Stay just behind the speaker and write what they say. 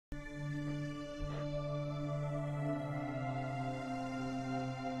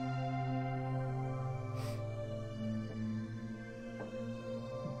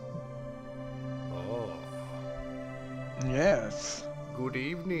Yes. Good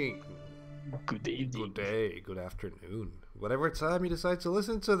evening. Good evening. Good day. Good afternoon. Whatever time you decide to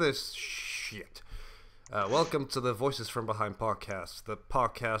listen to this shit. Welcome to the Voices from Behind podcast, the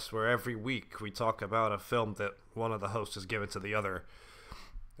podcast where every week we talk about a film that one of the hosts has given to the other.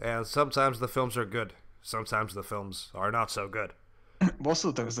 And sometimes the films are good. Sometimes the films are not so good. Most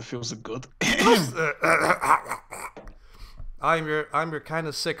of the times the films are good. I'm your kind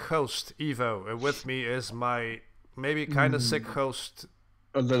of sick host, Evo, and with me is my maybe kind of sick host,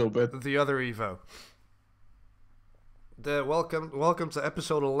 A little bit. the other Evo. Welcome to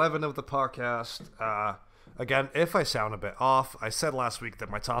episode 11 of the podcast. Again, if I sound a bit off, I said last week that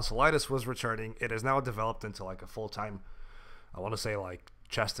my tonsillitis was returning. It has now developed into like a full-time, I want to say like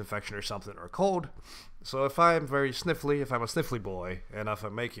chest infection or something, or cold. So if I'm very sniffly, if I'm a sniffly boy, and if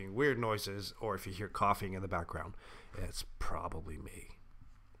I'm making weird noises, or if you hear coughing in the background, it's probably me.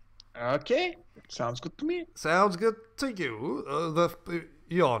 Okay. Sounds good to me. Sounds good to you.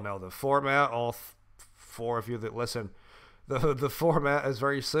 You all know the format. All four of you that listen, the format is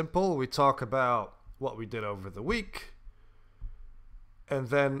very simple. We talk about what we did over the week, and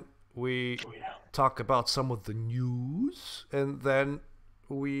then we talk about some of the news, and then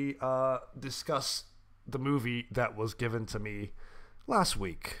we discuss the movie that was given to me last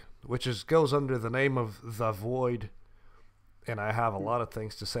week, which goes under the name of The Void, and I have a lot of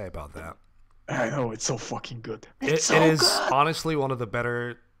things to say about that. I know, it's so fucking good. It is honestly one of the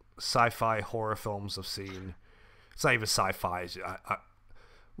better sci-fi horror films I've seen. It's not even sci-fi.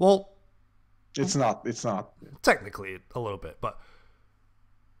 Well, It's not. technically a little bit, but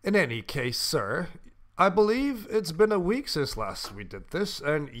in any case, sir, I believe it's been a week since last we did this,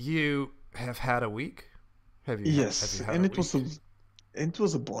 and you have had a week. Have you? Yes, have you had and a it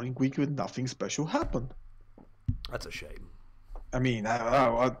was a boring week with nothing special happened. That's a shame. I mean,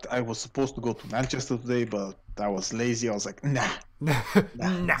 I was supposed to go to Manchester today, but I was lazy. I was like, nah,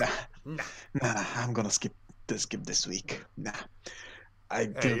 I'm gonna skip this week. Nah,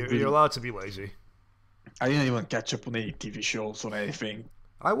 You're allowed to be lazy. I didn't even catch up on any TV shows or anything.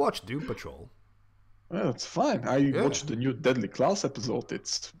 I watched Doom Patrol. Well, it's fine. I watched the new Deadly Class episode.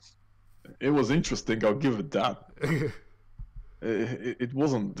 It was interesting. I'll give it that. It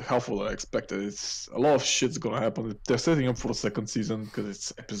wasn't half what I expected. It's a lot of shit's gonna happen. They're setting up for a second season because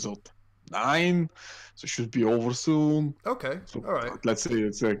it's episode 9, so it should be over soon. Okay, So all right. let's say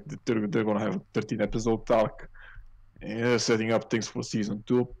it's like they're gonna have a 13-episode arc. And they're setting up things for season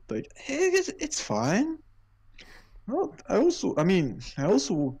 2. Like it's fine. Well, I also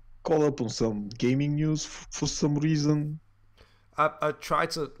caught up on some gaming news for some reason. I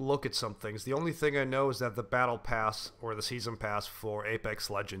tried to look at some things. The only thing I know is that the Battle Pass or the Season Pass for Apex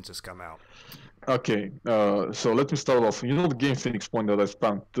Legends has come out. Okay, so let me start off. You know the game Phoenix Point that I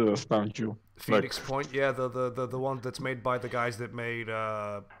spammed you? Phoenix Point, yeah, the one that's made by the guys that made.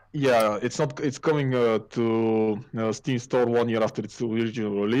 Yeah, it's coming to Steam Store 1 year after its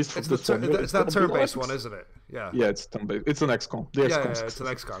original release. It's that turn-based one, isn't it? Yeah. Yeah, it's turn-based. It's an XCOM. Yeah, it's an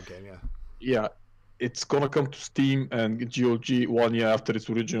XCOM game. Yeah. Yeah, it's gonna come to Steam and GOG 1 year after its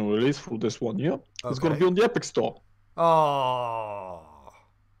original release for this 1 year. It's gonna be on the Epic Store. Oh,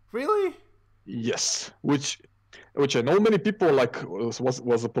 really? Yes, which I know many people like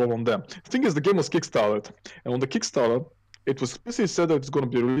was a problem there. The thing is, the game was kickstarted, and on the Kickstarter, it was specifically said that it's going to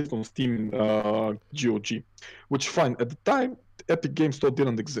be released on Steam GOG, which fine. At the time, the Epic Game Store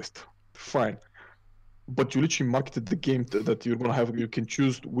didn't exist. Fine. But you literally marketed the game that you're going to have. You can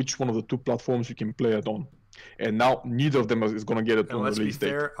choose which one of the two platforms you can play it on. And now neither of them is going to get it on release date. Let's be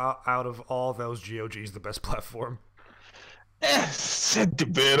fair, out of all those, GOG's the best platform. It's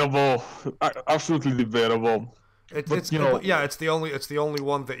debatable. Absolutely debatable. It's the only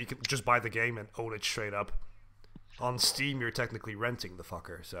one that you can just buy the game and own it straight up. On Steam, you're technically renting the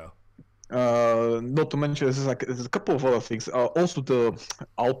fucker, so. Not to mention, there's a couple of other things. Also, the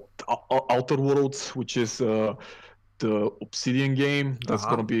Outer Worlds, which is the Obsidian game, that's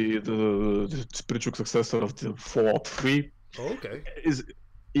gonna be the spiritual successor of the Fallout 3. Oh, okay.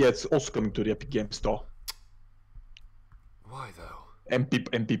 It's also coming to the Epic Game Store. Why though? And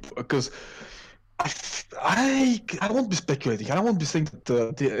people, because I won't be speculating. I won't be saying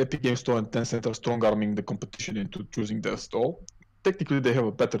that the Epic Game Store and Tencent are strong arming the competition into choosing their store. Technically, they have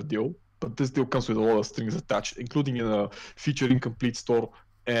a better deal, but this deal comes with a lot of strings attached, including a feature incomplete store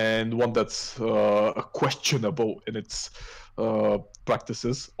and one that's questionable in its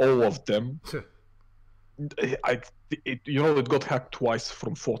practices. All of them. It got hacked twice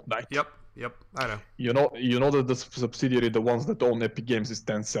from Fortnite. Yep, I know. You know that the subsidiary, the ones that own Epic Games, is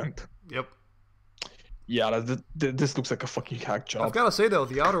Tencent. Yep. Yeah, this looks like a fucking hack job. I've got to say though,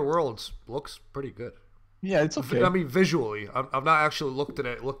 the Outer Worlds looks pretty good. Yeah, it's okay. I mean, visually, I've not actually looked at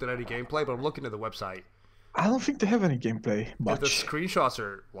any gameplay, but I'm looking at the website. I don't think they have any gameplay And the much. screenshots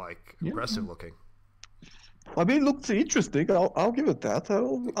are like Yeah. impressive looking. I mean, it looks interesting. I'll give it that.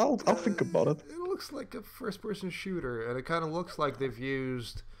 I'll think about it. It looks like a first-person shooter, and it kind of looks like they've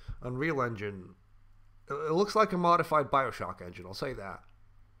used Unreal Engine. It looks like a modified Bioshock engine. I'll say that.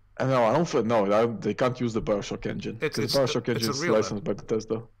 No, I don't feel no. They can't use the Bioshock engine because the Bioshock engine is licensed by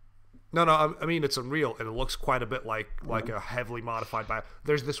Bethesda. No, I mean it's Unreal, and it looks quite a bit like a heavily modified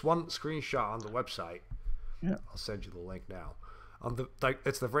There's this one screenshot on the website. Yeah, I'll send you the link now.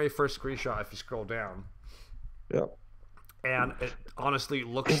 It's the very first screenshot if you scroll down. Yeah. And it honestly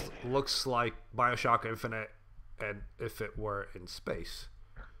looks like Bioshock Infinite, and if it were in space.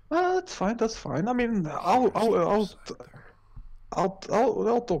 That's fine. That's fine. I mean, I'll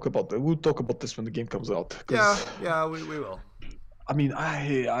talk about that. We'll talk about this when the game comes out. Yeah, we will. I mean,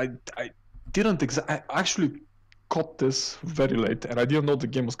 I didn't I actually caught this very late, and I didn't know the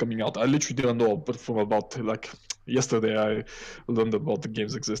game was coming out. I literally didn't know, but from about like yesterday, I learned about the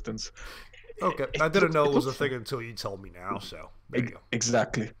game's existence. Okay, I didn't know it was a thing until you told me now. So there you go.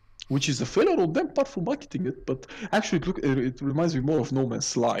 Exactly, which is a failure on them part for marketing it, but actually, it reminds me more of No Man's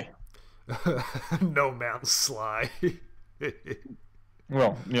Sky. No Man's Sky.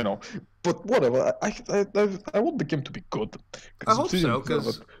 Well, but whatever. I want the game to be good. I hope so,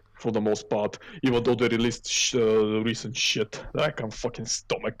 because for the most part, even though they released recent shit that I can't fucking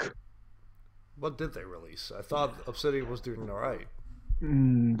stomach. What did they release? I thought Obsidian was doing all right.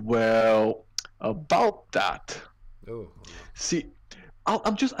 Well, about that. Oh. See,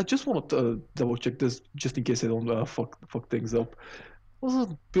 I just want to double check this just in case I don't fuck things up.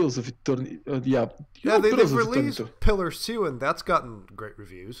 Was it Pillars of Eternity? Yeah. They've released Pillars 2, and that's gotten great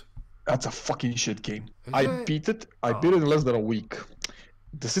reviews. That's a fucking shit game. I beat it. I beat it in less than a week.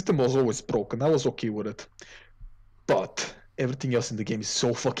 The system was always broken. I was okay with it. But everything else in the game is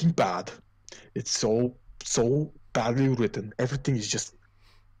so fucking bad. It's so badly written. Everything is just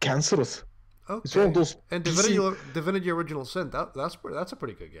cancerous. Okay. It's one of those. And Divinity Original Sin, that's a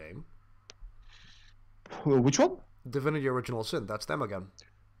pretty good game. Which one? Divinity Original Sin, that's them again.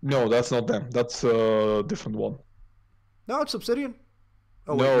 No, that's not them. That's a different one. No, it's Obsidian.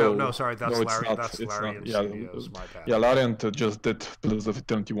 Oh no, sorry, that's Larian. That's Larian Studios. My bad. Yeah, Larian just did Pillars of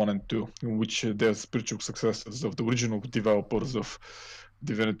Eternity 1 and 2, in which they're spiritual successors of the original developers of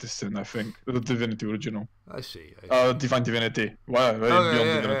Divinity Sin, I think. The Divinity Original. I see. Divine Divinity.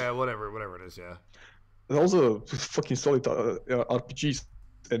 Yeah, whatever it is, yeah. Those are fucking solid RPGs.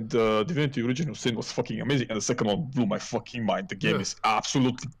 And Divinity Original Sin was fucking amazing, and the second one blew my fucking mind. The game is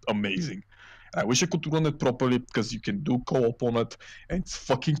absolutely amazing. I wish I could run it properly because you can do co-op on it, and it's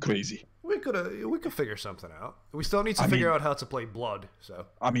fucking crazy. We could figure something out. We still need to figure out how to play Blood. So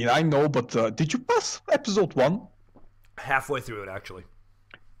I mean, I know, but did you pass episode 1? Halfway through it, actually.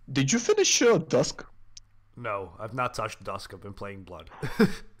 Did you finish Dusk? No, I've not touched Dusk. I've been playing Blood.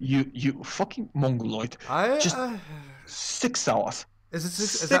 you fucking mongoloid. Just 6 hours. Is it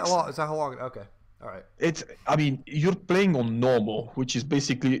 6? Is that long? Is that how long? Okay. All right. I mean, you're playing on normal, which is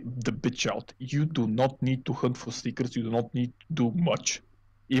basically the bitch out. You do not need to hunt for secrets. You do not need to do much.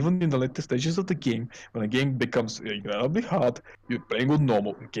 Even in the later stages of the game, when a game becomes incredibly hard, you're playing on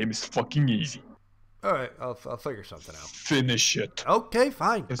normal. The game is fucking easy. All right, I'll figure something out. Finish it. Okay,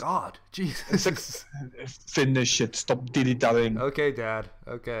 fine. God, Jesus. Finish it. Stop dilly-dallying. Okay, Dad.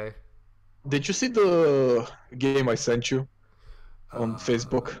 Okay. Did you see the game I sent you on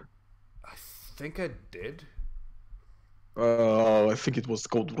Facebook? I think I did. I think it was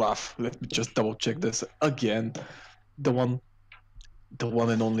called Wrath. Let me just double check this again. The one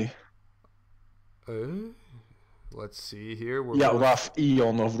and only. Let's see here. Wrath,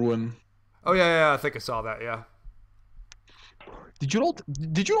 Eon of Ruin. Oh yeah, I think I saw that. Yeah. Did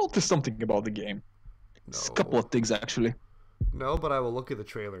you notice something about the game? No. A couple of things actually. No, but I will look at the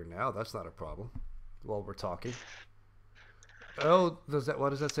trailer now. That's not a problem. While we're talking. Oh, what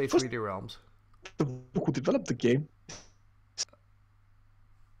does that say? 3D Realms. The people who developed the game.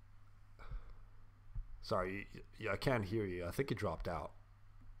 Sorry, I can't hear you. I think you dropped out.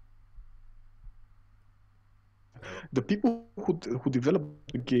 The people who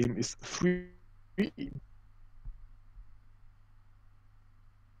developed the game is 3.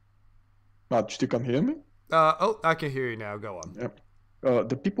 Matt, you can hear me? I can hear you now. Go on. Yeah.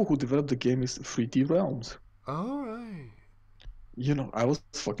 The people who developed the game is 3D Realms. All right. I was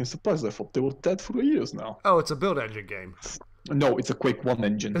fucking surprised. I thought they were dead for years now. Oh, it's a build engine game. No, it's a Quake 1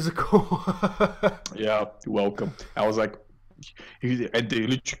 engine. Is it cool? Yeah, you're welcome. I was like, and they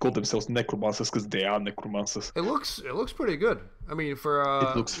literally call themselves necromancers because they are necromancers. It looks pretty good. I mean, for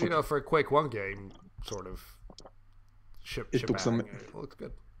for a Quake 1 game, sort of It took some. It looked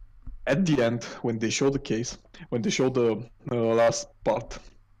good. At the end, when they show the case, when they show the last part,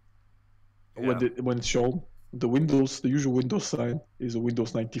 Yeah. when it's shown, the usual Windows sign is a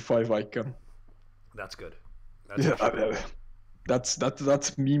Windows 95 icon. That's good. That's Yeah, good.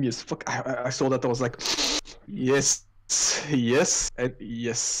 that's meme as fuck. I saw that. I was like, yes, yes, and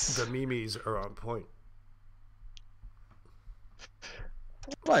yes. The memes are on point.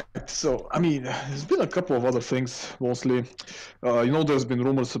 Right. So, I mean, there's been a couple of other things, mostly. There's been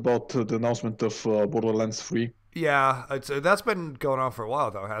rumors about the announcement of Borderlands 3. Yeah, that's been going on for a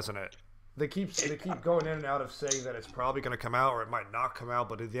while, though, hasn't it? They keep going in and out of saying that it's probably going to come out or it might not come out,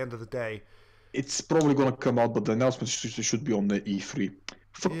 but at the end of the day, it's probably going to come out, but the announcement should be on the E3.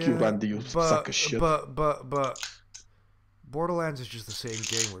 Fuck you, Randy, you sack of shit. But Borderlands is just the same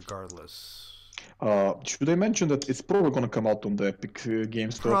game regardless. Should I mention that it's probably going to come out on the Epic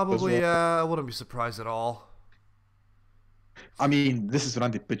Games Store? Probably, as well? I wouldn't be surprised at all. I mean, this is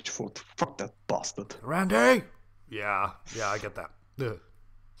Randy Pitchford. Fuck that bastard. Randy! Yeah, I get that. Ugh.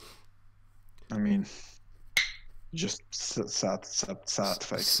 I mean, just sad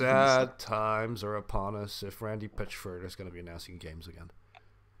facts. Sad times are upon us if Randy Pitchford is going to be announcing games again.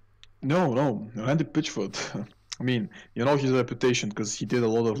 No, Randy Pitchford. I mean, his reputation because he did a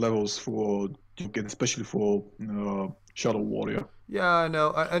lot of levels for Duke, and especially for Shadow Warrior. Yeah, I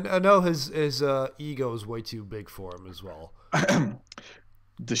know. I know his ego is way too big for him as well.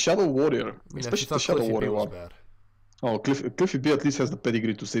 The Shadow Warrior, especially the Shadow Warrior one. Bad. Oh, Cliffy B at least has the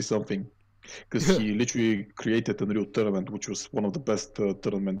pedigree to say something. Because he literally created a real tournament, which was one of the best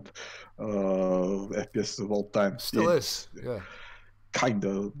tournament FPS of all time. Still is, yeah.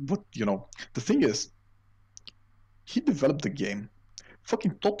 Kinda, but the thing is, he developed the game.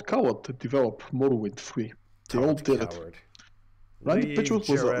 Fucking Todd Coward developed Morrowind 3. They all did it. Randy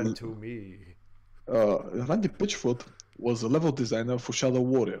Pitchford was a level designer for Shadow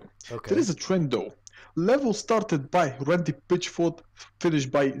Warrior. Okay. There is a trend though. Level started by Randy Pitchford,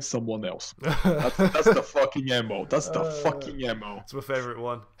 finished by someone else. That's the fucking MO. That's the fucking MO. It's my favorite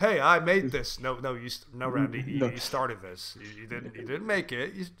one. Hey, I made this. No, Randy, you started this. You didn't make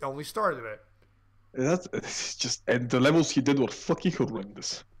it. You only started it. It's just, and the levels he did were fucking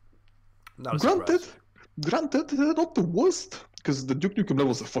horrendous. Granted, they're not the worst. Because the Duke Nukem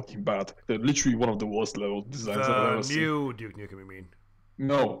levels are fucking bad. They're literally one of the worst level designs I've ever seen. The new Duke Nukem, you mean?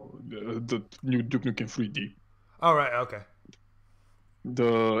 No, the new Duke Nukem 3D. All right, okay.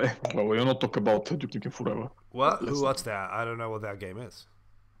 We'll not talk about Duke Nukem Forever. What? What's that? I don't know what that game is.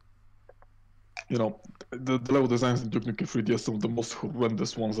 The level designs in Duke Nukem 3D are some of the most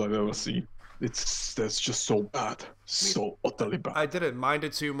horrendous ones I've ever seen. That's just so bad. So utterly bad. I didn't mind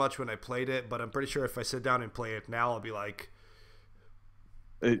it too much when I played it, but I'm pretty sure if I sit down and play it now, I'll be like,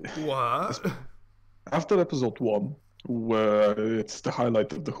 what? After episode 1, where it's the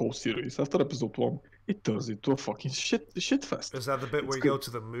highlight of the whole series, after episode 1, it turns into a fucking shit fest. Is that the bit where you go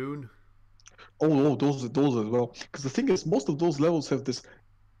to the moon? Oh, those as well. Because the thing is, most of those levels have this,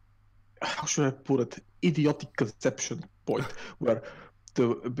 how should I put it, idiotic conception point, where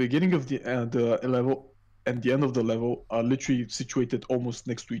the beginning of the level and the end of the level are literally situated almost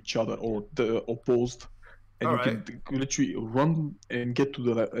next to each other, or the opposed. And can literally run and get to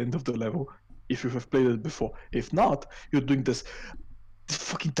the end of the level if you have played it before. If not, you're doing this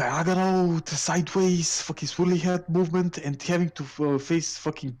fucking diagonal, sideways, fucking swirly head movement, and having to face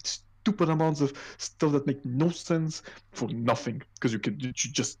fucking stupid amounts of stuff that make no sense for nothing, because you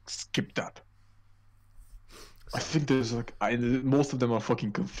just skip that. I think there's most of them are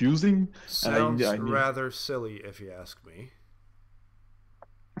fucking confusing. Sounds rather silly, if you ask me.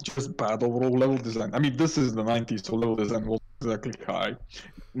 Just bad overall level design. I mean, this is the 90s, so level design wasn't exactly high.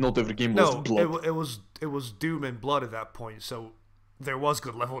 Not every game was blood. It was Doom and Blood at that point, so there was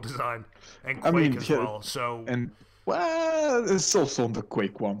good level design, and Quake as well. So it's also on the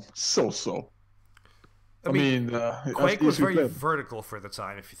Quake one, so. I mean Quake was very vertical for the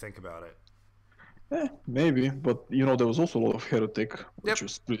time, if you think about it. Maybe, but there was also a lot of Heretic, which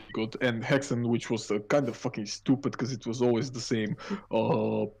was pretty good, and Hexen, which was kind of fucking stupid because it was always the same.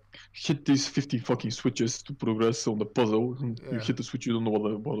 Hit these 50 fucking switches to progress on the puzzle. You hit the switch, you don't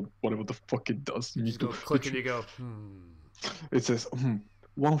know whatever the fuck it does. You just go click and you go, It says,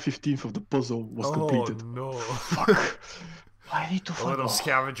 1/15 of the puzzle was completed. Oh no. Fuck. I need to a little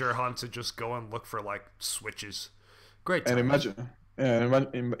scavenger hunt to just go and look for switches. Great time.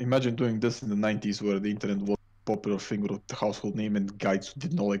 And imagine doing this in the 90s where the internet was a popular thing with the household name and guides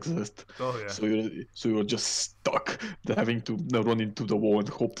did not exist. Oh yeah. So you're just stuck having to run into the wall and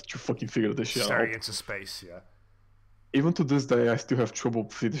hope that you fucking figure this shit out. Staring into space, yeah. Even to this day, I still have trouble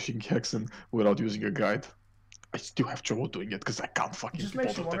finishing Hexen without using a guide. I still have trouble doing it because I can't It fucking just be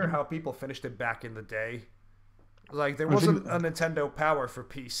makes you bothered wonder anymore. how people finished it back in the day. Like, there I think, wasn't a Nintendo Power for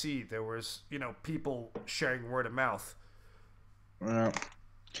PC. There was, people sharing word of mouth. uh,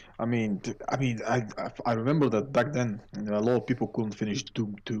 I remember that back then, a lot of people couldn't finish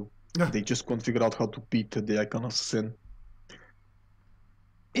Doom 2. They just couldn't figure out how to beat the Icon of Sin.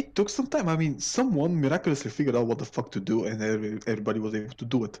 It took some time. I mean, someone miraculously figured out what the fuck to do, and everybody was able to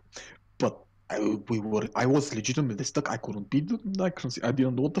do it. But I was legitimately stuck. I couldn't beat the Icon. I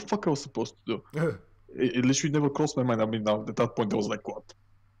didn't know what the fuck I was supposed to do. It literally never crossed my mind. I mean, now at that point, I was like, what,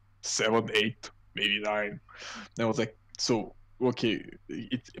 7, 8, maybe 9. And I was like, so okay,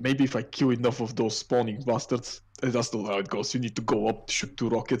 maybe if I kill enough of those spawning bastards, that's not how it goes. You need to go up, shoot 2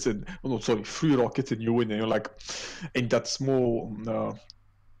 rockets, and oh no, sorry, 3 rockets, and you win. And you're like, in that small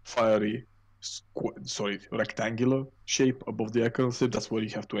fiery, rectangular shape above the icon shape, that's where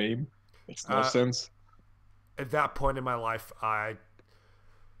you have to aim. Makes no sense. At that point in my life, I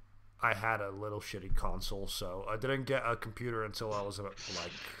had a little shitty console, so I didn't get a computer until I was like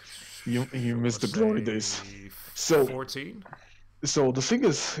you missed the glory days. So 14. So the thing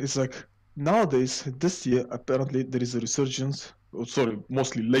is, it's like nowadays, this year apparently there is a resurgence. Oh, sorry,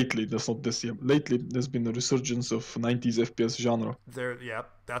 mostly lately. That's not this year. Lately, there's been a resurgence of 90s FPS genre. Yeah,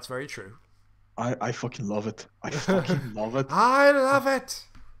 that's very true. I fucking love it. I fucking love it. I love it.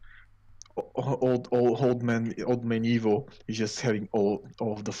 Old man Evo is just having all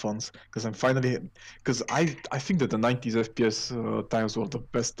of the funs because I think that the 90s FPS times were the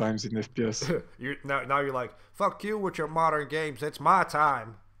best times in FPS. Now you're like, fuck you with your modern games. It's my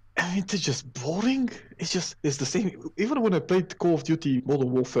time. I mean, they're just boring. It's the same. Even when I played Call of Duty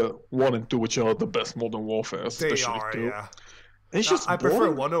Modern Warfare 1 and 2, which are the best Modern Warfare, especially 2. Yeah. It's just I boring.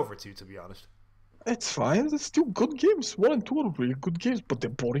 prefer 1 over 2, to be honest. It's fine. It's still good games. 1 and 2 are really good games, but they're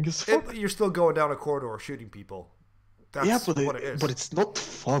boring as fuck. You're still going down a corridor shooting people. That's what it is. But it's not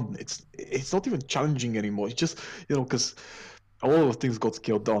fun. It's not even challenging anymore. It's just, because a lot of things got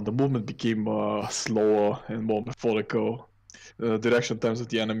scaled down. The movement became slower and more methodical. Direction times of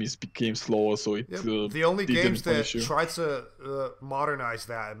the enemies became slower, so the only games that tried to modernize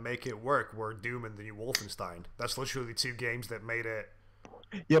that and make it work were Doom and the new Wolfenstein. That's literally 2 games that made it.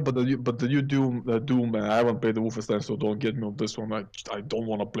 Yeah, but the new Doom, and I haven't played the Wolfenstein, so don't get me on this one. I don't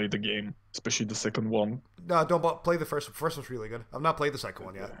want to play the game, especially the second one. No, don't play the first one. First one's really good. I've not played the second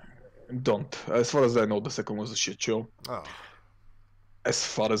one yet. Don't. As far as I know, the second one's a shit show. Oh. As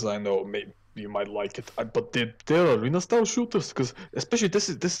far as I know, maybe you might like it, but they're arena style shooters, because especially this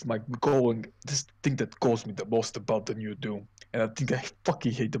is this thing that calls me the most about the new Doom, and I think I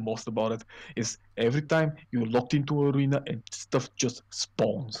fucking hate the most about it is every time you're locked into an arena and stuff just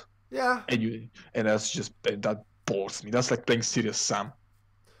spawns. Yeah. And that bores me. That's like playing Serious Sam.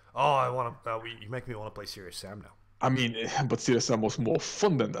 Oh, you make me want to play Serious Sam now. I mean, but Serious Sam was more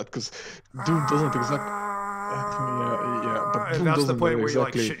fun than that, because Doom doesn't exactly. But Doom that's the point where you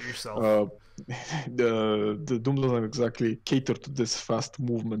like shit yourself. The Doom doesn't exactly cater to this fast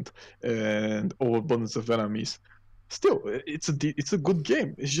movement and overabundance of enemies. Still, it's a good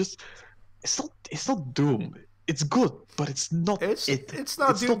game. It's not Doom. It's good, but it's not. It's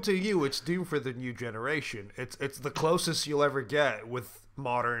not Doom to you. It's Doom for the new generation. It's the closest you'll ever get with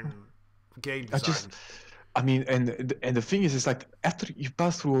modern game design. I mean, and the thing is, it's like after you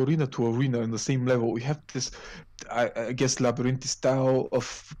pass through arena to arena on the same level, we have this, I guess, labyrinth style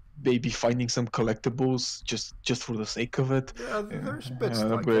of maybe finding some collectibles just for the sake of it. Yeah, there's bits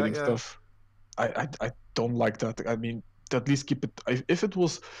like upgrading that, yeah. stuff. I don't like that. I mean, at least keep it. If it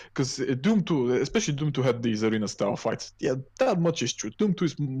was, because Doom 2, especially Doom 2, had these arena style fights. Yeah, that much is true. Doom 2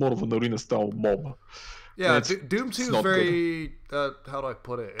 is more of an arena style mob. Yeah, Doom 2 is very. How do I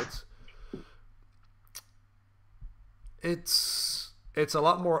put it? It's a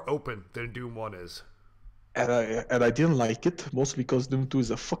lot more open than Doom 1 is. And I didn't like it, mostly because Doom 2 is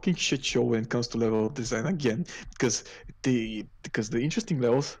a fucking shit show when it comes to level design again, because the interesting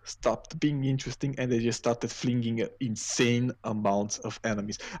levels stopped being interesting and they just started flinging insane amounts of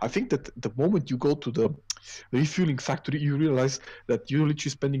enemies. I think that the moment you go to the refueling factory, you realize that you're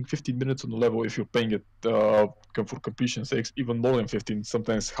literally spending 15 minutes on the level if you're playing it for completion's sake, even more than 15,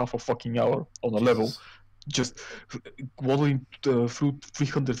 sometimes half a fucking hour on a level. Just waddling through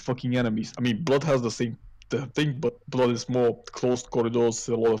 300 fucking enemies. I mean, Blood has the same thing, but Blood is more closed corridors,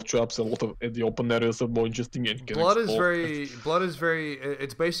 a lot of traps, a lot of the open areas are more interesting. And Blood is very.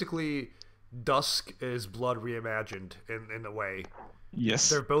 It's basically Dusk is Blood reimagined in a way. Yes,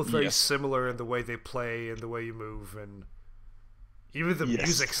 they're both very similar in the way they play and the way you move, and even the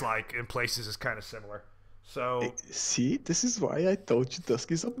music's like in places is kind of similar. So See, this is why I told you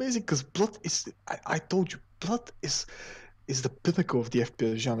Dusk is amazing, because Blood is. I told you, Blood is the pinnacle of the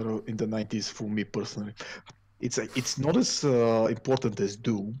FPS genre in the 90s for me personally. It's not as important as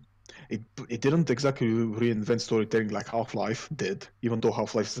Doom. It didn't exactly reinvent storytelling like Half-Life did, even though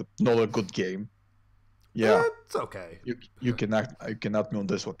Half-Life is not a good game. Yeah, it's okay. you can act me on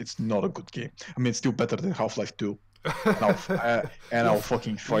this one. It's not a good game. I mean, it's still better than Half-Life 2. And I'll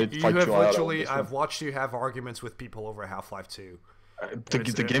fucking fight You you have out on literally. this one. I've watched you have arguments with people over Half-Life 2.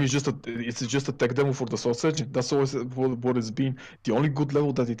 The game is just a tech demo for the Source Engine. That's always what it's been. The only good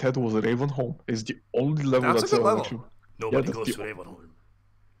level that it had was Ravenholm. It's the only level That's a that's good level. actually. Yeah, Nobody that's goes the to Ravenholm.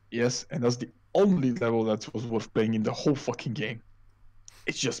 yes, and that's the only level that was worth playing in the whole fucking game.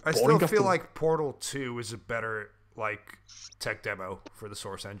 It's just I boring still feel after. like Portal 2 is a better tech demo for the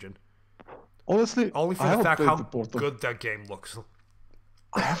Source Engine. Honestly, Only for I the haven't fact played the how Portal. good that game looks.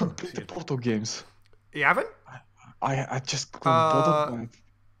 I haven't played the Portal games. You haven't? I just couldn't bother.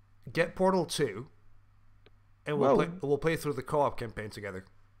 Get Portal 2, and we'll play through the co-op campaign together.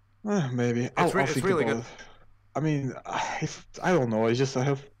 Maybe I'll think really about good. it. I mean, I don't know. I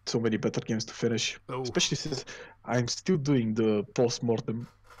have so many better games to finish, especially since I'm still doing the post-mortem.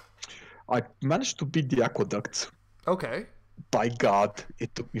 I managed to beat the Aqueduct. Okay. By God,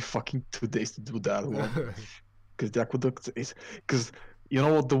 it took me fucking 2 days to do that one. Because the Aqueduct is... Because you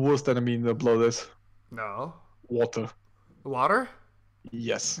know what the worst enemy in the Blood is? No. Water. Water?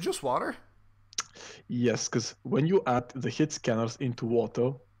 Yes. Just water? Yes, because when you add the hit scanners into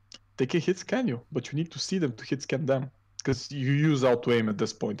water, they can hit scan you, but you need to see them to hit scan them. Because you use auto aim at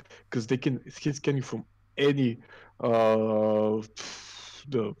this point. Because they can hit scan you from any the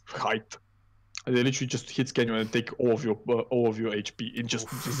height. They literally just hit scan you and take all of your HP in just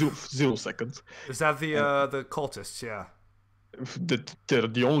 0 seconds. Is that the cultists? Yeah. They're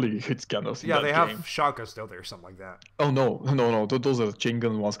the only hit scanners. Yeah, in that they game. have shotguns though, or something like that. Oh no! Those are chain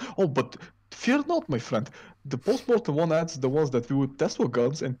gun ones. Oh, but fear not, my friend. The post-mortem one adds the ones that we would Tesla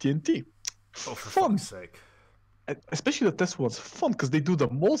guns and TNT. Oh, for Fun. fuck's sake! Especially the Tesla ones, fun because they do the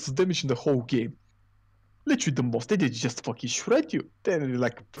most damage in the whole game. Literally the most. They just fucking shred you. Then you're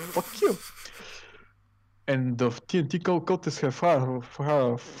like, fuck you. And the TNT cultists have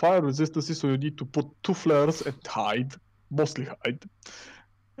fire resistance, so you need to put 2 flares and hide. Mostly hide.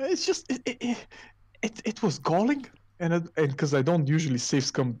 It's just it was galling, and because I don't usually save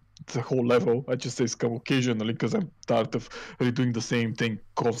scum the whole level, I just save scum occasionally because I'm tired of redoing the same thing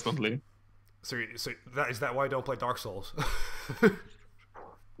constantly. So is that why I don't play Dark Souls?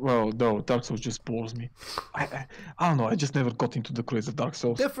 Well, no, Dark Souls just bores me. I don't know. I just never got into the craze of Dark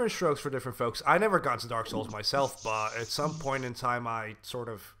Souls. Different strokes for different folks. I never got to Dark Souls myself, but at some point in time, I sort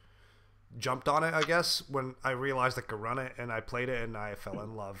of jumped on it, I guess, when I realized I could run it, and I played it, and I fell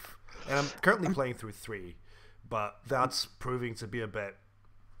in love. And I'm currently playing through 3, but that's proving to be a bit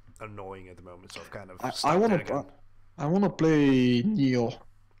annoying at the moment, so I've kind of I want to play Neo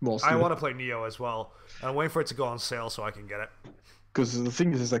mostly. I want to play Neo as well. I'm waiting for it to go on sale so I can get it. Because the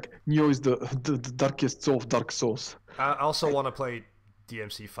thing is like, Neo is the darkest soul of Dark Souls. I also want to play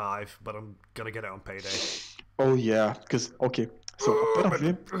DMC5, but I'm going to get it on payday. Oh yeah, because, okay, so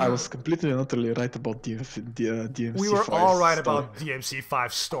apparently I was completely and utterly right about the DMC5. We were all right about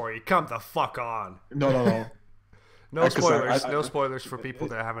DMC5's story. Come the fuck on. No. No spoilers. No spoilers for people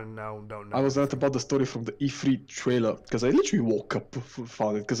that don't know. I was right about the story from the E3 trailer, because I literally woke up,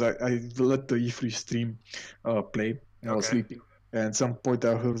 found it, because I let the E3 stream play, and I was sleeping. And at some point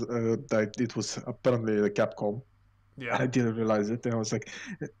I heard that it was apparently the Capcom. Yeah. And I didn't realize it, and I was like,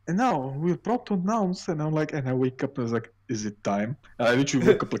 and now we're about to announce, and I'm like, and I wake up and I was like, is it time? And I literally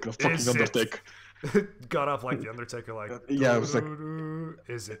woke up like a fucking Undertaker. Got up like the Undertaker, like, yeah, I was like,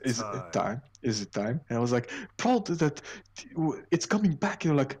 is it time? Is it time? And I was like, proud that it's coming back,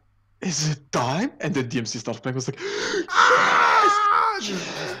 and you're like, is it time? And then DMC starts playing. I was like,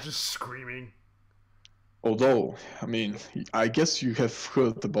 yes! just screaming. Although, I mean, I guess you have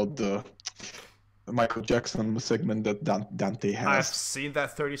heard about the Michael Jackson segment that Dante has. I've seen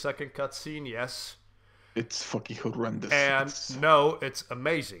that 30-second cutscene, yes. It's fucking horrendous. And no, it's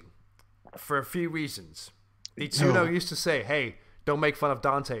amazing. For a few reasons. Itsuno used to say, hey, don't make fun of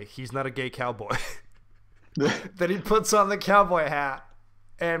Dante. He's not a gay cowboy. Then he puts on the cowboy hat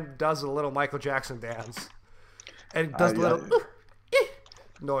and does a little Michael Jackson dance. And does little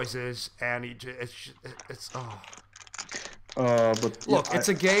noises. And it's but look, it's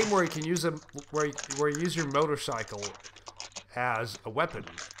a game where you can use where you use your motorcycle as a weapon.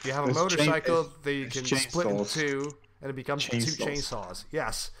 You have a motorcycle that you can split in two, and it becomes 2 chainsaws.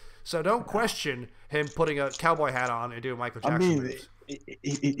 Yes. So don't question him putting a cowboy hat on and doing Michael Jackson moves.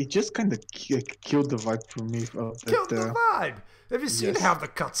 it just kind of killed the vibe for me. Killed the That vibe. Have you seen yes. how the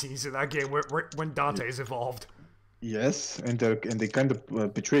cutscenes in that game when Dante's evolved? Yes, and they kind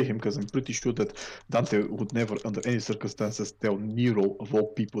of betray him because I'm pretty sure that Dante would never, under any circumstances, tell Nero of all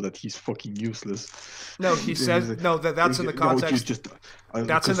people that he's fucking useless. No, he And he's said like, no. That's in the no, you context. just That's in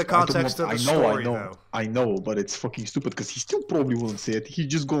because the context of the story, though. I know, but it's fucking stupid because he still probably wouldn't say it. He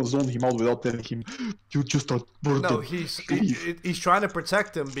just gonna zone him out without telling him, "You just a burden." No, he's trying to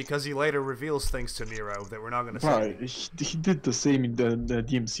protect him because he later reveals things to Nero that we're not going to say. Right, he did the same in the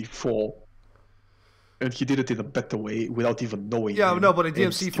DMC4. And he did it in a better way without even knowing. Yeah, him. no, but in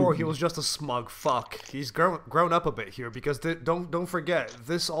And DMC4 he was just a smug fuck. He's grown up a bit here because don't forget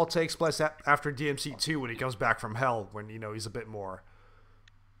this all takes place after DMC2 when he comes back from hell, when he's a bit more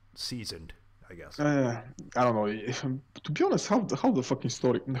seasoned, I guess. I don't know. To be honest, how the fucking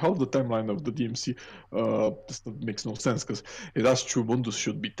story, how the timeline of the DMC this makes no sense because that's true. Mundus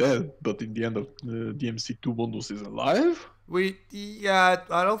should be dead, but in the end of DMC2, Mundus is alive. I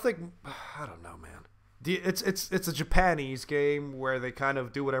don't think. I don't know, man. It's a Japanese game where they kind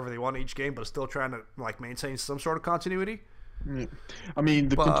of do whatever they want in each game, but still trying to like maintain some sort of continuity. Yeah. I mean,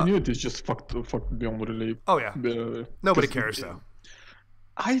 the continuity is just fucked beyond really. Oh yeah. Nobody cares though.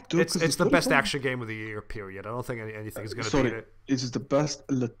 I do. It's the best action game of the year. Period. I don't think anything's gonna beat it. It is the best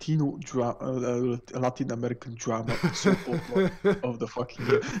Latin American drama soap opera of the fucking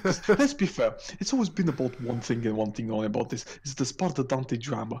year. Let's be fair. It's always been about one thing and one thing only about this. It's the Sparta Dante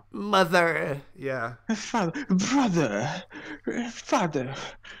drama. Mother. Yeah. Father. Brother. Father.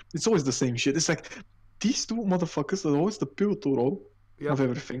 It's always the same shit. It's like these two motherfuckers are always the pivotal role of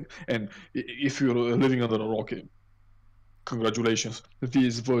everything. And if you're living under a rock, congratulations. This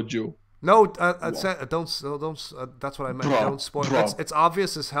is Virgil. No, I said don't. That's what I meant. Don't spoil. It's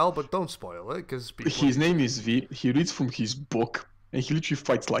obvious as hell, but don't spoil it because his name is V. He reads from his book, and he literally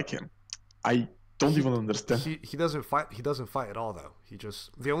fights like him. I don't even understand. He doesn't fight. He doesn't fight at all, though.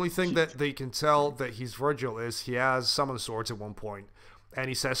 The only thing that they can tell that he's Virgil is he has summoned swords at one point, and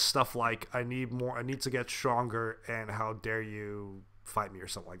he says stuff like, "I need more. I need to get stronger," and "How dare you fight me?" or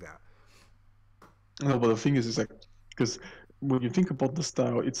something like that. No, but the thing is like because when you think about the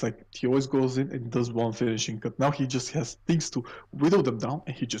style, it's like he always goes in and does one finishing cut. Now he just has things to whittle them down,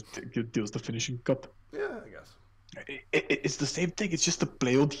 and he just deals the finishing cut. Yeah, I guess. It's the same thing. It's just to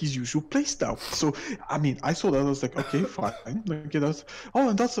play out his usual playstyle. So, I mean, I saw that. I was like, okay, fine. Like,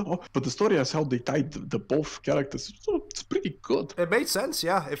 but the story is how they tied the both characters. So it's pretty good. It made sense,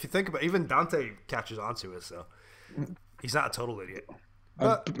 yeah. If you think about it, even Dante catches onto it, so he's not a total idiot.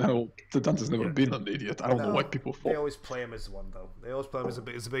 Dante's never been an idiot. I don't know why people fall. They always play him as one, though. They always play him as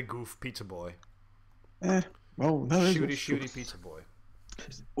a big goof pizza boy. Well, no, shooty pizza boy.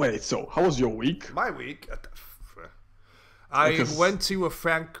 Wait, so how was your week? My week? I went to a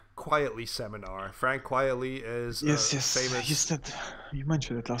Frank Quietly seminar. Frank Quietly is famous. You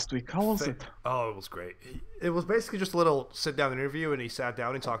mentioned it last week. How was it? Oh, it was great. It was basically just a little sit-down interview, and he sat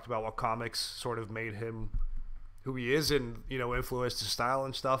down and talked about what comics sort of made him who he is and, influenced his style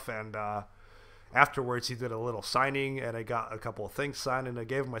and stuff. And afterwards, he did a little signing, and I got a couple of things signed, and I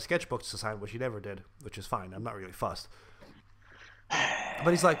gave him my sketchbooks to sign, which he never did, which is fine. I'm not really fussed.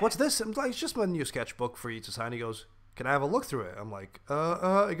 But he's like, "What's this?" I'm like, "It's just my new sketchbook for you to sign." He goes, "Can I have a look through it?" I'm like,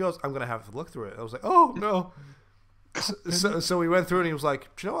 He goes, "I'm going to have a look through it." I was like, "Oh, no." So we went through it, and he was like,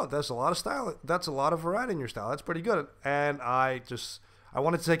 "Do you know what? That's a lot of style. That's a lot of variety in your style. That's pretty good." And I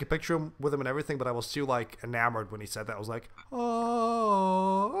wanted to take a picture with him and everything, but I was too, enamored when he said that. I was like,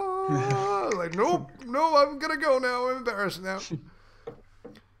 oh. Like, no, I'm going to go now. I'm embarrassed now.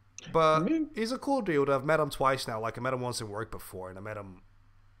 But he's a cool dude. I've met him twice now. I met him once in work before, and I met him,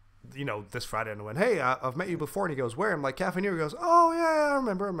 this Friday, and I went, "Hey, I've met you before." And he goes, "Where?" I'm like, "Cafeteria." He goes, "Oh, yeah, I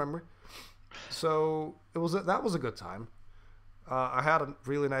remember. So that was a good time. I had a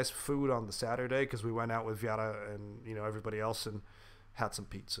really nice food on the Saturday because we went out with Viara and, everybody else and had some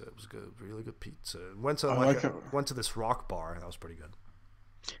pizza. It was good, really good pizza. Went to this rock bar. That was pretty good.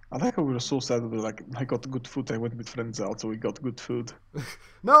 I like how we were so sad that I got good food. I went with friends out, so we got good food.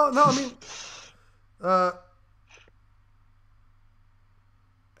 No, I mean,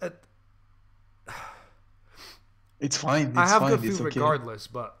 it's fine. I have good food regardless,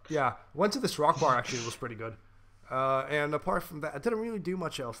 but yeah, went to this rock bar. Actually, it was pretty good. And apart from that, I didn't really do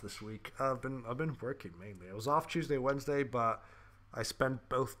much else this week. I've been working mainly. I was off Tuesday, Wednesday, but I spent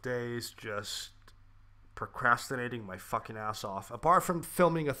both days just procrastinating my fucking ass off. Apart from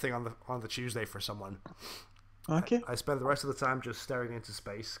filming a thing on the Tuesday for someone. Okay. I spent the rest of the time just staring into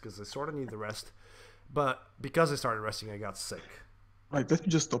space because I sort of need the rest. But because I started resting, I got sick. Right, let me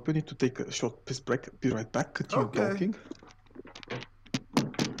just stop. We need to take a short piss break. Be right back. Continue talking.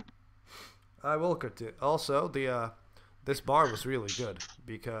 I will continue. Also, the this bar was really good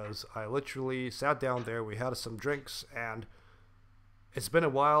because I literally sat down there. We had some drinks, and it's been a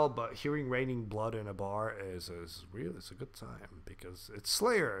while, but hearing Raining Blood in a bar is real. It's a good time because it's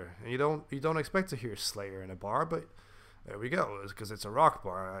Slayer, and you don't expect to hear Slayer in a bar, but there we go. Because it's a rock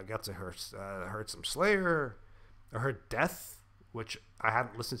bar. I got to heard some Slayer. I heard Death, which I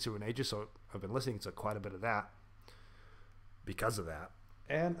hadn't listened to in ages, so I've been listening to quite a bit of that because of that.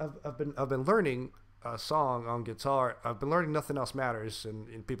 And I've been learning a song on guitar. I've been learning Nothing Else Matters,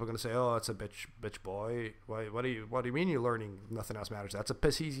 and people are gonna say, "Oh, it's a bitch boy." What do you mean you're learning Nothing Else Matters? That's a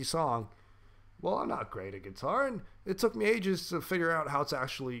piss easy song. Well, I'm not great at guitar, and it took me ages to figure out how to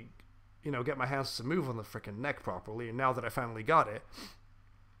actually, get my hands to move on the freaking neck properly. And now that I finally got it,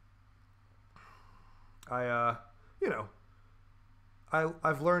 I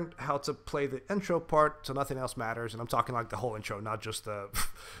I've learned how to play the intro part to Nothing Else Matters, and I'm talking like the whole intro, not just the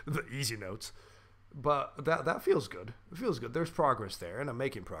the easy notes. But that feels good. It feels good. There's progress there, and I'm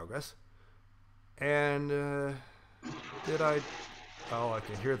making progress. And did I? Oh, I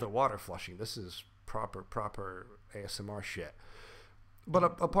can hear the water flushing. This is proper ASMR shit. But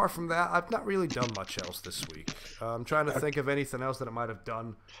apart from that, I've not really done much else this week. I'm trying to think of anything else that I might have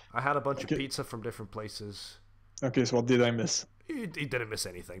done. I had a bunch of pizza from different places. Okay, so what did I miss? He didn't miss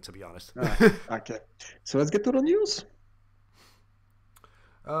anything, to be honest. Okay, so let's get to the news.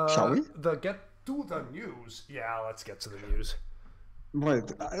 Shall we? Get to the news. Yeah, let's get to the news. Right,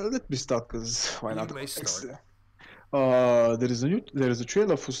 let me start, because why not? You may start. There is a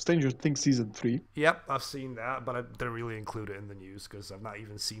trailer for Stranger Things season 3. Yep, I've seen that, but I didn't really include it in the news because I've not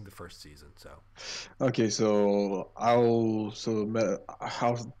even seen the first season. So. Okay, so I won't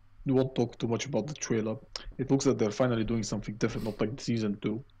talk too much about the trailer. It looks like they're finally doing something different, not like season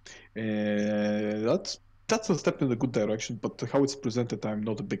 2, and that's a step in the good direction. But how it's presented, I'm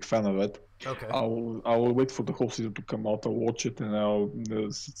not a big fan of it. Okay. I will wait for the whole season to come out. I'll watch it and I'll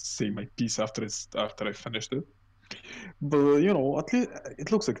say my piece after I finished it. But at least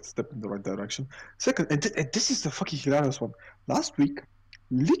it looks like it's a step in the right direction. Second, and this is the fucking hilarious one. Last week,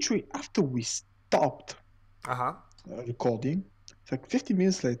 literally after we stopped recording, like 50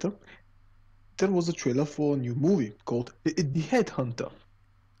 minutes later, there was a trailer for a new movie called The Headhunter.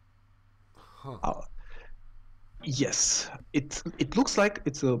 Yes, it looks like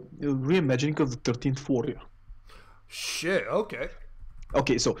it's a reimagining of the 13th Warrior. Shit. Okay.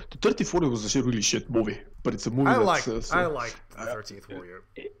 Okay, so the 13th Warrior was a really shit movie, but it's a movie I like the 13th Warrior.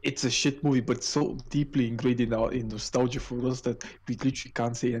 It's a shit movie, but so deeply ingrained in nostalgia for us that we literally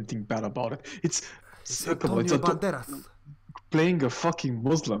can't say anything bad about it. It's playing a fucking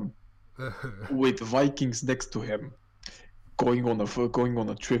Muslim with Vikings next to him, going on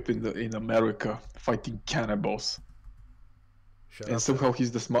a trip in America, fighting cannibals. Somehow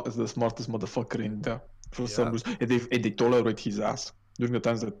he's the smartest motherfucker in there for some reason, and they tolerate his ass during the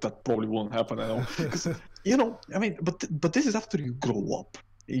times that probably won't happen at all. Because but this is after you grow up.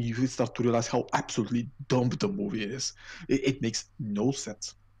 You start to realize how absolutely dumb the movie is. It makes no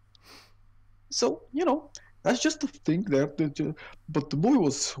sense. So that's just the thing there. But the movie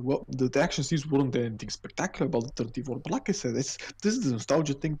was the action scenes weren't anything spectacular about the 34. But like I said, this is the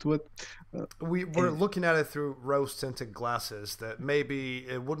nostalgia thing to it. We're looking at it through rose-tinted glasses that maybe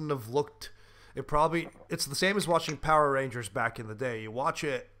it wouldn't have looked. It's the same as watching Power Rangers back in the day. You watch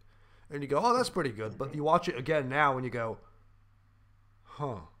it and you go, "Oh, that's pretty good," but you watch it again now and you go,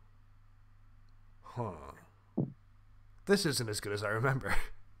 "Huh. This isn't as good as I remember."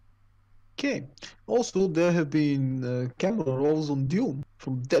 Okay. Also, there have been camera rolls on Dune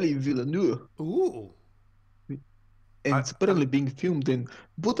from Denis Villeneuve. Ooh. And it's apparently being filmed in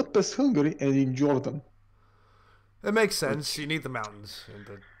Budapest, Hungary, and in Jordan. It makes sense. You need the mountains and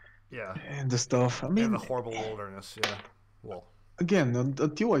the stuff. and the horrible wilderness. Yeah. Well. Again,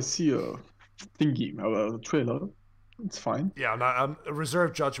 until I see a trailer, it's fine. Yeah, I'm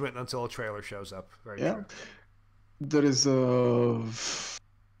reserve judgment until a trailer shows up. Very true. There is a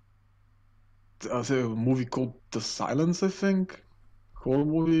movie called The Silence, I think, horror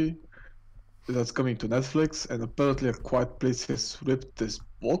movie that's coming to Netflix, and apparently A Quiet Place has ripped this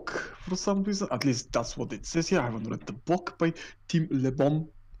book for some reason. At least that's what it says here. I haven't read the book by Tim Le Bon.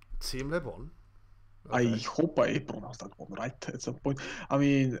 Tim Le Bon? Okay. I hope I pronounced that one right at some point. I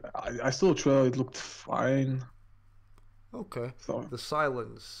mean, I saw a trailer, it looked fine. Okay. So, The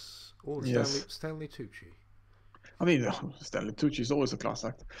Silence. Oh, Stanley Tucci. I mean, Stanley Tucci is always a class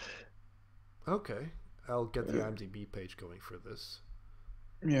act. Okay. I'll get the IMDb page going for this.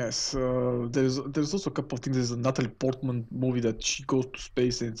 Yes, there's also a couple of things. There's a Natalie Portman movie that she goes to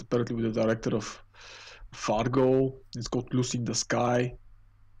space, and it's apparently with the director of Fargo. It's called Lucy in the Sky.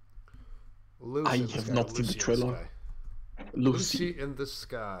 I Lucy in the have sky. not seen the Lucy in the trailer. sky. Lucy. Lucy in the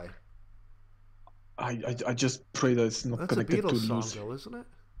sky. I just pray that it's not That's a connected to Beatles song, news. though, isn't it?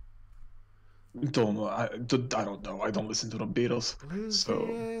 Don't know. I don't know. I don't listen to the Beatles. Lucy So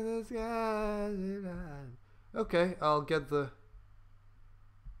in the sky. Okay, I'll get the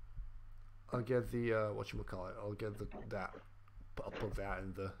whatchamacallit. I'll get that. I'll put that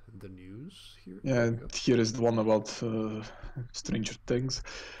in the news here. yeah, and here is the one about Stranger Things.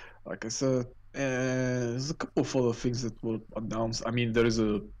 Like I said, there's a couple of other things that were announced. I mean, there is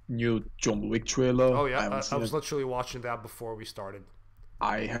a new John Wick trailer. Oh I yeah, haven't I seen was it. literally watching that before we started.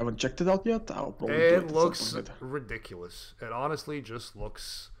 I haven't checked it out yet. I'll probably do It it at looks some point. ridiculous. It honestly just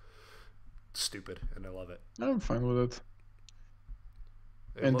looks stupid, and I love it. I'm fine with it.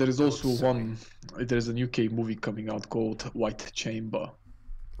 It And there is it also looks silly. one. There is a UK movie coming out called White Chamber.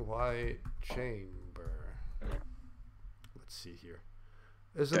 White Chamber. Let's see here.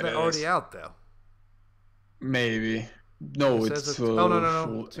 Isn't That that already is- out though? Maybe. No, It it's says oh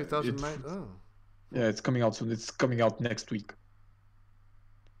no for- 2009. Oh. Yeah, it's coming out soon. It's coming out next week.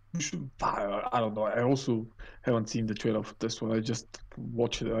 I don't know. I also haven't seen the trailer for this one. I just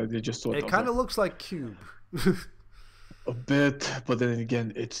watched it. I just saw it. It kind of looks like Cube. A bit, but then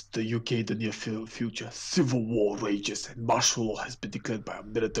again, it's the UK, the near future. Civil war rages, and martial law has been declared by a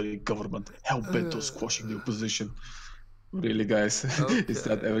military government hell-bent on squashing the opposition. Really, guys? Is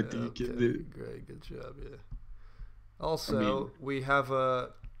that everything you can do? Great, good job. Yeah. Also, we have a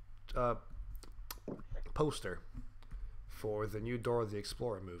poster for the new Dora the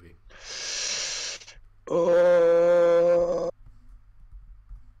Explorer movie.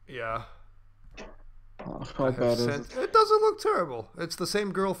 Yeah. How bad is it? It doesn't look terrible. It's the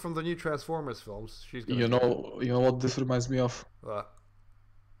same girl from the new Transformers films. She's gonna You know what this reminds me of? What?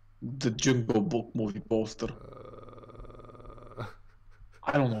 The Jungle Book movie poster.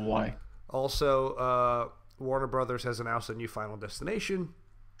 I don't know why. Also, Warner Brothers has announced a new Final Destination.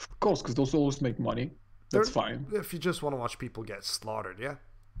 Of course, because those always make money. That's fine. If you just want to watch people get slaughtered, yeah.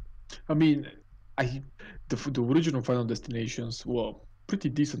 I mean, the original Final Destinations were pretty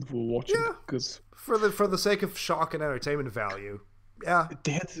decent for watching. Yeah. Because for the sake of shock and entertainment value, yeah.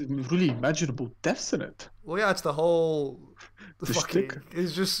 They had really imaginable deaths in it. Well, yeah, it's the whole. The fucking, shtick.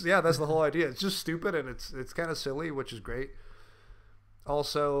 it's just that's the whole idea. It's just stupid and it's kind of silly, which is great.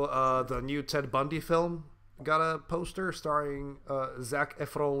 Also, the new Ted Bundy film got a poster starring Zac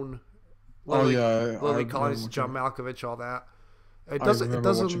Efron, Lily Collins, John Malkovich, all that. It doesn't.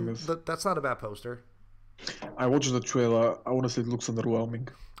 That's not a bad poster. I watched the trailer. I want to say it looks underwhelming.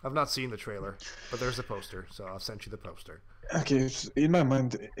 I've not seen the trailer, but there's a poster, so I'll send you the poster. Okay, in my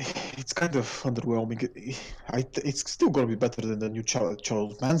mind, it's kind of underwhelming. It's still gonna be better than the new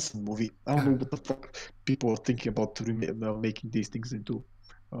Charles Manson movie. I don't know what the fuck people are thinking about making these things into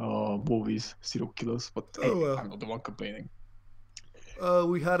movies, serial killers. But hey, I'm not the one complaining.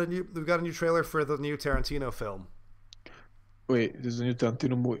 We've got a new trailer for the new Tarantino film. Wait, there's a new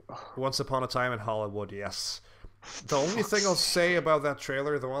Tarantino movie. Once Upon a Time in Hollywood. Yes. The only thing I'll say about that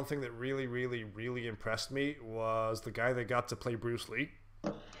trailer, the one thing that really, really, really impressed me was the guy that got to play Bruce Lee.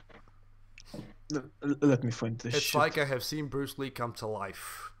 Let me find this. It's like I have seen Bruce Lee come to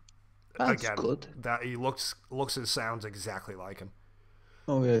life. That's again. good. That he looks and sounds exactly like him.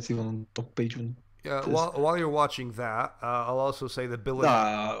 Oh yeah, it's even on the top page. Yeah. While you're watching that, I'll also say that Bill.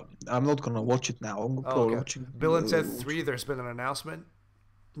 I'm not gonna watch it now. I'm probably watching Bill and Ted 3. There's been an announcement.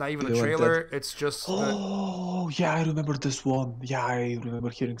 Not even a trailer. It's just. Oh yeah, I remember this one. Yeah, I remember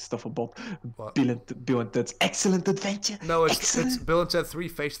hearing stuff about Bill and Ted's Excellent Adventure. No, it's Bill and Ted 3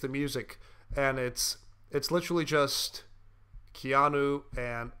 Face the Music, and it's literally just Keanu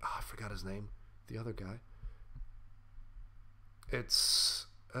and I forgot his name, the other guy. It's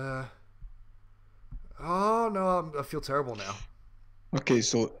oh no, I feel terrible now. Okay,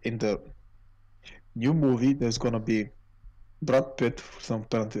 so in the new movie, there's gonna be Brad Pitt for some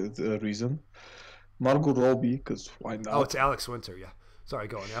talented reason, Margot Robbie, because why not? Oh, it's Alex Winter, yeah. Sorry,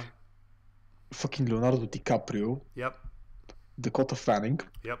 go on, yeah. Fucking Leonardo DiCaprio. Yep. Dakota Fanning.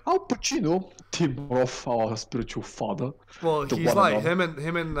 Yep. Al Pacino, Tim Roth, our spiritual father. Well, he's like him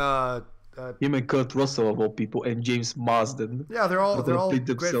and Kurt Russell of all people, and James Marsden. Yeah, they're all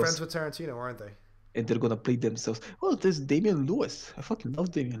great friends with Tarantino, aren't they? And they're gonna play themselves. Oh, there's Damian Lewis. I fucking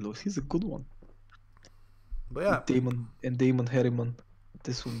love Damian Lewis. He's a good one. But yeah, Damon Harriman.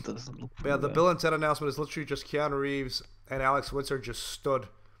 This one doesn't look. Yeah, the Bill and Ted announcement is literally just Keanu Reeves and Alex Winter just stood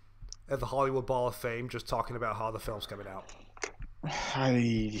at the Hollywood Ball of Fame, just talking about how the film's coming out.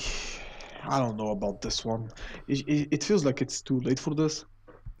 I don't know about this one. It feels like it's too late for this.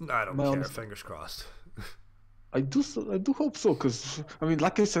 No, I don't care. Fingers crossed. I do hope so, because I mean,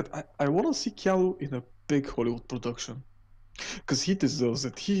 like I said, I want to see Keanu in a big Hollywood production, because he deserves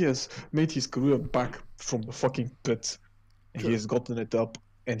it. He has made his career back from the fucking pits. And he has gotten it up,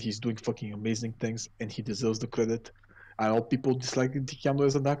 and he's doing fucking amazing things, and he deserves the credit. I know people dislike Keanu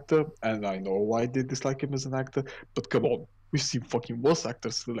as an actor, and I know why they dislike him as an actor, but come on, we've seen fucking worse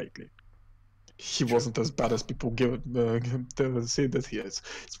actors lately. He wasn't as bad as people say that he is.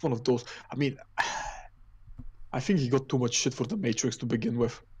 It's one of those. I mean, I think he got too much shit for The Matrix to begin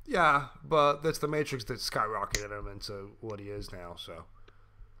with. Yeah, but that's The Matrix that skyrocketed him into what he is now. So.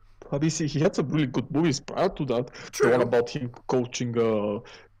 But you see, he had some really good movies prior to that. True. The one about him coaching,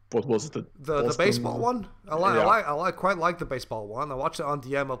 what was it? The baseball one? I quite like the baseball one. I watch it on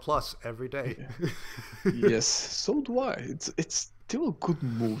Ep.11 every day. Yeah. Yes, so do I. It's still a good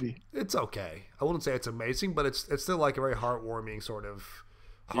movie. It's okay. I wouldn't say it's amazing, but it's still like a very heartwarming sort of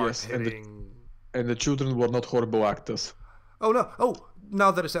hard-hitting. Yes, and the children were not horrible actors. Oh no! Oh, now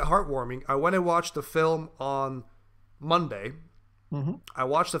that it's heartwarming, I went and watched the film on Monday. Mm-hmm. I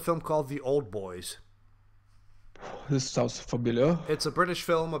watched a film called The Old Boys. This sounds familiar. It's a British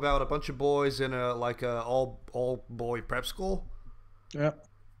film about a bunch of boys in a all boy prep school. Yeah.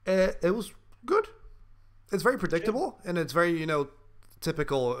 It was good. It's very predictable, and it's very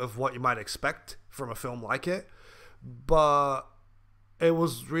typical of what you might expect from a film like it. But it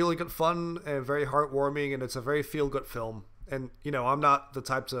was really good fun and very heartwarming, and it's a very feel good film. And I'm not the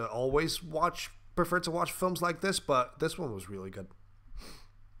type to always prefer to watch films like this, but this one was really good.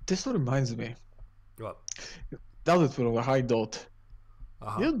 This one reminds me. What? Now that we're on a high note,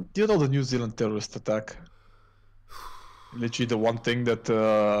 you know the New Zealand terrorist attack? Literally the one thing that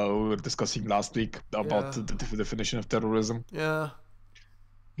we were discussing last week about the definition of terrorism. Yeah.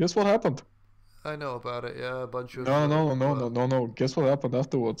 Guess what happened? I know about it. Yeah, a bunch of. No. Guess what happened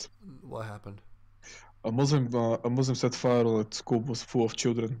afterwards? What happened? A Muslim set fire on a school was full of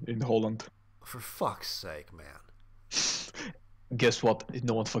children in Holland. For fuck's sake, man. Guess what?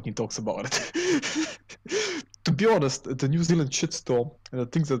 No one fucking talks about it. To be honest, the New Zealand shitstorm and the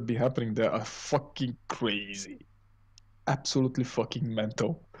things that be happening there are fucking crazy. Absolutely fucking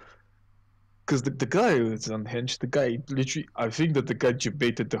mental. Because the guy is unhinged. The guy literally, I think that the guy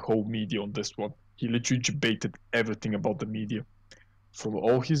debated the whole media on this one. He literally debated everything about the media. From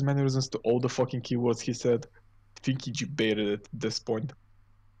all his mannerisms to all the fucking keywords he said, I think he debated it at this point.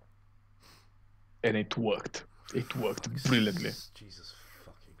 And it worked. It worked brilliantly. Jesus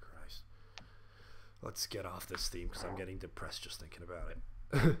fucking Christ. Let's get off this theme because I'm getting depressed just thinking about it.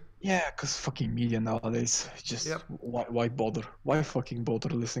 Yeah, because fucking media nowadays, just why bother? Why fucking bother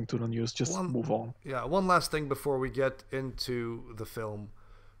listening to the news? Just move on. Yeah, one last thing before we get into the film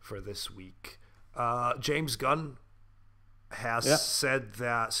for this week. James Gunn has said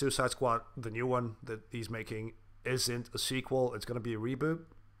that Suicide Squad, the new one that he's making, isn't a sequel. It's going to be a reboot.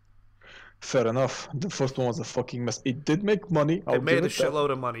 Fair enough. The first one was a fucking mess. It did make money. It made a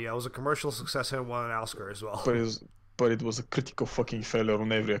shitload of money. It was a commercial success and won an Oscar as well. But it was a critical fucking failure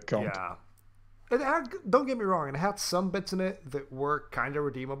on every account. Yeah. It had, don't get me wrong, it had some bits in it that were kind of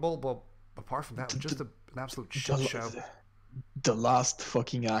redeemable, but apart from that, it was just an absolute shit show. The last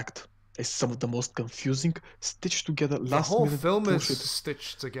fucking act is some of the most confusing, stitched together last minute. The whole film is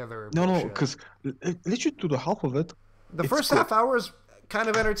stitched together. No, because literally to the half of it. The first half hour is kind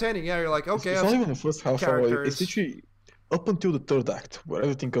of entertaining. Yeah, you're like, okay. It's not even the first half hour. It's literally up until the third act, where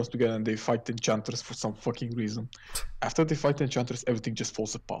everything comes together and they fight Enchantress for some fucking reason. After they fight Enchantress, everything just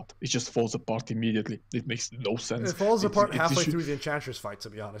falls apart. It just falls apart immediately. It makes no sense. It falls apart halfway through the Enchantress fight, to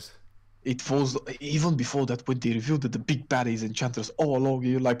be honest. It falls even before that when they revealed that the big baddie is Enchantress all along.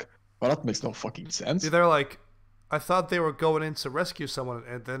 You're like, well, that makes no fucking sense. They're like, I thought they were going in to rescue someone,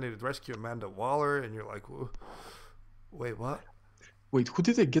 and then they'd rescue Amanda Waller, and you're like, wait, what? Wait, who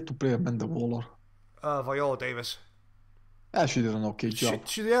did they get to play Amanda Waller? Viola Davis. She did an okay job.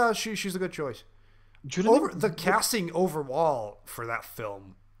 She's a good choice. The casting overall for that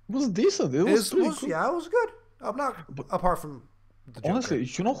film was decent. It was pretty good. Yeah, it was good. I'm not apart from the Joker. Honestly,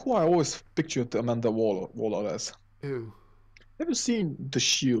 you know who I always pictured Amanda Waller as? Who? Have you seen The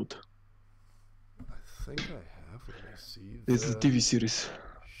Shield? I think I have. Let me see. It's the TV series.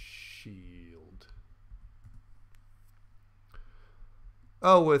 Shield.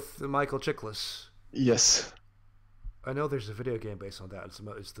 Oh, with Michael Chiklis. Yes. I know there's a video game based on that.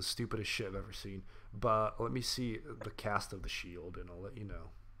 It's the stupidest shit I've ever seen. But let me see the cast of The Shield, and I'll let you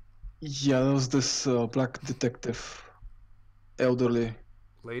know. Yeah, there was this black detective, elderly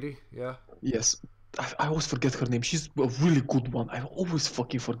lady. Yeah. Yes, I always forget her name. She's a really good one. I always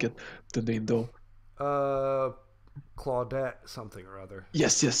fucking forget the name though. Claudette something or other.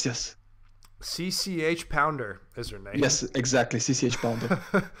 Yes. CCH Pounder is her name. Yes, exactly, CCH Pounder.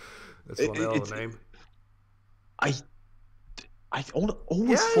 That's one hell of a name. I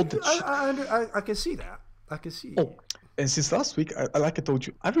always thought that. I can see that. I can see. Oh, and since last week, like I told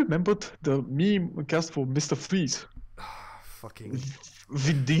you, I remembered the meme cast for Mr. Freeze. Fucking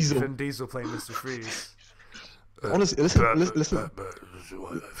Vin Diesel. Vin Diesel playing Mr. Freeze. Honestly, listen.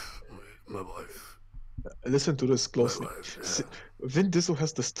 My wife. Listen to this closely. Vin Diesel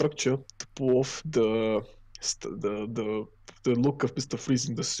has the structure to pull off the look of Mr. Freeze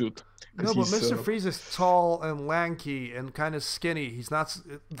in the suit. No, but Mr. Freeze is tall and lanky and kind of skinny. He's not.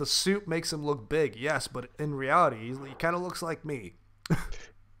 The suit makes him look big, yes, but in reality, he kind of looks like me.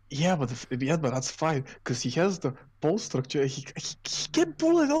 Yeah, but that's fine because he has the bone structure. He can't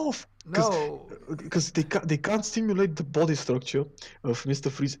pull it off. No, because they can't simulate the body structure of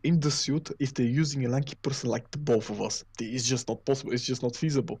Mr. Freeze in the suit if they're using a lanky person like the both of us. It's just not possible. It's just not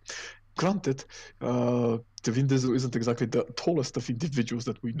feasible. Granted, the Vin Diesel isn't exactly the tallest of individuals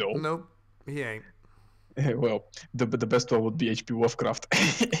that we know. Nope, he ain't. Well, the best one would be H.P. Lovecraft.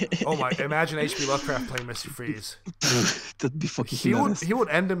 Oh my! Imagine H.P. Lovecraft playing Mr. Freeze. That'd be fucking hilarious. He would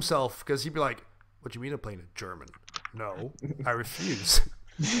end himself because he'd be like, "What do you mean I'm playing a German? No, I refuse."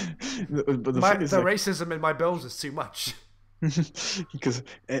 But the racism in my bones is too much. Because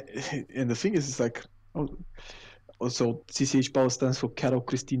and the thing is, it's like, also CCH Power stands for Carol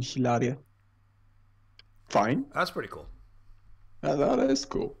Christine Hilaria. Fine. That's pretty cool. That is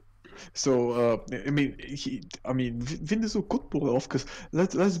cool. So Vin Diesel could pull it off because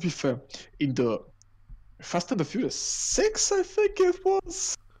let's be fair. In the Fast and the Furious 6, I think it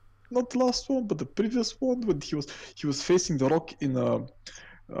was, not the last one, but the previous one, when he was facing The Rock in a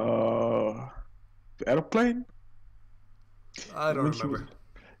airplane. I don't remember.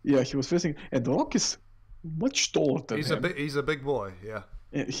 He was facing, and The Rock is much taller than him. He's a big boy, yeah.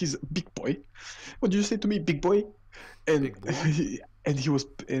 He's a big boy. What did you say to me, big boy? And big boy. he was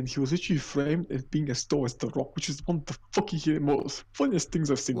literally framed as being as tall as The Rock, which is one of the fucking most funniest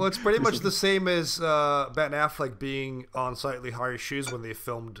things I've seen. Well, it's pretty much the same as Ben Affleck being on slightly higher shoes when they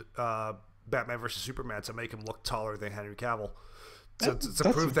filmed Batman vs Superman to make him look taller than Henry Cavill, to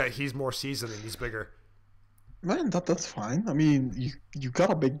prove that he's more seasoned and he's bigger. Man, that's fine. I mean, you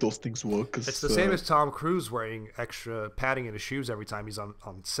gotta make those things work. It's the same as Tom Cruise wearing extra padding in his shoes every time he's on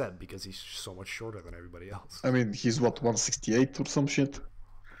set because he's so much shorter than everybody else. I mean, he's what, 168 or some shit?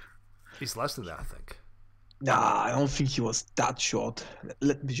 He's less than that, I think. Nah, I don't think he was that short.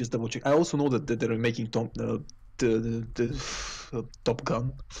 Let me just double check. I also know that they're making the Top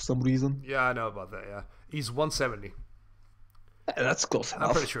Gun for some reason. Yeah, I know about that. Yeah, he's 170. That's close enough.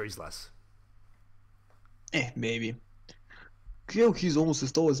 I'm pretty sure he's less. Maybe. Yo, he's almost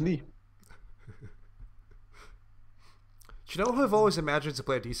as tall as me. Do you know who I've always imagined to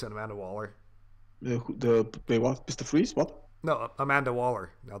play a decent Amanda Waller? Wait, what? Mr. Freeze? What? No, Amanda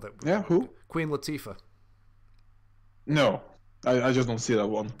Waller. Now that who? Queen Latifah. No, I just don't see that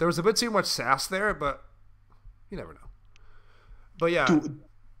one. There was a bit too much sass there, but you never know. But yeah,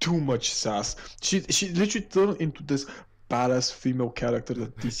 too much sass. She literally turned into this badass female character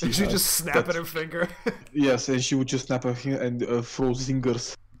that DC has. She just snap at her finger. Yes, and she would just snap her finger and throw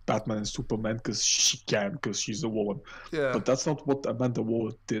zingers Batman and Superman because she can, because she's a woman. Yeah. But that's not what Amanda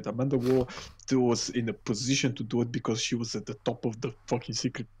Waller did. Amanda Waller was in a position to do it because she was at the top of the fucking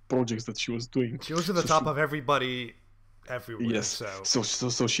secret projects that she was doing. She was at the top of everybody everywhere. Yes. So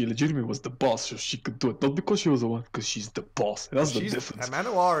she legitimately was the boss, so she could do it. Not because she was the one, because she's the boss. That's the difference.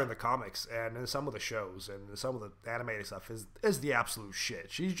 Amanda Waller in the comics and in some of the shows and in some of the animated stuff is the absolute shit.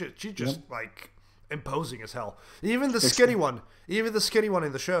 She's just like imposing as hell. Even the skinny one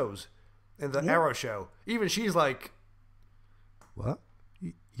in the shows, in the Arrow show, even she's like, "What?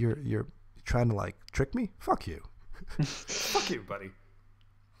 You're trying to like trick me? Fuck you, fuck you, buddy."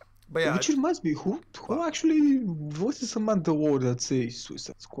 But yeah, which reminds me, who actually voices Amanda Waller that says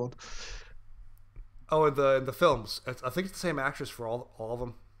Suicide Squad? Oh, in the films, I think it's the same actress for all of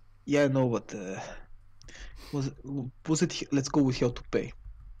them. Yeah, no, but was it? Let's go with How to Pay.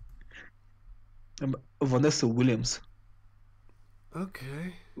 Vanessa Williams.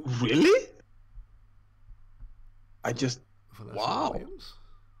 Okay. Really? Vanessa wow. Williams?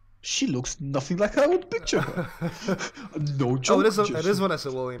 She looks nothing like I would picture her. No joke. Oh, it is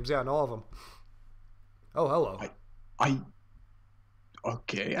Vanessa Williams. Yeah, in all of them. Oh, hello.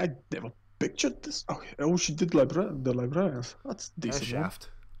 Okay, I never pictured this. Okay. Oh, she did the Librarians. That's decent. Shaft.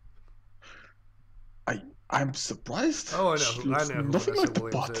 I'm surprised. Oh, I know. Nothing Vanessa like the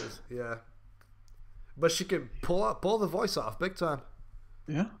Williams bot. is. Yeah. But she could pull the voice off big time.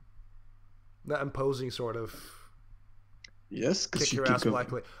 Yeah. That imposing sort of. Yes, because Kick she your ass, kicked.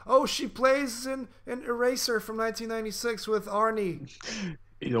 Black Lady. Oh, she plays in Eraser from 1996 with Arnie.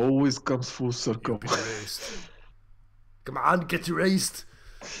 It always comes full circle. You've been erased. Come on, get erased.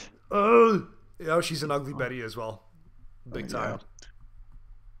 Oh, she's an Ugly Betty as well. Big time.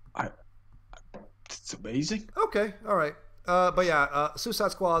 Yeah. It's amazing. Okay, all right. But yeah,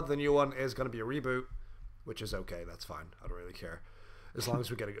 Suicide Squad, the new one, is going to be a reboot, which is okay. That's fine. I don't really care. As long as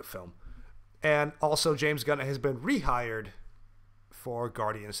we get a good film. And also, James Gunn has been rehired for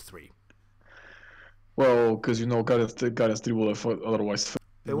Guardians 3. Well, because Guardians 3 will have otherwise.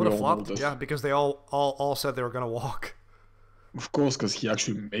 It would have flopped, yeah, because they all said they were going to walk. Of course, because he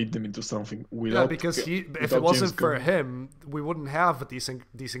actually made them into something. Yeah, because if it wasn't for him, we wouldn't have decent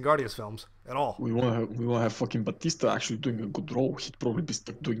Guardians films at all. We won't have fucking Batista actually doing a good role. He'd probably be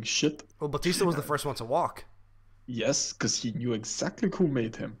stuck doing shit. Well, Batista was the first one to walk. Yes, because he knew exactly who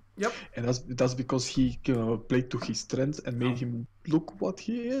made him. Yep. And that's because he played to his strengths and made him look what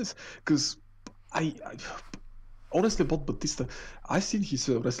he is. Because I honestly about Batista, I've seen his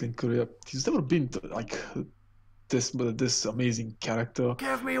wrestling career. He's never been like this amazing character.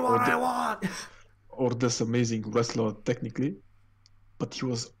 Give me what I want. Or this amazing wrestler technically, but he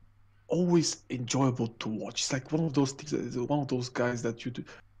was always enjoyable to watch. It's like one of those things. One of those guys that you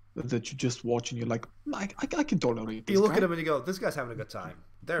just watch and you're like, I can tolerate this. You look guy. at him and you go, this guy's having a good time.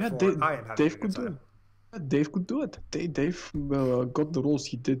 Therefore, I am having a good time. Dave could do it. Dave got the roles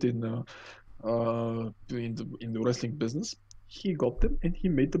he did in the wrestling business. He got them and he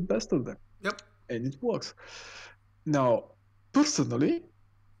made the best of them. Yep. And it works. Now, personally,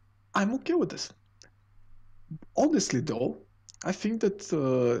 I'm okay with this. Honestly, though, I think that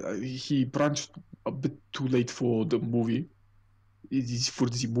he branched a bit too late for the movie. For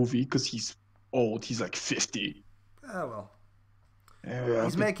the movie, because he's old. He's like 50. Oh well.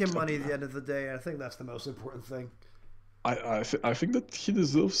 He's making money at the end of the day, and I think that's the most important thing. I think that he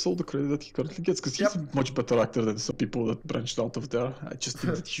deserves all the credit that he currently gets, because he's a much better actor than some people that branched out of there. I just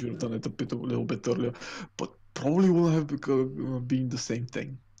think that he should have done it a little bit earlier, but probably wouldn't have been the same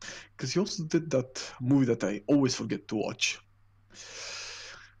thing. Because he also did that movie that I always forget to watch.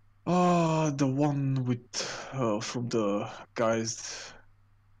 The one with from the guys.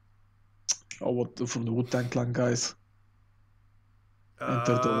 From the Wu-Tang Clan guys?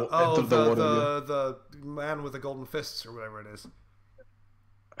 The man with the golden fists or whatever it is.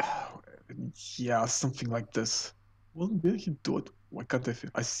 Yeah, something like this. Well, will he do it? Why can't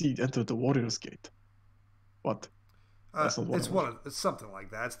I see Enter the Warrior's Gate? What? That's not it's something like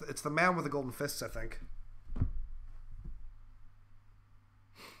that. It's the man with the golden fists, I think.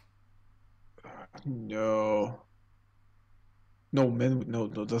 No,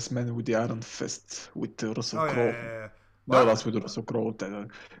 that's Man with the Iron Fist with Russell Crowe. Yeah. No, that's with Russell Crowe.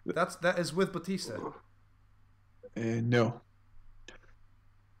 That is with Batista. No.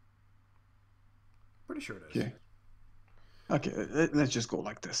 Pretty sure it is. Yeah. Okay, let's just go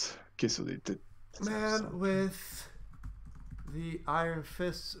like this. Okay, so Man with the Iron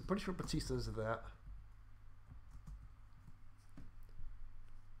Fists. Pretty sure Batista is that.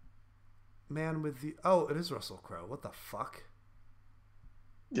 Man with the... Oh, it is Russell Crowe. What the fuck?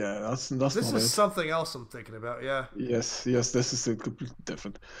 Yeah, that's this is something else I'm thinking about, yeah. Yes, this is completely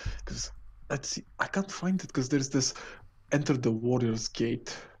different. Because, let's see, I can't find it because there's this Enter the Warrior's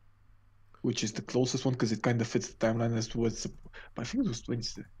Gate, which is the closest one because it kind of fits the timeline as to what's... But I think it was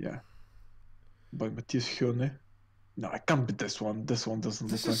 20, yeah. By Matthias Hjörne. No, it can't be this one. This one doesn't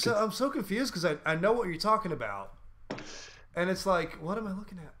look like it. I'm so confused because I know what you're talking about. And it's like, what am I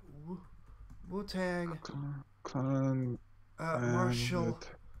looking at? Wu-Tang. Martial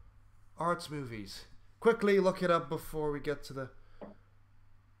arts movies. Quickly look it up before we get to the...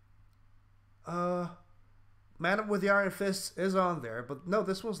 Man with the Iron Fist is on there, but no,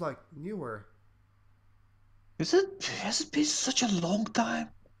 this one's like newer. Is it? Has it been such a long time?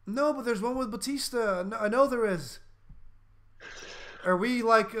 No, but there's one with Batista. I know there is. Are we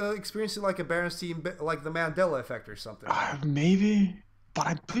like experiencing like a Berenstein, like the Mandela effect or something? Maybe, but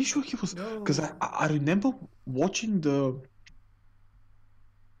I'm pretty sure he was, because I remember watching the.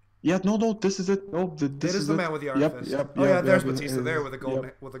 Yeah, no, this is it. No, this is the Man with the Iron Fist. There's Batista there with the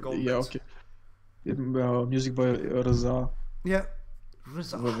golden. Yeah, okay. Music by Reza. Yeah,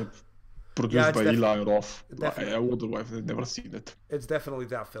 Reza. Produced by Eli Roth. I wonder why I've never seen it. It's definitely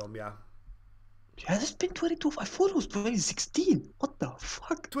that film, yeah. Has it been 22? I thought it was 2016. What the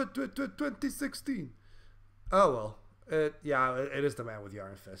fuck? 2016. Oh, well. It is the Man with the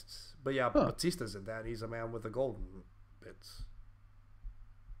Iron Fists. But yeah, Batista's in that. He's a man with the golden bits.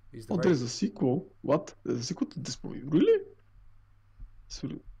 There's a sequel. What? There's a sequel to this movie. Really?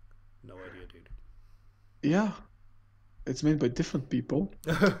 No idea, dude. Yeah. It's made by different people,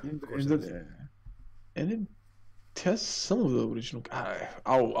 Of course it is. and it has some of the original.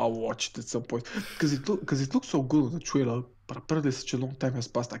 I'll watch it at some point because it looks so good on the trailer. But apparently, such a long time has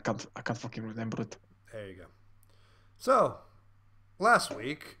passed. I can't fucking remember it. There you go. So, last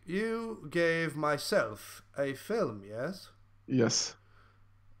week, you gave myself a film, yes? Yes.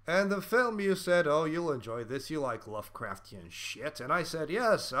 And the film you said, oh, you'll enjoy this. You like Lovecraftian shit. And I said,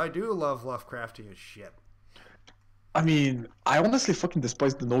 yes, I do love Lovecraftian shit. I mean, I honestly fucking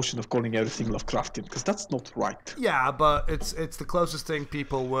despise the notion of calling everything Lovecraftian because that's not right. Yeah, but it's the closest thing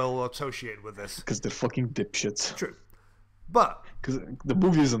people will associate with this. Because they're fucking dipshits. True. But because the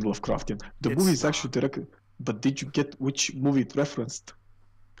movie isn't Lovecraftian. The movie is not. actually directed. But did you get which movie it referenced?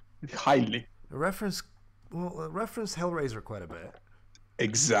 Highly. Referenced Hellraiser quite a bit.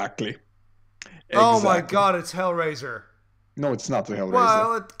 Exactly. Oh my god, it's Hellraiser. No, it's not the Hellraiser.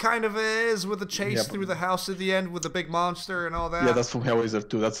 Well, it kind of is, with the chase through the house at the end with the big monster and all that. Yeah, that's from Hellraiser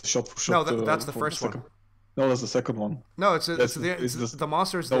 2. That's shot for shot. No, that's the first one. No, that's the second one. No, the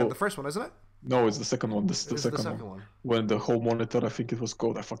monster is the first one, isn't it? No, it's the second one. This is the second one. When the whole monitor, I think it was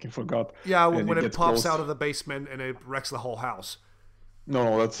called, I fucking forgot. Yeah, when it pops out of the basement and it wrecks the whole house.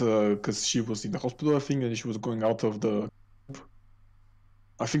 No, that's because she was in the hospital, I think, and she was going out of the...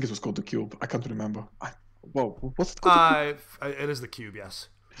 I think it was called the Cube. I can't remember. Well, what's it called? It is the Cube, yes.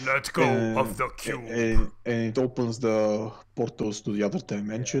 Let go of the Cube. And it opens the portals to the other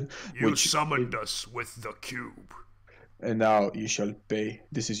dimension. Yeah. You summoned us with the Cube. And now you shall pay.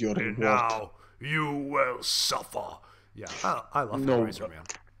 This is your reward. And now you will suffer. Yeah, I love Hellraiser,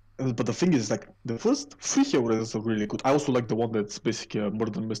 man. But the thing is, like, the first 3 Hellraisers are really good. I also like the one that's basically a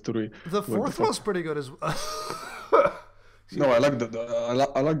murder mystery. The fourth one's pretty good as well. No, I like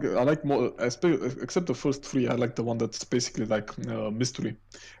I like more, except the first 3. I like the one that's basically like mystery,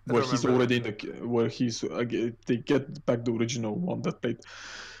 where he's already in the where he's they get back the original one that played.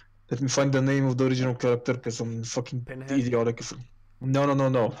 Let me find the name of the original character because I'm fucking idiotic.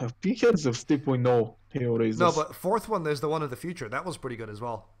 No. Pinhead's a 3.0 Hellraiser. No, but fourth one, there's the one of the future. That was pretty good as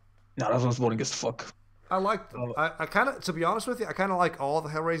well. No, that one's boring as fuck. I like them. I kind of, to be honest with you, I kind of like all the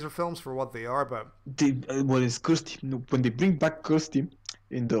Hellraiser films for what they are, but... When it's Kirsty, when they bring back Kirsty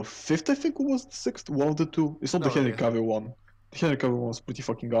in the 5th, I think it was the 6th, one of the 2. It's not the Henry Cavill one. The Henry Cavill one was pretty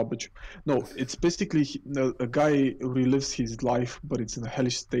fucking garbage. No, it's basically a guy relives his life, but it's in a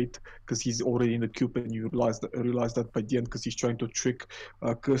hellish state because he's already in the cube, and you realize that by the end because he's trying to trick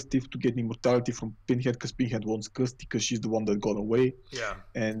Kirsty to get immortality from Pinhead because Pinhead wants Kirsty because she's the one that got away. Yeah.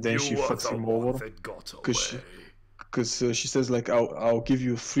 And then she fucks him over because she says like I'll give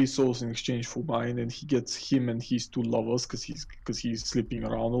you 3 souls in exchange for mine, and he gets him and his 2 lovers because he's sleeping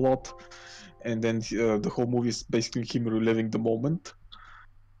around a lot. And then the whole movie is basically him reliving the moment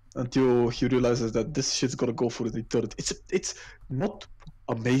until he realizes that this shit's gonna go for the eternity. It's not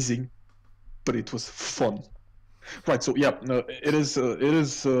amazing, but it was fun. Right, so yeah, it is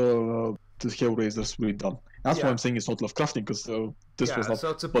the Hellraiser's really done. That's why I'm saying it's not Lovecraftian, because this was not...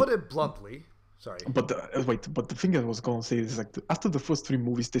 So to put it bluntly... Sorry. But the thing I was going to say is like after the first 3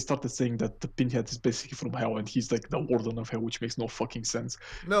 movies, they started saying that the Pinhead is basically from hell and he's like the warden of hell, which makes no fucking sense.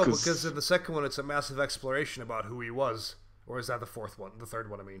 No, because in the second one, it's a massive exploration about who he was. Or is that the fourth one? The third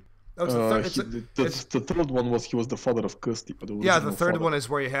one, I mean. Oh, it's the third one was he was the father of Kirsty. Yeah, the third one is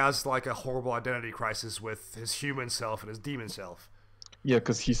where he has like a horrible identity crisis with his human self and his demon self. Yeah,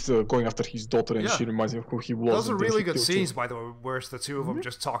 because he's going after his daughter, and she reminds me of who he was. Those are really good scenes, by the way, where it's the 2 of them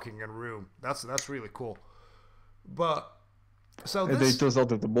just talking in a room. That's really cool. But so and it turns out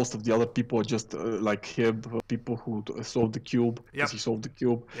that most of the other people are just like him, people who solved the cube, because he solved the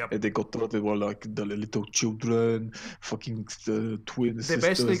cube, and they got they were like the little children, fucking twins. They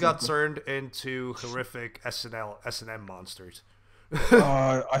basically got turned into horrific S&M monsters.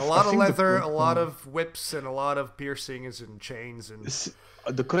 A lot of leather, a lot of whips, and a lot of piercings and chains. And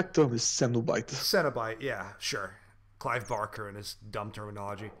the correct term is Cenobite. Cenobite, yeah, sure. Clive Barker and his dumb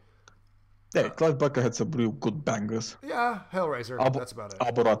terminology. Yeah, Clive Barker had some real good bangers. Yeah, Hellraiser, that's about it.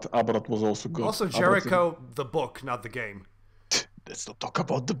 Abarat was also good. Also, Jericho, the book, not the game. Let's not talk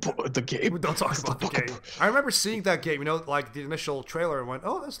about the game. We don't talk about the game. I remember seeing that game, like the initial trailer, and went,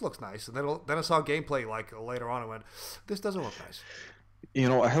 "Oh, this looks nice." And then I saw gameplay like later on, and went, "This doesn't look nice."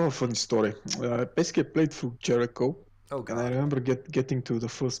 I have a funny story. I basically played through Jericho, and I remember getting to the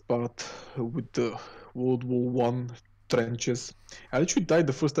first part with the World War I trenches. I literally died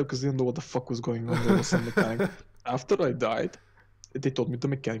the first time because I didn't know what the fuck was going on. There was some mechanic. After I died, they told me the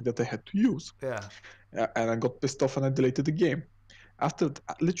mechanic that I had to use. Yeah. And I got pissed off and I deleted the game. After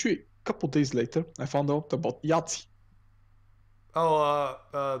literally a couple days later, I found out about Yahtzee. Oh,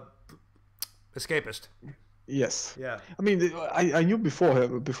 Escapist. Yes. Yeah. I mean, I knew before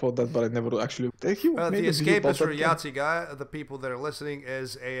that, but I never actually. He made The a video about escapist or that game. Yahtzee guy, the people that are listening,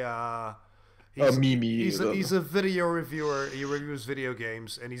 is a Mimi. he's a video reviewer. He reviews video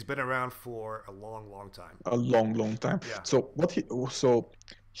games, and he's been around for a long, long time. A long time. Yeah. So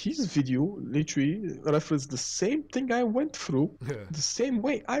his video literally referenced the same thing I went through, the same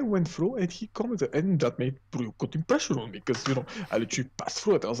way I went through, and he commented, and that made pretty good impression on me because I literally passed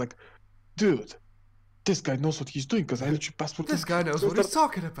through it. I was like, dude, this guy knows what he's doing because I literally passed through. This guy knows what he's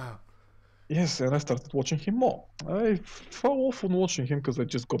talking about. Yes, and I started watching him more. I fell off on watching him because I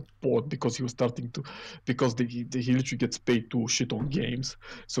just got bored because he was starting to, because he literally gets paid to shit on games,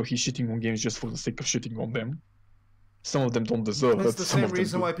 so he's shitting on games just for the sake of shitting on them. Some of them don't deserve it. It's the some same of them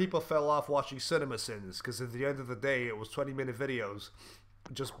reason do. why people fell off watching Cinema Sins, because at the end of the day, it was 20-minute videos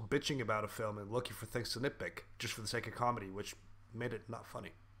just bitching about a film and looking for things to nitpick just for the sake of comedy, which made it not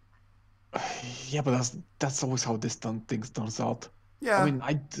funny. Yeah, but that's always how this things turns out. Yeah. I mean,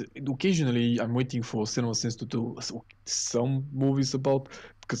 occasionally I'm waiting for Cinema Sins to do some movies about,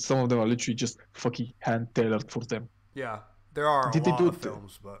 because some of them are literally just fucking hand tailored for them. Yeah, there are a lot of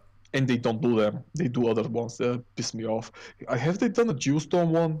films, but and they don't do them. They do other ones that piss me off. Have they done a Geostorm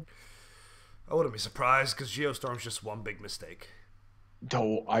one? I wouldn't be surprised because Geostorm's just one big mistake.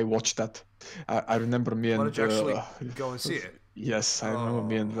 No, I watched that. I remember me and. Why did you actually go and see it? Yes, I remember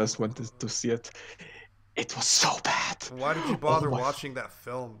me and Wes went to see it. It was so bad. Why did you bother watching that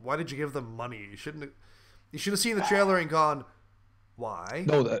film? Why did you give them money? You shouldn't have. You should have seen the trailer and gone, why?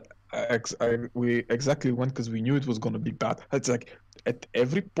 No, we exactly went because we knew it was gonna be bad. It's like at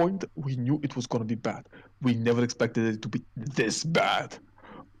every point we knew it was gonna be bad. We never expected it to be this bad.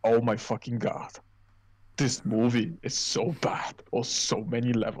 Oh my fucking god. This movie is so bad on so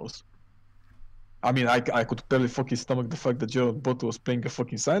many levels. I mean, I could barely fucking stomach the fact that Gerard Butler was playing a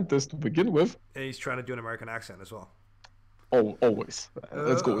fucking scientist to begin with. And he's trying to do an American accent as well. Oh, always.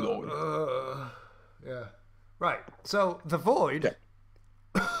 Let's go with always. Yeah. Right. So, The Void... Yeah.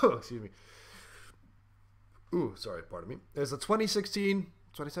 Excuse me. Ooh, sorry, pardon me. Is a 2016...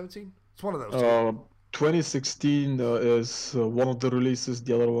 2017? It's one of those two. 2016 is one of the releases.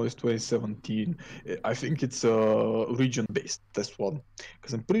 The other one is 2017. I think it's region-based, this one.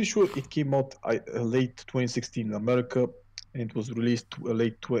 Because I'm pretty sure it came out late 2016 in America. And it was released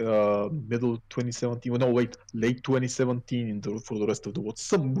middle 2017. No, wait, late 2017 for the rest of the world.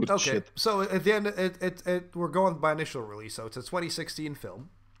 Some weird shit. Okay, so at the end, we're going by initial release. So it's a 2016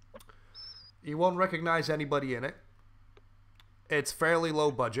 film. You won't recognize anybody in it. It's fairly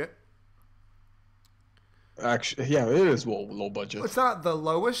low budget. Actually, yeah, it is low budget. It's not the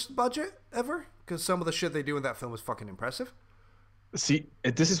lowest budget ever, because some of the shit they do in that film is fucking impressive. See,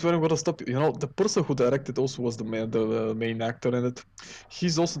 this is where I'm gonna stop. The person who directed also was the main actor in it.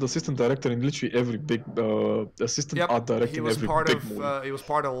 He's also the assistant director in literally every big assistant art director in every big movie. He was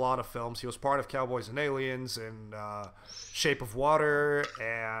part of a lot of films. He was part of Cowboys and Aliens and Shape of Water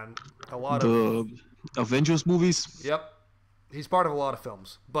and a lot of Avengers movies. Yep. He's part of a lot of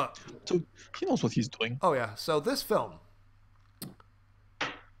films, but so he knows what he's doing. Oh yeah, so this film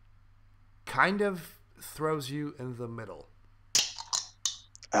kind of throws you in the middle.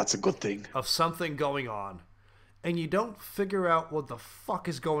 That's a good thing. Of something going on, and you don't figure out what the fuck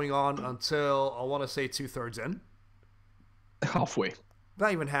is going on until I want to say 2/3 in. Halfway.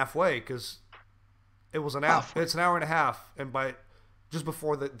 Not even halfway, because it was an hour. It's an hour and a half, and by just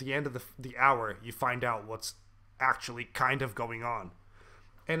before the end of the hour, you find out what's actually kind of going on.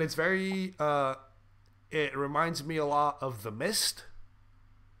 And it's very it reminds me a lot of The Mist,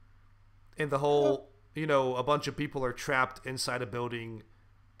 in the whole a bunch of people are trapped inside a building,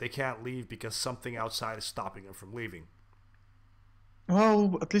 they can't leave because something outside is stopping them from leaving.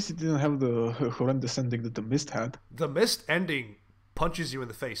 Well, at least it didn't have the horrendous ending that The Mist had. The Mist ending punches you in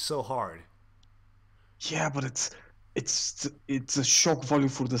the face so hard. Yeah, but it's a shock value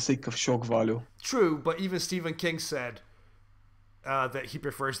for the sake of shock value. True, but even Stephen King said that he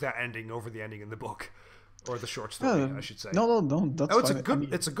prefers that ending over the ending in the book, or the short story, I should say. No, that's fine.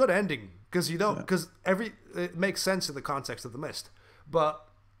 It's a good ending because it makes sense in the context of The Mist. But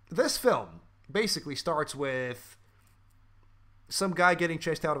this film basically starts with some guy getting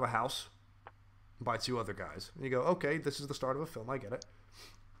chased out of a house by two other guys, and you go, okay, this is the start of a film. I get it.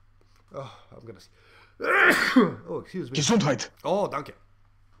 Oh, I'm gonna. Oh, excuse me. Gesundheit. Oh, danke.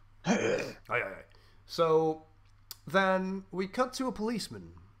 So then we cut to a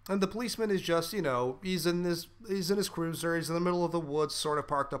policeman, and the policeman is just, he's in his cruiser, he's in the middle of the woods, sort of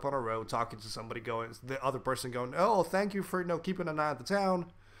parked up on a road, talking to somebody, the other person going, oh, thank you for keeping an eye on the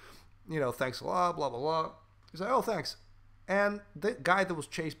town, thanks a lot, blah blah blah. He's like, oh, thanks. And the guy that was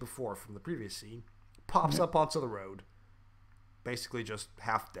chased before from the previous scene pops up onto the road, basically just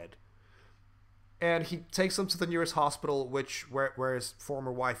half dead. And he takes him to the nearest hospital, where his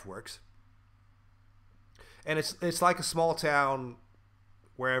former wife works. And it's like a small town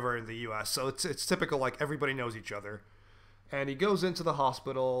wherever in the U.S. So it's typical, like everybody knows each other. And he goes into the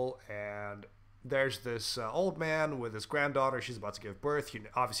hospital, and there's this old man with his granddaughter. She's about to give birth.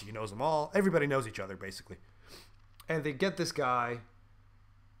 Obviously, he knows them all. Everybody knows each other, basically. And they get this guy,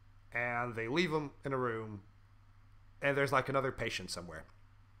 and they leave him in a room, and there's like another patient somewhere.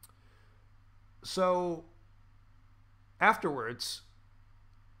 So afterwards,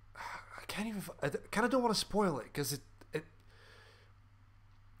 I kind of don't want to spoil it, because it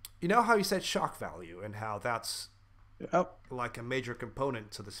you know how you said shock value and how that's like a major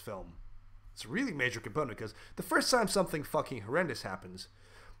component to this film. It's a really major component, because the first time something fucking horrendous happens,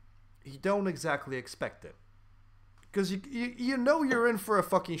 you don't exactly expect it, because you know you're in for a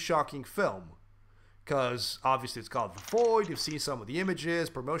fucking shocking film, because obviously it's called The Void. You've seen some of the images,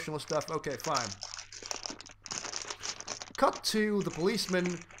 promotional stuff. Okay, fine. Cut to the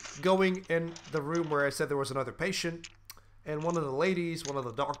policeman going in the room where I said there was another patient, and one of the ladies, one of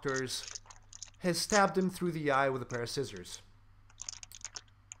the doctors, has stabbed him through the eye with a pair of scissors.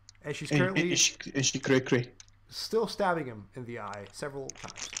 And she's currently still stabbing him in the eye several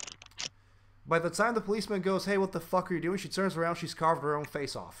times. By the time the policeman goes, "Hey, what the fuck are you doing?" she turns around, she's carved her own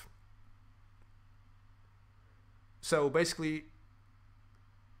face off. So basically,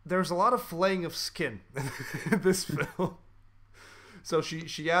 there's a lot of flaying of skin in this film. So she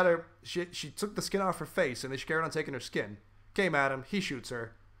took the skin off her face, and then she carried on taking her skin. Came at him, he shoots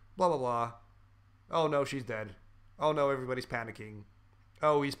her, blah blah blah. Oh no, she's dead. Oh no, everybody's panicking.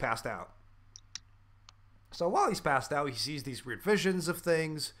 Oh, he's passed out. So while he's passed out, he sees these weird visions of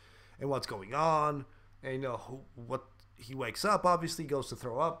things and what's going on. And you know what? He wakes up. Obviously, goes to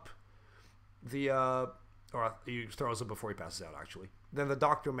throw up. Or he throws up before he passes out. Actually, then the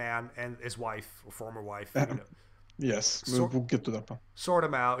doctor man and his wife, or former wife, yes, we'll get to that one. Sort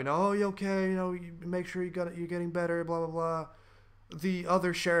him out. Oh, you okay? You make sure you're getting better. Blah blah blah. The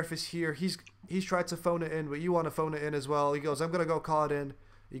other sheriff is here. He's tried to phone it in, but you want to phone it in as well. He goes, "I'm gonna go call it in."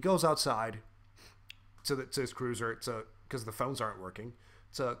 He goes outside to his cruiser because the phones aren't working,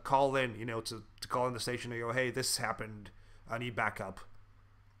 to call in, to call in the station and go, "Hey, this happened. I need backup."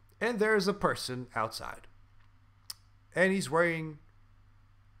 And there's a person outside, and he's wearing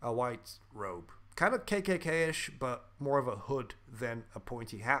a white robe, kind of KKK-ish, but more of a hood than a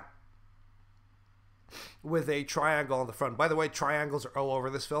pointy hat, with a triangle on the front. By the way, triangles are all over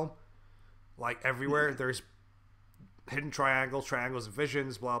this film. Like everywhere, there's hidden triangles of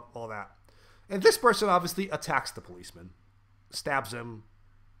visions, blah, all that. And this person obviously attacks the policeman, stabs him.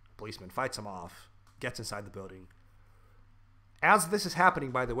 Policeman fights him off, gets inside the building. As this is happening,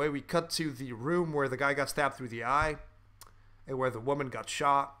 by the way, we cut to the room where the guy got stabbed through the eye and where the woman got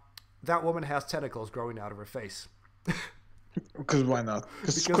shot. That woman has tentacles growing out of her face. Because why not?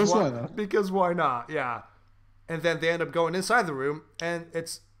 Because why not? Because why not? Yeah. And then they end up going inside the room, and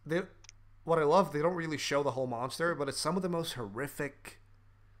what I love, they don't really show the whole monster, but it's some of the most horrific,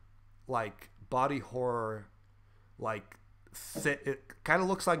 like, body horror, like, it kind of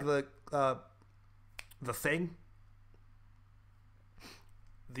looks like the Thing,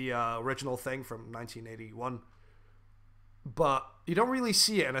 the original Thing from 1981, but you don't really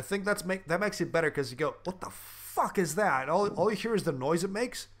see it, and I think that makes it better, because you go, "What the fuck is that?" And all you hear is the noise it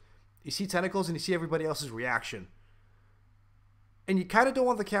makes. You see tentacles, and you see everybody else's reaction. And you kind of don't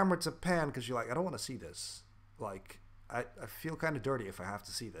want the camera to pan, because you're like, "I don't want to see this. Like, I feel kind of dirty if I have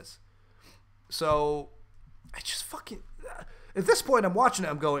to see this." So, I just fucking... At this point, I'm watching it,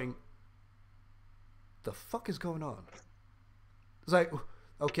 I'm going, the fuck is going on? It's like,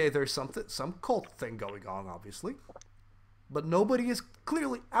 okay, there's some cult thing going on, obviously. But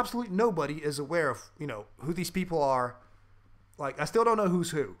absolutely nobody is aware of, who these people are. Like, I still don't know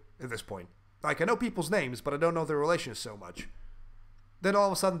who's who at this point. Like, I know people's names, but I don't know their relations so much. Then all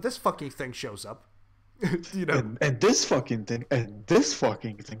of a sudden, this fucking thing shows up. And this fucking thing, and this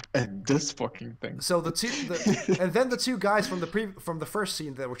fucking thing, and this fucking thing. So and then the two guys from the first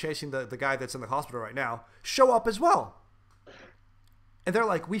scene that were chasing the guy that's in the hospital right now show up as well. And they're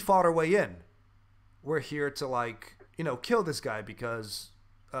like, "We fought our way in. We're here to, like, kill this guy because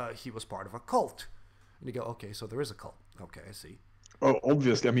he was part of a cult." And you go, "Okay, so there is a cult. Okay, I see." Oh,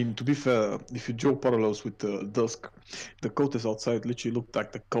 obviously. I mean, to be fair, if you draw parallels with the Dusk, the cultists outside literally look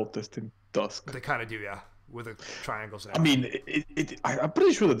like the cultists in Dusk. They kind of do, yeah, with the triangles. I mean, I'm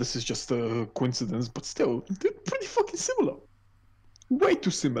pretty sure that this is just a coincidence, but still, they're pretty fucking similar. Way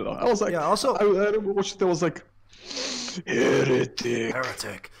too similar. I was like, yeah. Also, I remember watching it. I was like,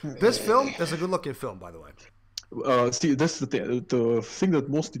 Heretic. This film is a good-looking film, by the way. See, that's the thing. The thing that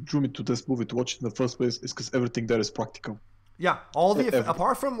mostly drew me to this movie to watch it in the first place is because everything there is practical. Yeah, all the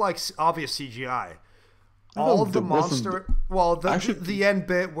apart from like obvious CGI, all of the there wasn't- monster. Well, Actually- the end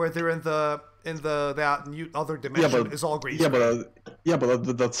bit where they're in that new other dimension is all green screen.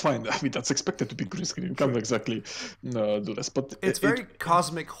 But that's fine. I mean, that's expected to be green screen. You can't exactly do this. But It's very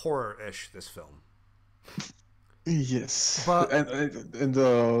cosmic horror-ish, this film. Yes, But-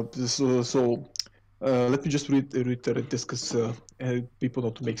 so let me just reiterate this because people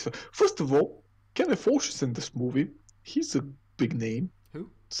not to make so. First of all, Kenneth Walsh is in this movie. He's a big name, Who?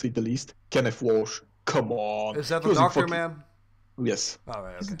 to say the least. Kenneth Walsh. Come on. Is that He the was in Doctor fucking- Man? Yes. All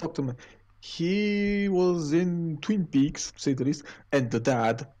right. He's the Okay. Doctor Man. He was in Twin Peaks, to say the least, and the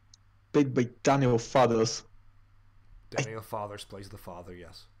dad, played by Daniel Fathers. Daniel Fathers plays the father.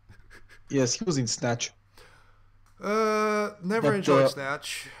 Yes. Yes, he was in Snatch. Never But, enjoyed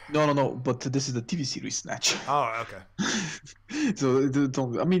Snatch. No, but this is the TV series Snatch. Oh, okay. So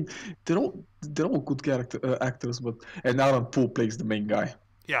I mean, they're all good actors, but and Aaron Paul plays the main guy,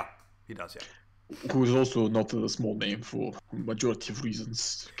 Yeah, he does. Yeah. who is also not a small name for majority of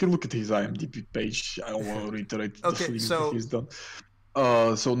reasons. You can look at his IMDb page. I don't want to reiterate the Okay, things so- that he's done.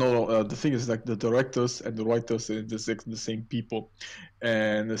 The thing is like the directors and the writers are the same people,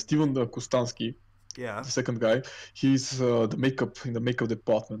 and Steven Kostansky, Yeah. the second guy, he's the makeup in the makeup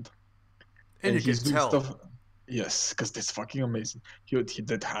department. And you he's can doing tell. stuff. Yes, because that's fucking amazing. He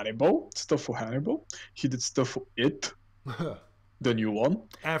did Hannibal stuff for Hannibal. He did stuff for It, the new one.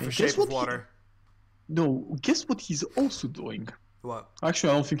 And for And Shape guess of what Water. No, guess what he's also doing? What?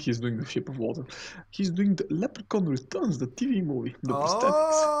 Actually, I don't think he's doing The Shape of Water. He's doing the Leprechaun Returns, the TV movie, the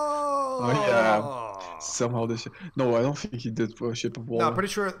prosthetics. Oh. yeah. Somehow this. No, I don't think he did for Shape of Water. No, I'm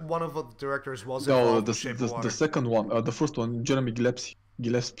pretty sure one of the directors was No, involved the, with Shape the, of Water. the second one, the first one, Jeremy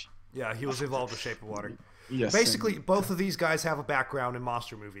Gillespie. Yeah, he was involved with Shape of Water. Yes. Basically, both of these guys have a background in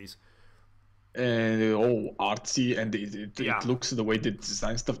monster movies. And artsy, and it looks the way they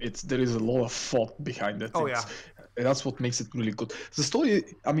design stuff. There is a lot of thought behind it. Oh, And that's what makes it really good. The story,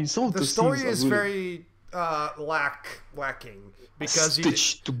 I mean, some of The story scenes is are really very lacking because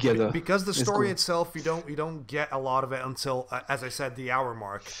stitched together. because the It's story cool. itself you don't get a lot of it until as I said, the hour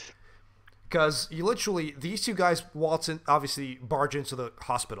mark. Because you literally, these two guys obviously barge into the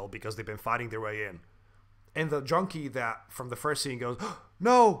hospital because they've been fighting their way in. And the junkie that from the first scene goes,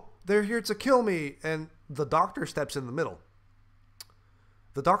 "No, they're here to kill me." And the doctor steps in the middle.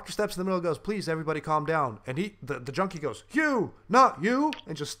 The doctor steps in the middle and goes, "Please, everybody calm down." And the junkie goes, "You, not you,"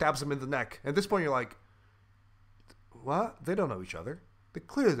 and just stabs him in the neck. At this point, you're like, what? They don't know each other. They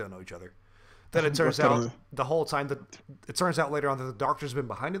clearly don't know each other. Then it turns out the whole time it turns out later on that the doctor's been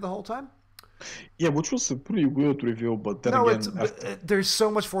behind it the whole time. Yeah, which was a pretty weird reveal, but then No, again, there's so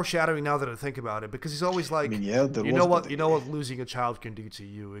much foreshadowing now that I think about it, because he's always like, I mean, yeah, there you was, know what, but- you know what losing a child can do to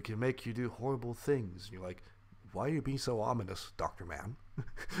you. It can make you do horrible things. And you're like, why are you being so ominous, Dr. Man?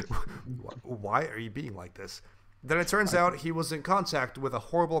 Why are you being like this? Then it turns out he was in contact with a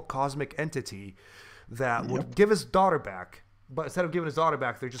horrible cosmic entity that would give his daughter back. But instead of giving his daughter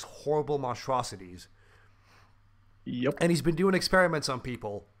back, they're just horrible monstrosities. Yep. And he's been doing experiments on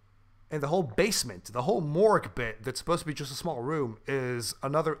people. And the whole basement, the whole morgue bit that's supposed to be just a small room has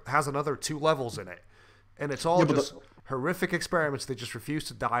another 2 levels in it. And it's all just horrific experiments. They just refuse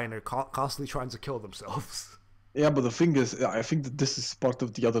to die and they're constantly trying to kill themselves. Yeah, but the thing is, I think that this is part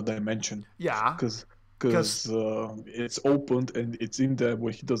of the other dimension. Yeah. Because it's opened and it's in there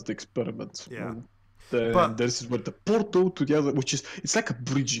where he does the experiments. Yeah. And this is where the portal together, it's like a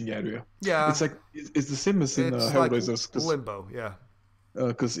bridging area. Yeah. It's like it's the same as in It's like Hellraisers. limbo, yeah.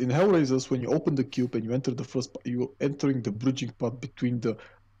 Because in Hellraisers, when you open the cube and you enter the first part, you're entering the bridging part between the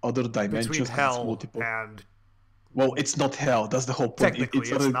other dimensions. Between 'cause it's hell multiple. and... Well, it's not hell. That's the whole point. Technically,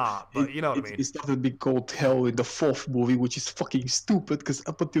 it's not, but you know what I mean. It started being called hell in the 4th movie, which is fucking stupid, because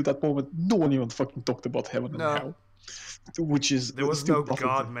up until that moment, no one even fucking talked about heaven and hell. Which is... There was still no part of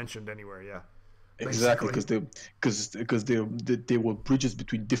God the- mentioned anywhere, yeah. Exactly, because they were bridges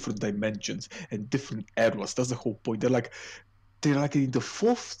between different dimensions and different eras. That's the whole point. They're like in the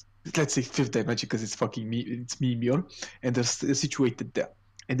 4th, let's say 5th dimension, because it's fucking it's Mimir, and they're situated there,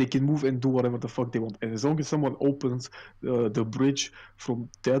 and they can move and do whatever the fuck they want. And as long as someone opens the bridge from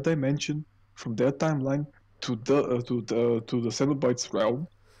their dimension, from their timeline to the Cenobites realm,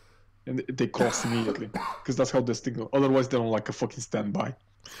 and they cross immediately, because that's how this thing goes. Otherwise, they're on like a fucking standby.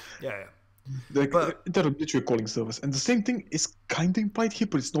 Yeah. They're literally calling service, and the same thing is kind of implied here,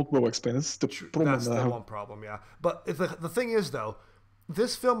 but it's not well explained. That's the problem. That's the one problem, yeah. But the thing is, though,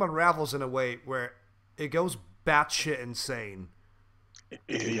 this film unravels in a way where it goes batshit insane.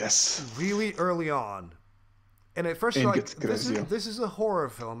 Yes. Really early on. And at first you're like, this is a horror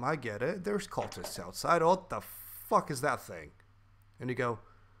film. I get it. There's cultists outside. What the fuck is that thing? And you go,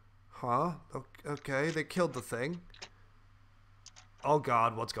 huh? Okay, they killed the thing. Oh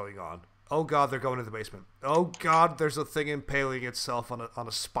God, what's going on? Oh God, they're going to the basement. Oh God, there's a thing impaling itself on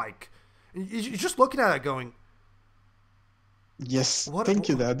a spike. And you're just looking at it going, yes, thank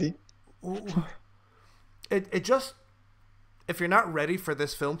you, Daddy. It just, if you're not ready for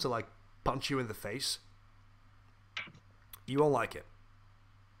this film to like punch you in the face, you won't like it.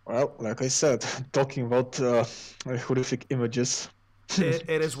 Well, like I said, talking about horrific images. It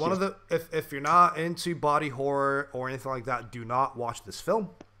is one of the, if you're not into body horror or anything like that, do not watch this film.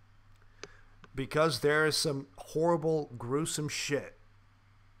 Because there is some horrible, gruesome shit.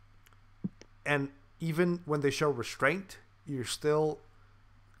 And even when they show restraint, you're still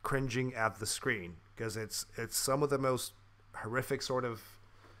cringing at the screen. Because it's some of the most horrific sort of...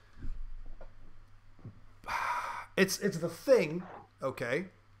 It's the Thing, okay?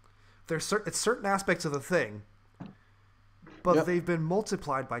 It's certain aspects of the Thing, but they've been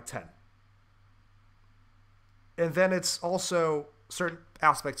multiplied by 10. And then it's also certain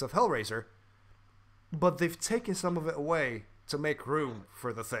aspects of Hellraiser, but they've taken some of it away to make room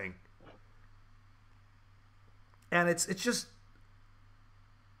for the Thing. And it's just...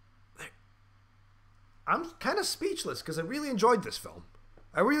 I'm kind of speechless because I really enjoyed this film.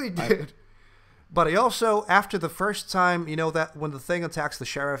 I really did. But I also, after the first time, you know, that when the Thing attacks the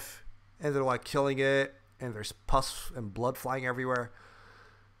sheriff and they're like killing it and there's pus and blood flying everywhere,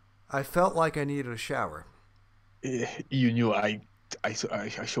 I felt like I needed a shower. You knew I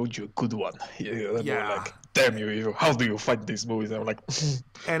showed you a good one. Yeah. Like, damn you, how do you fight these movies? And I'm like...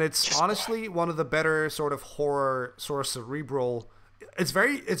 And it's honestly one of the better sort of horror, sort of cerebral...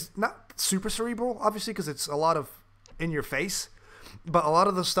 It's not super cerebral, obviously, because it's a lot of in your face. But a lot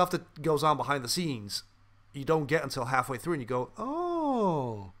of the stuff that goes on behind the scenes, you don't get until halfway through, and you go,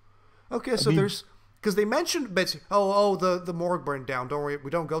 oh, okay. So there's, because they mentioned, the morgue burned down. Don't worry, we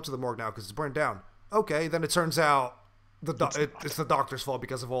don't go to the morgue now because it's burned down. Okay, then it turns out it's the doctor's fault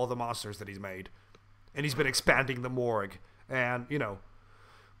because of all the monsters that he's made, and he's been expanding the morgue, and you know,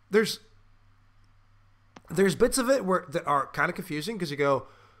 there's bits of it that are kind of confusing because you go,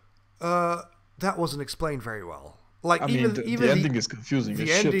 that wasn't explained very well. Like, even the ending is confusing.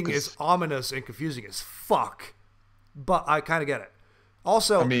 The ending is ominous and confusing as fuck. But I kind of get it.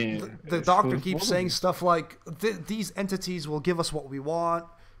 Also, the doctor keeps saying stuff like, these entities will give us what we want.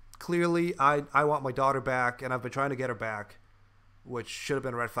 Clearly, I want my daughter back, and I've been trying to get her back, which should have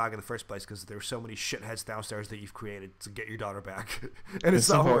been a red flag in the first place because there's so many shitheads downstairs that you've created to get your daughter back. And it's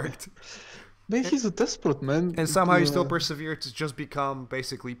not worked. Man, he's a desperate man. And somehow you still persevere to just become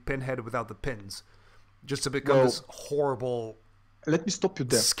basically Pinhead without the pins. Just to become this horrible... Let me stop you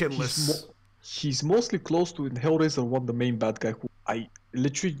there. Skinless... He's mostly close to in Hellraiser 1, the main bad guy, who I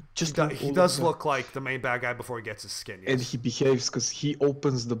literally just... He does look like the main bad guy before he gets his skin, yes. And he behaves because he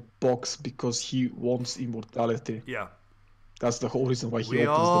opens the box because he wants immortality. Yeah. That's the whole reason why he opens the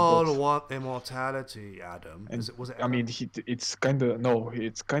box. We all want immortality, Adam. And was it Adam? It's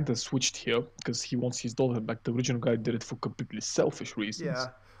kind of switched here because he wants his daughter back. The original guy did it for completely selfish reasons. Yeah.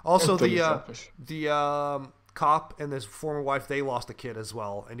 Also, the cop and his former wife, they lost a kid as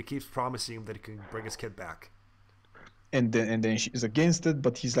well, and he keeps promising him that he can bring his kid back. And then she's against it,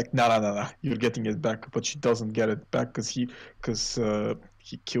 but he's like, nah, you're getting it back. But she doesn't get it back because he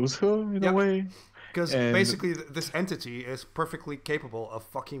kills her in a way. Because basically, this entity is perfectly capable of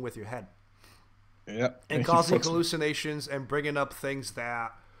fucking with your head. Yeah. And causing hallucinations and bringing up things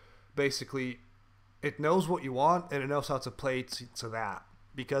that basically it knows what you want and it knows how to play to that.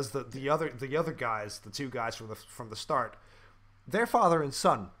 Because the other guys, the two guys from the start, they're father and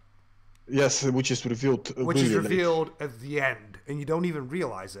son. Yes, which is revealed. At the end, and you don't even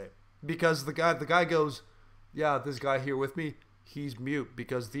realize it because the guy goes, "Yeah, this guy here with me, he's mute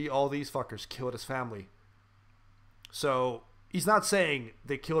because all these fuckers killed his family." So he's not saying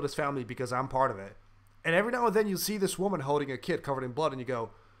they killed his family because I'm part of it. And every now and then you see this woman holding a kid covered in blood, and you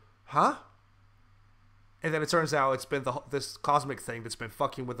go, "Huh?" And then it turns out it's been this cosmic thing that's been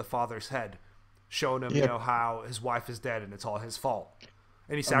fucking with the father's head, showing him, how his wife is dead and it's all his fault.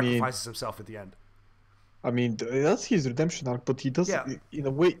 And he sacrifices himself at the end. That's his redemption arc, but he does in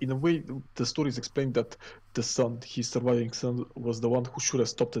a way. The story is explained that the son, his surviving son, was the one who should have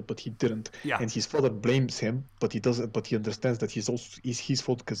stopped it, but he didn't. Yeah. And his father blames him, but he doesn't. But he understands that is his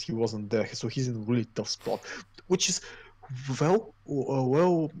fault because he wasn't there. So he's in a really tough spot, which is well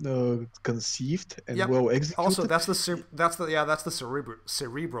conceived and well executed. Also, that's the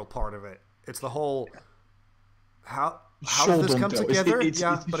cerebral part of it. It's the whole how Show did this don't come tell. together? But it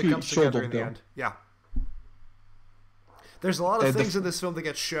usually comes show together don't in the tell. end. Yeah. There's a lot of things in this film that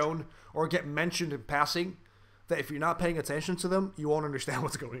get shown or get mentioned in passing that if you're not paying attention to them, you won't understand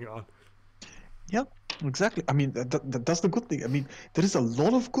what's going on. Yeah, exactly. I mean, that's the good thing. I mean, there is a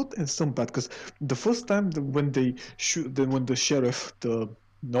lot of good and some bad. Because the first time when they shoot, when the sheriff,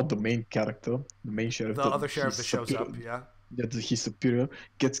 not the main character, the main sheriff, The other sheriff that shows up, yeah. that his superior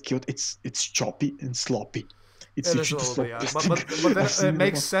gets killed. It's choppy and sloppy. It's It is a literally little bit, yeah. sloppiest thing But then I've seen it in a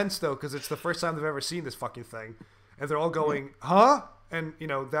makes while. sense, though, because it's the first time they've ever seen this fucking thing. And they're all going, huh? And,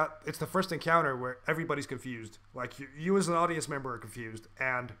 that it's the first encounter where everybody's confused. Like, you as an audience member are confused.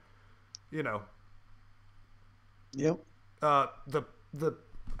 And, Yep. the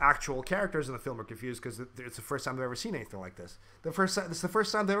actual characters in the film are confused because it's the first time they've ever seen anything like this. It's the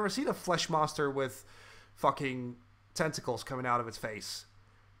first time they've ever seen a flesh monster with fucking tentacles coming out of its face.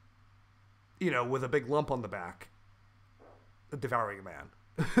 With a big lump on the back. Devouring a man.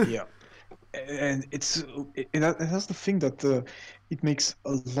 Yeah. And that's the thing that it makes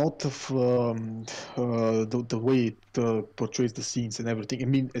a lot of the way it portrays the scenes and everything. I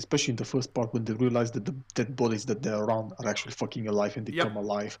mean, especially in the first part when they realize that the dead bodies that they're around are actually fucking alive and they come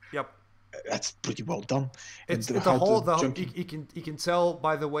alive. Yep. That's pretty well done. It's And the whole junkie... you can tell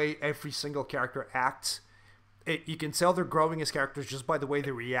by the way every single character acts. You can tell they're growing as characters just by the way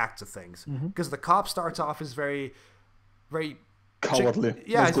they react to things. Because the cop starts off as very, very cowardly.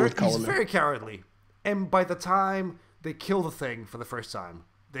 Yeah, he's very cowardly. And by the time they kill the thing for the first time,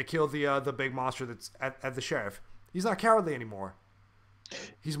 they kill the big monster that's at the sheriff. He's not cowardly anymore.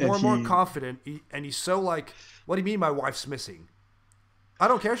 He's more and more confident, and he's so like, what do you mean my wife's missing? I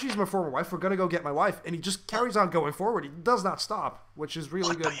don't care if she's my former wife. We're going to go get my wife. And he just carries on going forward. He does not stop, which is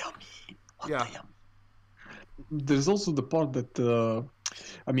really good. Yeah. There's also the part that,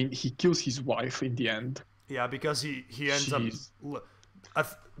 he kills his wife in the end. Yeah, because he ends up...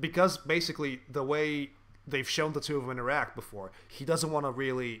 because basically the way they've shown the two of them interact before, he doesn't want to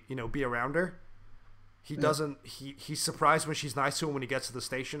really, be around her. He doesn't... He's surprised when she's nice to him when he gets to the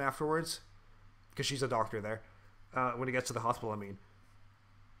station afterwards. Because she's a doctor there. When he gets to the hospital, I mean.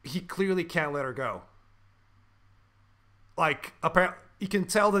 He clearly can't let her go. Like, apparently... You can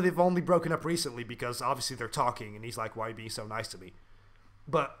tell that they've only broken up recently because obviously they're talking and he's like, why are you being so nice to me?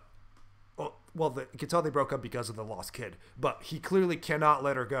 But... Well, you can tell they broke up because of the lost kid. But he clearly cannot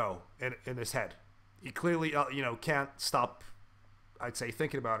let her go in his head. He clearly, can't stop, I'd say,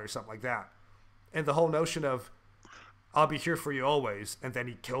 thinking about her or something like that. And the whole notion of, I'll be here for you always, and then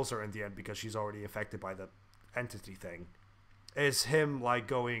he kills her in the end because she's already affected by the entity thing, is him, like,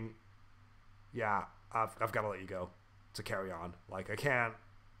 going, yeah, I've got to let you go to carry on. Like, I can't,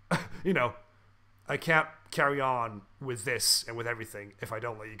 I can't carry on with this and with everything if I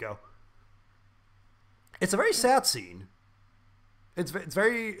don't let you go. It's a very sad scene. It's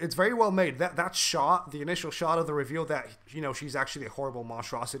very well made. That shot, the initial shot of the reveal that she's actually a horrible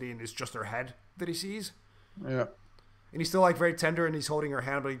monstrosity and it's just her head that he sees. Yeah. And he's still like very tender and he's holding her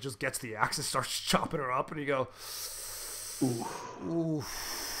hand, but he just gets the axe and starts chopping her up, and you go, ooh,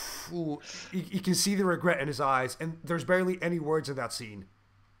 ooh. You can see the regret in his eyes, and there's barely any words in that scene.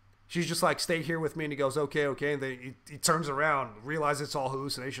 She's just like, stay here with me, and he goes, okay, and then he turns around, realizes it's all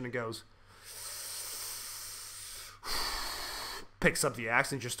hallucination, and goes, picks up the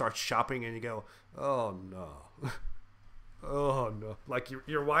axe and just starts chopping, and you go, oh no. Oh no. Like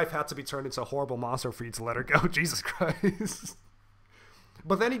your wife had to be turned into a horrible monster for you to let her go. Jesus Christ.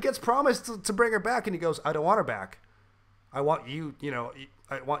 But then he gets promised to bring her back, and he goes, I don't want her back. I want you,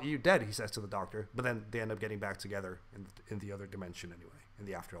 I want you dead, he says to the doctor. But then they end up getting back together in the other dimension anyway, in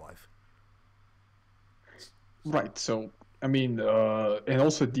the afterlife. Right, so, and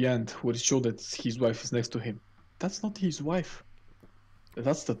also at the end, where it showed that his wife is next to him. That's not his wife.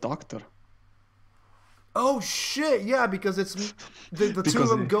 That's the doctor. Oh shit! Yeah, because it's the two of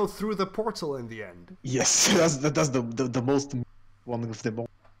them go through the portal in the end. Yes, that's the most one of them.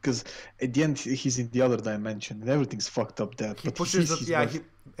 Because at the end he's in the other dimension and everything's fucked up there. He pushes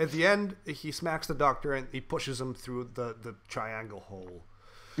at the end he smacks the doctor and he pushes him through the triangle hole.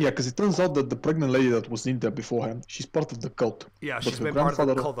 Yeah, because it turns out that the pregnant lady that was in there beforehand, she's part of the cult. Yeah, she's been part of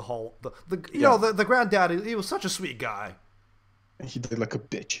the cult the whole. The granddad, he was such a sweet guy. He died like a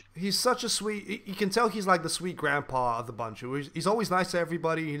bitch. He's such a sweet... You can tell he's like the sweet grandpa of the bunch. He's always nice to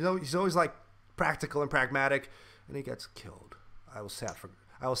everybody. He's always like practical and pragmatic. And he gets killed. I was sad for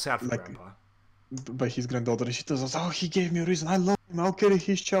like, Grandpa. By his granddaughter. And she tells us, oh, he gave me a reason. I love him. I'll carry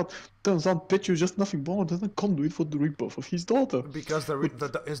his child. Turns out Petru is just nothing more than a conduit for the rebirth of his daughter. Because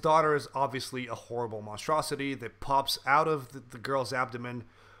his daughter is obviously a horrible monstrosity that pops out of the girl's abdomen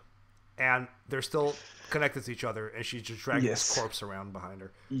and they're still connected to each other, and she's just dragging this Yes. corpse around behind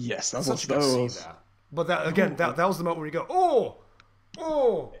her. Yes, that It's was such a good scene, that. But that again, that was the moment where you go,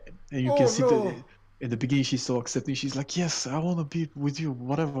 oh, and you oh can see no. in the beginning she's so accepting. She's like, yes, I want to be with you,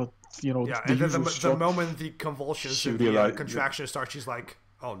 whatever, you know, Yeah, the and then usual the shot. moment the convulsions She and the realized- contractions start, she's like,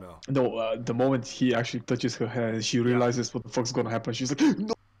 oh no. No, the moment he actually touches her hand, she realizes what the fuck's gonna happen. She's like,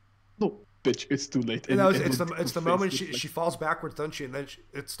 no, bitch, it's too late. And And it's with the her moment face, she falls backwards, doesn't she? And then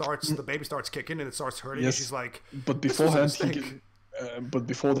the baby starts kicking and it starts hurting. Yes, And she's like, but this was a beforehand,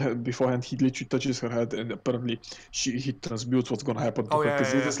 mistake. beforehand, he literally touches her head, and apparently he transmutes what's gonna happen to Oh, her, yeah,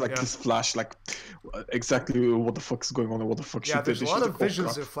 because yeah, it is like yeah. this flash, like exactly what the fuck's going on and what the fuck she Yeah, did. there's a And lot she's of like, oh, visions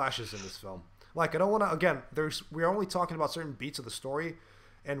crap. and flashes in this film. Like, I don't want to. Again, we're only talking about certain beats of the story,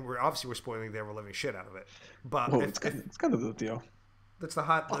 and we're spoiling the ever living shit out of it. But Well, it's kind of the deal. it's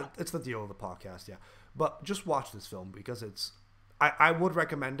it's the deal of the podcast, yeah. But just watch this film because I would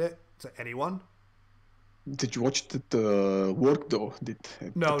recommend it to anyone. Did you watch the work though?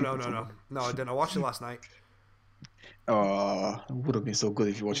 No, I didn't. I watched it last night. It would have been so good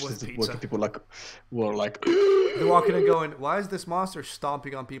if you watched With this at pizza. work and people were like, They're walking and going, "Why is this monster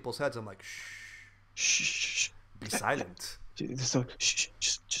stomping on people's heads?" I'm like, "Shh, shh, be silent." so, shh,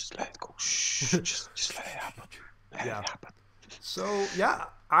 just let it go. Shh, just let it happen. Let it happen. So yeah,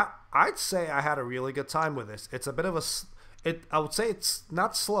 I'd say I had a really good time with this. It's a bit of I would say it's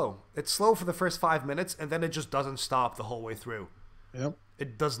not slow. It's slow for the first 5 minutes, and then it just doesn't stop the whole way through. Yep.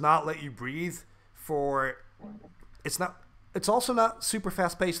 It does not let you breathe for. It's not. It's also not super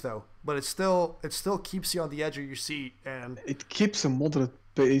fast paced though, but it still keeps you on the edge of your seat, and it keeps a moderate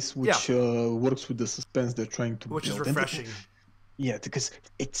pace, which works with the suspense they're trying to which build. is refreshing. Yeah, because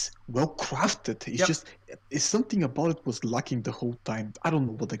it's well crafted. It's just it's something about it was lacking the whole time. I don't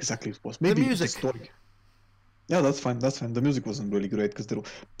know what exactly it was. Maybe The music. the story. Yeah, that's fine. That's fine. The music wasn't really great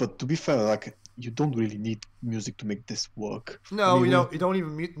but to be fair, like you don't really need music to make this work. No, I mean, you don't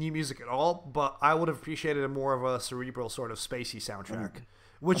even need music at all. But I would have appreciated a more of a cerebral sort of spacey soundtrack,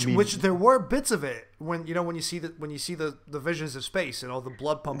 which there were bits of it when you see the visions of space and all the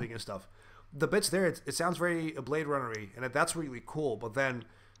blood pumping and stuff. The bits there, it sounds very Blade Runner-y, and that's really cool. But then,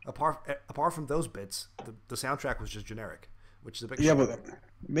 apart from those bits, the soundtrack was just generic, which is a big shame. but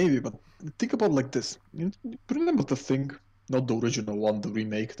maybe. But think about it like this. You remember The Thing? Not the original one, the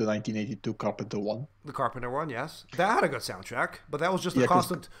remake, the 1982 Carpenter one. The Carpenter one, yes, that had a good soundtrack, but that was just a 'cause-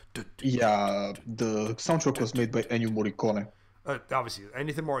 constant. Yeah, the soundtrack was made by Ennio Morricone. Obviously,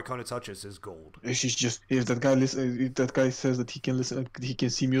 anything Morricone touches is gold. She's just if that guy says that he can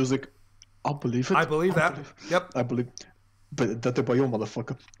see music, I'll believe it. I believe that. Yep. I believe. But Date Bayo,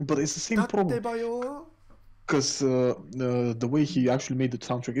 motherfucker. But it's the same problem. Because the way he actually made the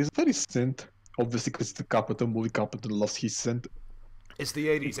soundtrack is very synth. Obviously, because it's the Carpenter movie. Carpenter loves his synth. It's the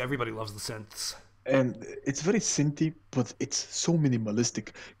 80s. Everybody loves the synths. And it's very synthy, but it's so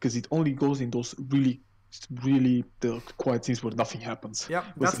minimalistic because it only goes in those really the quiet scenes where nothing happens. Yep,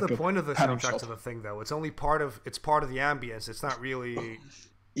 With that's like the a point of the panning soundtrack shot. to the thing, though. It's only part of the ambience. It's not really.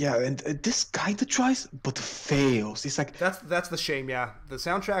 Yeah, and this guy that tries but fails. It's like That's the shame. Yeah, the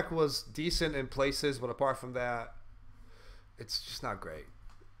soundtrack was decent in places, but apart from that, it's just not great.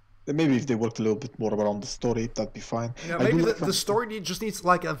 maybe if they worked a little bit more around the story, that'd be fine. Yeah, I maybe do the story just needs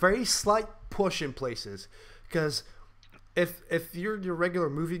like a very slight push in places, because if you're your regular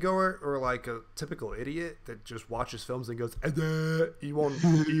moviegoer or like a typical idiot that just watches films and goes, you won't,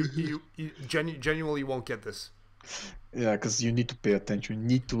 you genuinely won't get this. Yeah, because you need to pay attention. You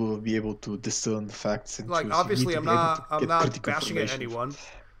need to be able to discern the facts and Like choose. obviously, You I'm need to be able not to get critical bashing at information. anyone.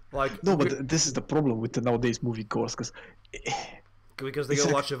 Like No, but this is the problem with the nowadays moviegoers, because they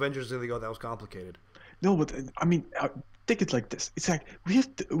go watch Avengers and they go, that was complicated. No, but I mean, take it like this. It's like we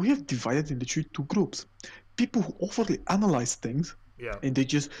have divided in literally two groups. People who overly analyze things, Yeah. and they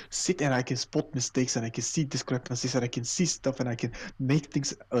just sit and I can spot mistakes and I can see discrepancies and I can see stuff and I can make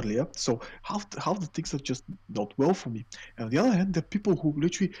things earlier. So half the things are just not well for me. And on the other hand, there are people who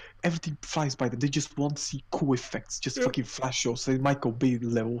literally everything flies by them. They just want to see cool effects, just fucking flash shows, and Michael Bay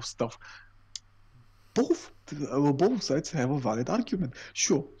level stuff. Both sides have a valid argument.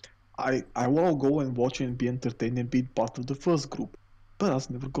 Sure, I will go and watch and be entertained and be part of the first group. But that's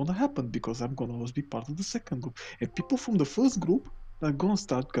never gonna happen because I'm gonna always be part of the second group. And people from the first group are gonna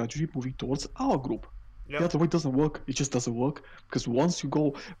start gradually moving towards our group. Yep. The other way doesn't work. It just doesn't work. Because once you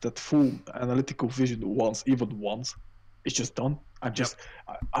go that full analytical vision even once, it's just done.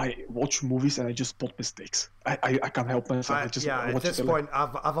 I watch movies and I just spot mistakes. I can't help myself. At this point,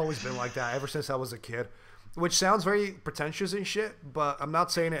 I've always been like that ever since I was a kid. Which sounds very pretentious and shit, but I'm not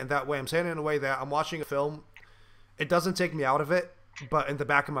saying it in that way. I'm saying it in a way that I'm watching a film. It doesn't take me out of it, But in the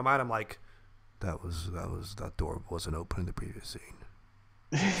back of my mind, I'm like, that door wasn't open in the previous scene.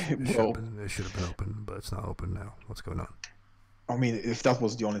 It should have been open, but it's not open now. What's going on? I mean, if that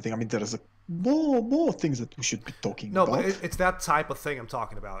was the only thing, I mean, there is more things that we should be talking about. No, but it's that type of thing I'm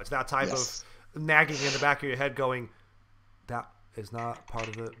talking about. It's that type of nagging in the back of your head going, that is not part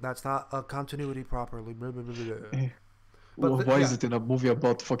of it. That's not a continuity properly. Blah, blah, blah, blah. But why is it in a movie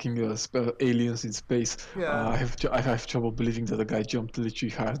about fucking aliens in space? Yeah. I have trouble believing that a guy jumped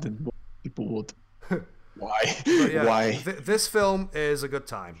literally higher than most people would. Why? Yeah, why? This film is a good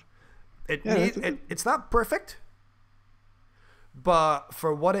time. It's not perfect, but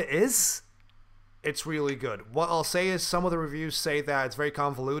for what it is, it's really good. What I'll say is some of the reviews say that it's very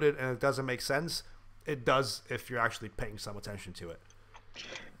convoluted and it doesn't make sense. It does if you're actually paying some attention to it.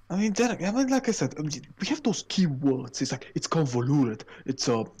 I mean, like I said, we have those keywords. It's like, it's convoluted. It's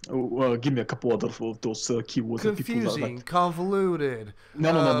give me a couple other of those keywords. Confusing, that people like. Convoluted.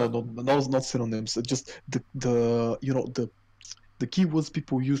 No, not synonyms. Just the keywords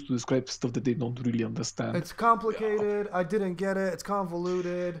people use to describe stuff that they don't really understand. It's complicated. I didn't get it. It's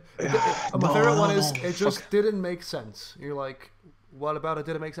convoluted. My favorite one is it just didn't make sense. You're like, what about it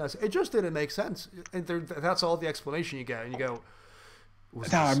didn't make sense? It just didn't make sense. And that's all the explanation you get. And you go, was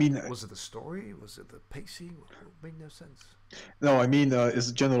it the story? Was it the pacing? It made no sense. No, I mean,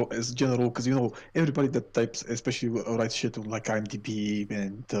 it's general, because everybody that types, especially writes shit on like IMDb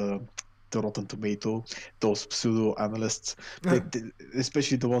and the Rotten Tomato, those pseudo analysts, they,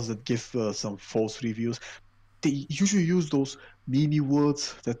 especially the ones that give some false reviews, they usually use those meme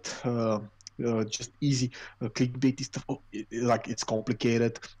words that just easy clickbaity stuff. Like it's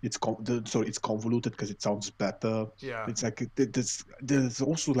complicated. It's convoluted because it sounds better. Yeah. It's like there's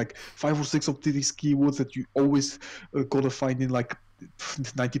also like 5 or 6 of these keywords that you always gotta find in like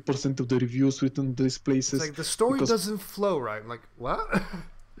 90% of the reviews written in these places. It's like the story doesn't flow right. I'm like, what?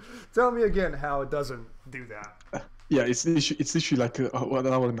 Tell me again how it doesn't do that. Yeah, it's literally like 1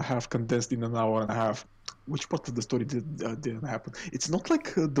 hour and a half condensed in an hour and a half. Which part of the story didn't happen? It's not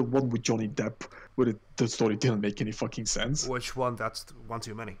like the one with Johnny Depp, where the story didn't make any fucking sense. Which one? That's one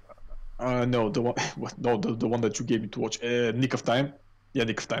too many. No, the one. No, the one that you gave me to watch. Nick of Time. Yeah,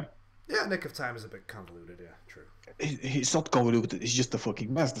 Nick of Time. Yeah, Nick of Time is a bit convoluted. Yeah, true. It's not convoluted. It's just a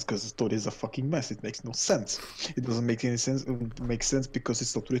fucking mess. That's because the story is a fucking mess. It makes no sense. It doesn't make any sense. It makes sense because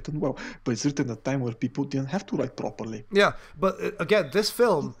it's not written well. But it's written at a time where people didn't have to write properly. Yeah, but again, this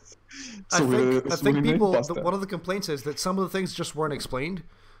film. So I think people. One of the complaints is that some of the things just weren't explained,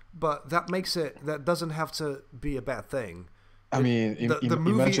 but that doesn't have to be a bad thing. I mean, the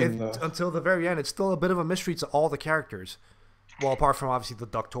movie until the very end, it's still a bit of a mystery to all the characters. Well, apart from obviously the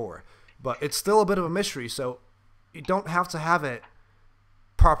Doctor, but it's still a bit of a mystery. So you don't have to have it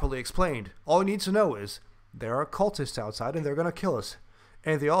properly explained. All you need to know is there are cultists outside and they're gonna kill us,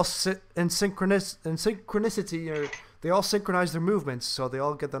 and they all sit in synchronicity or. They all synchronize their movements, so they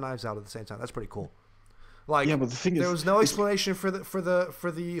all get the knives out at the same time. That's pretty cool. Like, yeah, but the thing there was no explanation for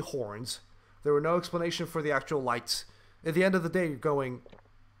the horns. There were no explanation for the actual lights. At the end of the day, you're going,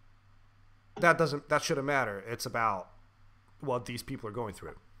 that shouldn't matter. It's about what these people are going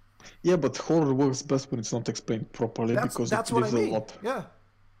through. Yeah, but horror works best when it's not explained properly because it leaves a lot. Yeah.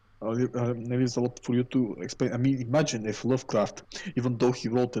 There is a lot for you to explain. I mean, imagine if Lovecraft, even though he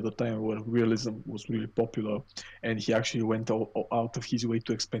wrote at a time where realism was really popular, and he actually went out of his way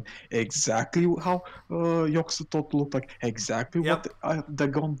to explain exactly how Yogg-Sothoth looked like, exactly what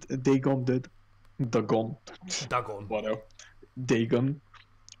Dagon did. Whatever. Dagon.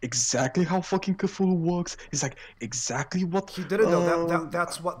 Exactly how fucking Cthulhu works. It's like exactly what he didn't know.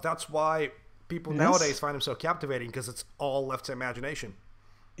 That's why people nowadays find him so captivating, because it's all left to imagination.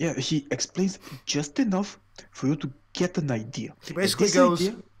 Yeah, he explains just enough for you to get an idea. He basically goes, do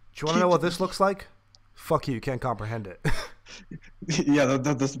you want to know what this looks like? Fuck you can't comprehend it. Yeah,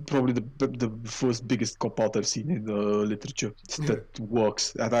 that's probably the first biggest cop-out I've seen in the literature. That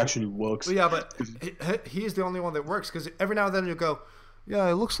works. That actually works. Yeah, but he's the only one that works, because every now and then you go, yeah,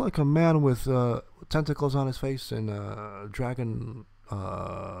 it looks like a man with tentacles on his face and a dragon...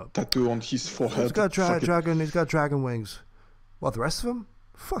 tattoo on his forehead. He's got dragon wings. Well, the rest of them?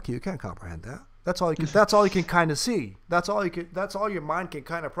 Fuck you can't comprehend that. That's all you can kind of see. That's all your mind can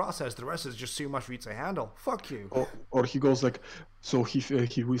kind of process. The rest is just too much for you to handle. Fuck you. Or he goes like, so he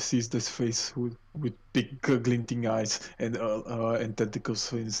sees this face with big glinting eyes and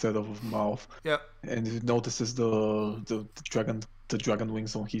tentacles instead of a mouth. Yeah. And he notices the dragon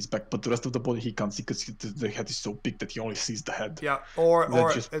wings on his back, but the rest of the body he can't see because the head is so big that he only sees the head. Yeah. Or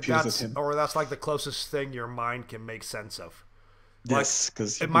that's like the closest thing your mind can make sense of. Yes,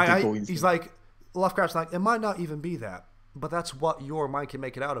 because he's like, Lovecraft's like, it might not even be that. But that's what your mind can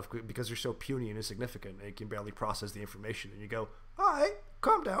make it out of because you're so puny and insignificant and you can barely process the information. And you go, all right,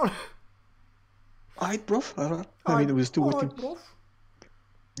 calm down. Alright, bro. I mean, we're still waiting. Bro.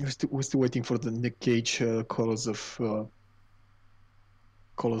 We're still waiting for the Nick Cage Colors of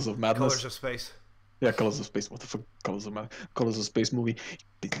Madness. Colors of Space. Yeah, Colors of Space. What the fuck? Colors of Space movie.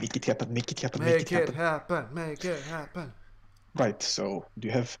 Make it happen. Make it happen. Make it happen. Make it happen. Right. So, do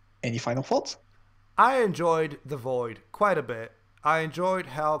you have any final thoughts? I enjoyed The Void quite a bit. I enjoyed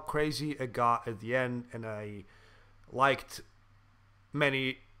how crazy it got at the end, and I liked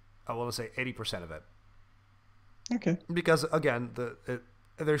I want to say 80% of it. Okay. Because, again,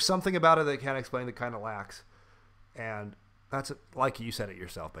 there's something about it that can't explain that kind of lacks. And that's like you said it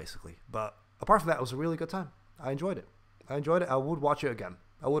yourself, basically. But apart from that, it was a really good time. I enjoyed it. I would watch it again.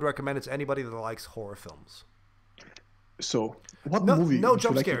 I would recommend it to anybody that likes horror films. So, what movie no would you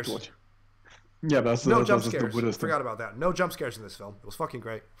jump like scares. To watch? Yeah, that's no the jump scares. weirdest thing. Forgot about that. No jump scares in this film. It was fucking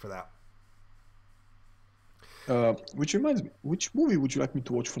great for that. Which reminds me, which movie would you like me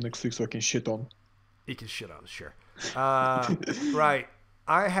to watch for next week so I can shit on? You can shit on, sure. Right.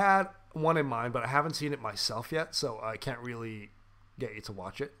 I had one in mind, but I haven't seen it myself yet, so I can't really get you to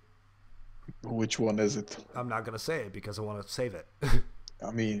watch it. Which one is it? I'm not going to say it because I want to save it.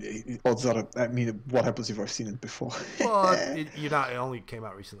 I mean, odds are. I mean, what happens if I've seen it before? Well, it only came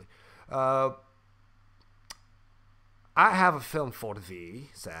out recently. I have a film for thee,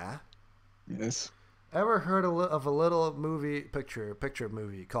 sir. Yes. Ever heard of a little picture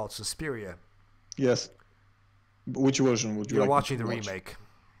movie called Suspiria? Yes. Which version would you You're like watching to the watch? remake.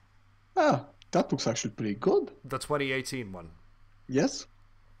 Ah, that looks actually pretty good. The 2018 one. Yes.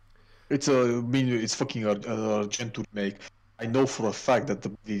 It's fucking Argento remake. I know for a fact that the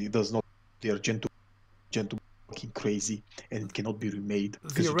movie does not. The Argento fucking crazy and it cannot be remade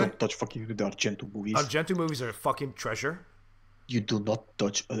because you don't touch fucking the Argento movies. Argento movies are a fucking treasure. You do not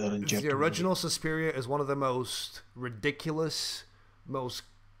touch an Argento. The original Suspiria is one of the most ridiculous, most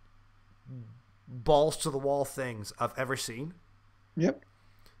balls to the wall things I've ever seen. Yep.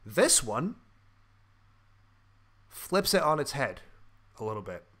 This one flips it on its head a little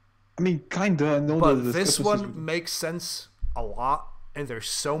bit. I mean, kinda. I know but that this one makes sense a lot, and there's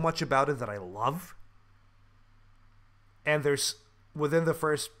so much about it that I love. And there's within the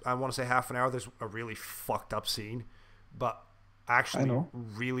first, I want to say half an hour, there's a really fucked up scene, but I actually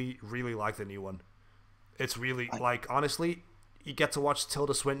really, really like the new one. It's really honestly, you get to watch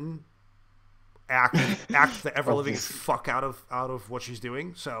Tilda Swinton act the ever living fuck out of what she's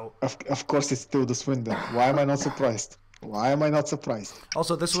doing. So of course it's Tilda Swinton. Why am I not surprised?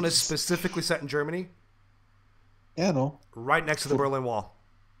 Also, this one is specifically set in Germany. Yeah, no. Right next to the Berlin Wall.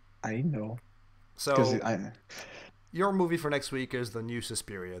 I know. So your movie for next week is the new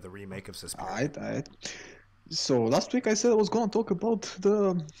Suspiria, the remake of Suspiria. Alright. So last week I said I was going to talk about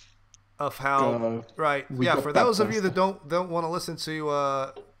for those of you that don't want to listen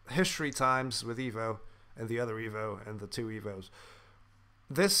to History Times with Evo and the other Evo and the two Evos,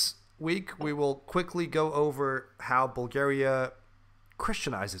 this week we will quickly go over how Bulgaria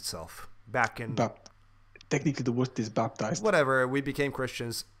Christianized itself back in technically the word is baptized. Whatever, we became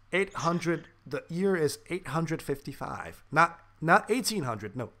Christians. 800. The year is 855. Not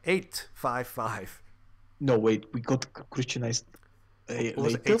 1800. No, 855. No, wait. We got Christianized. What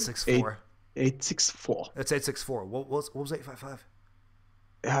was it? 864. 864. It's 864. What was 855?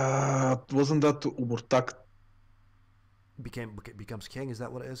 Wasn't that Umurtak becomes king? Is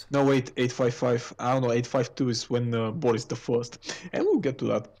that what it is? No, wait. 855. I don't know. 852 is when Boris the First, and we'll get to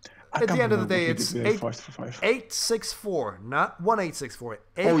that. At the end of the day, it's 864, not 1864.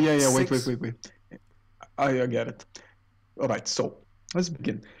 Oh yeah. Wait. I get it. All right, so let's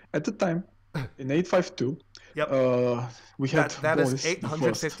begin. At the time, in 852, we had that Boris is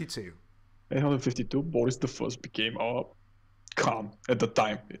 852. 852. Boris the First became our Khan at the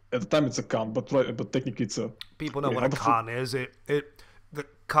time. At the time, it's a Khan, but technically it's a. People know what a Khan is. The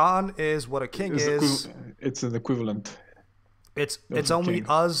Khan is what a king is. It's an equivalent. It's only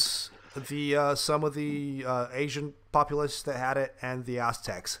us, some of the Asian populace that had it, and the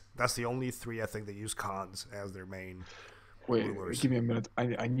Aztecs. That's the only three I think that use Khans as their main rulers. Give me a minute.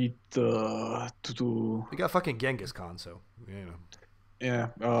 I need to do. We got fucking Genghis Khan, so yeah. Yeah.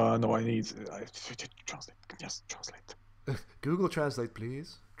 No, I need. Translate. Yes, translate. Google Translate,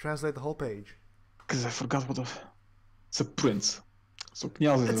 please. Translate the whole page. Because I forgot what it's a prince. So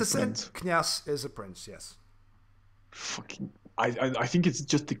Knyaz is a prince. Knyaz is a prince. Yes. Fucking. I think it's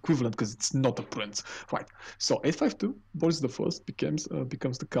just equivalent because it's not a prince, right? So 852, Boris the First becomes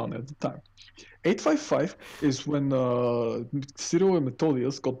the Khan at the time. 855 is when Cyril and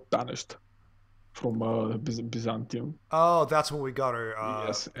Methodius got banished Byzantium. Oh, that's when we got her.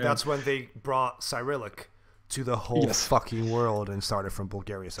 Yes, That's when they brought Cyrillic to the whole yes. fucking world and started from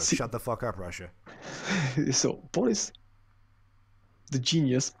Bulgaria. So See, shut the fuck up, Russia. so Boris, the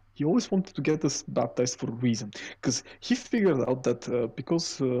genius, he always wanted to get us baptized for a reason, because he figured out that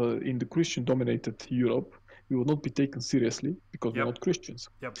because in the Christian-dominated Europe, we will not be taken seriously because we're Yep. not Christians.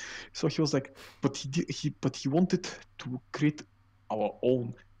 Yep. So he was like, but he wanted to create our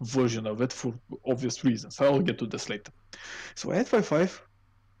own version of it for obvious reasons. I'll get to this later. So 855,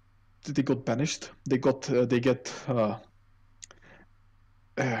 they got banished. They get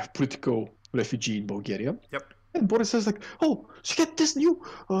political refugee in Bulgaria. Yep. And Boris says like, "Oh, she get this new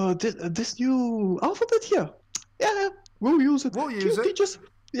alphabet here. Yeah, we'll use it. We'll Can use you it. teach us?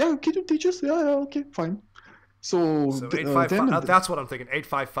 Yeah, can you teach us? Yeah, okay, fine." So 855. That's what I'm thinking.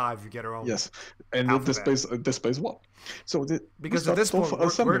 855. You get her own. Yes, and the space what? So because at this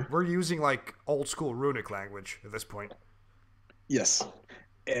point we're using like old school runic language at this point. Yes,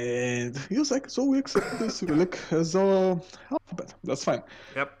 and he was like, "So we accept this Cyrillic as our alphabet. That's fine."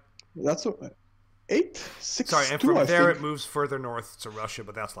 Yep. That's 862. Sorry, and from there it moves further north to Russia,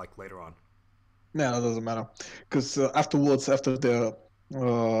 but that's like later on. No, that doesn't matter, because afterwards, after the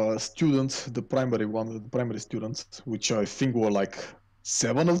students, the primary students, which I think were like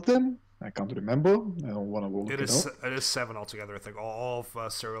 7 of them. I can't remember. I don't want to go look it up. It is 7 altogether. I think all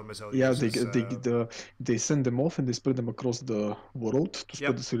of Cyril Mizelius. Yeah, they send them off and they spread them across the world to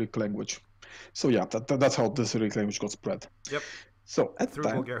spread the Cyrillic language. So yeah, that's how the Cyrillic language got spread. Yep. So at through the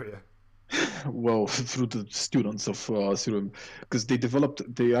time, Bulgaria. Well, through the students of Cyril, because they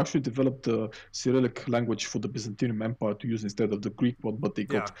actually developed the Cyrillic language for the Byzantine Empire to use instead of the Greek one, but they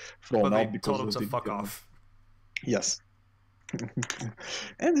got thrown out because told them to fuck off. Yes.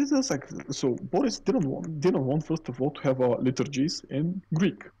 And it was like, so Boris didn't want first of all to have liturgies in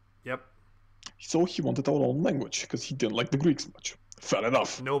Greek. Yep. So he wanted our own language because he didn't like the Greeks much. Fair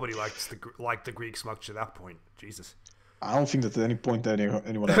enough. Nobody liked the Greeks much at that point. Jesus. I don't think that at any point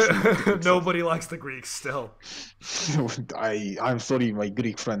anyone actually Nobody likes the Greeks still. I'm sorry, my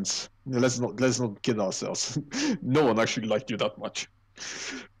Greek friends. Let's not kid ourselves. No one actually liked you that much.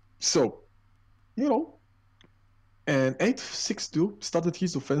 So, and 862 started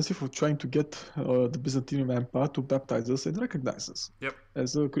his offensive of trying to get the Byzantine Empire to baptize us and recognize us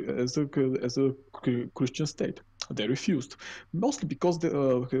as a Christian state. They refused, mostly because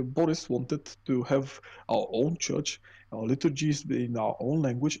Boris wanted to have our own church, our liturgies in our own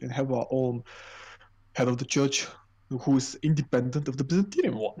language, and have our own head of the church who is independent of the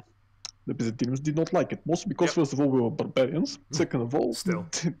Byzantine one. The Byzantines did not like it, mostly because first of all we were barbarians. Second of all,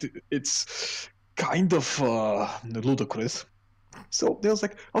 it's kind of ludicrous. So they was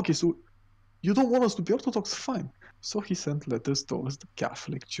like, okay, so you don't want us to be Orthodox? Fine. So he sent letters towards the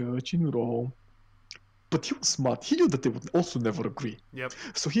Catholic Church in Rome. But he was smart. He knew that they would also never agree. Yep.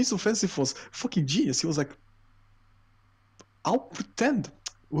 So his offensive was fucking genius. He was like, I'll pretend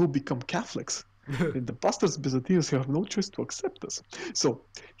we'll become Catholics. And the bastards Byzantines have no choice to accept us. So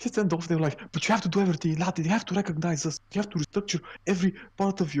he sent off, they were like, but you have to do everything in Latin, you have to recognize us, you have to restructure every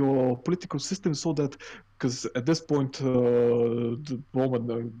part of your political system so that, because at this point the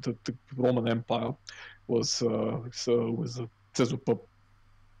Roman Empire was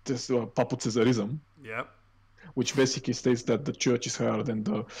Papo-Caesarism. Yep. Which basically states that the church is higher than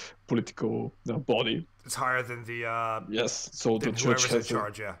the political body. It's higher than the yes. So the church has in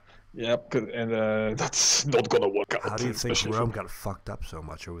charge. Yeah, and that's not gonna work out. How do you think Rome got fucked up so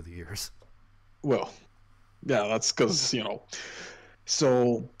much over the years? Well, yeah, that's because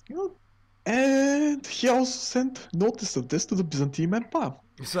So and he also sent notice of this to the Byzantine Empire.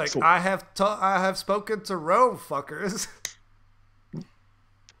 He's like, I have spoken to Rome, fuckers.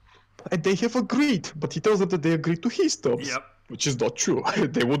 And they have agreed, but he tells them that they agreed to his terms, which is not true.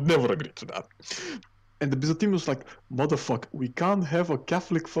 They would never agree to that. And the Byzantine was like, motherfucker, we can't have a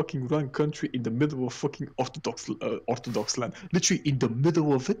Catholic fucking run country in the middle of fucking Orthodox land. Literally in the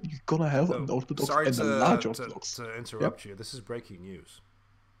middle of it, you're gonna have an Orthodox and a large Orthodox. To interrupt you, this is breaking news.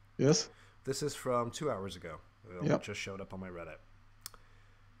 Yes? This is from 2 hours ago. It just showed up on my Reddit.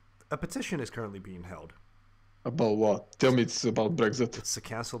 A petition is currently being held. About what? Tell me it's about Brexit. It's to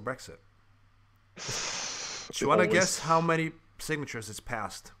cancel Brexit. Do you want to guess how many signatures it's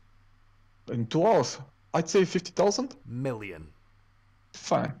passed? In 2 hours? I'd say 50,000? Million.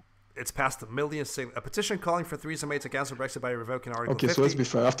 Fine. It's passed a million a petition calling for Theresa May to cancel Brexit by revoking Article 50. Okay, so let's be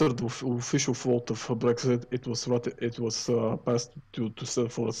fair. After the official vote of Brexit, it was passed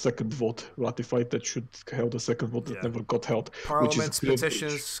for a second vote ratified that should held a second vote that never got held. Parliament's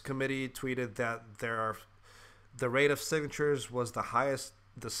Petitions Committee tweeted that the rate of signatures was the highest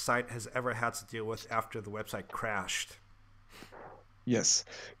the site has ever had to deal with after the website crashed. Yes,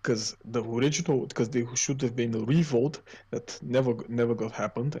 because they should have been a revote that never got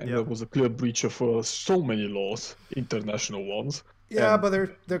happened, and there Yep. was a clear breach of so many laws, international ones. Yeah, And but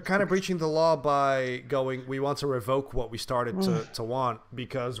they're kind of breaching the law by going, we want to revoke what we started to want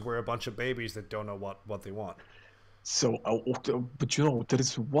because we're a bunch of babies that don't know what they want. so, but there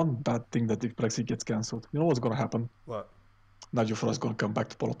is one bad thing that if Brexit gets cancelled, you know what's gonna happen? What? Nigel Farage is gonna come back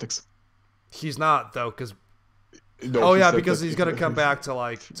to politics. He's not though, because No, he said because that he's gonna come back to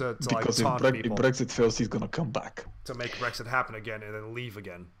like because if taunt people, Brexit fails, he's gonna come back. to make Brexit happen again and then leave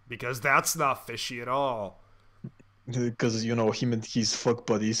again, because that's not fishy at all. Because him and his fuck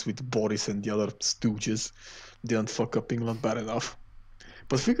buddies with Boris and the other stooges didn't fuck up England bad enough.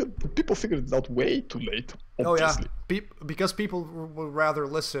 But people figured it out way too late. Obviously. Oh yeah, because people would rather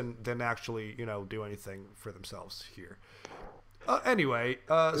listen than actually do anything for themselves here. Anyway,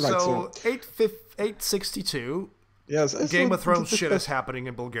 so 862. Yes, Game of Thrones shit is happening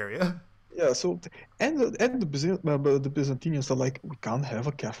in Bulgaria. Yeah, so the Byzantines are like, we can't have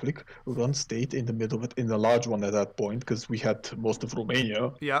a Catholic run state in the middle of it, in the large one at that point, because we had most of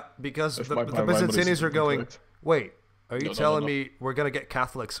Romania. Yeah, because the my Byzantines are going, correct. wait, are you telling no. me we're gonna get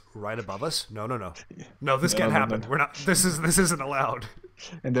Catholics right above us? No. No, this can't happen. No. We're not. This isn't allowed.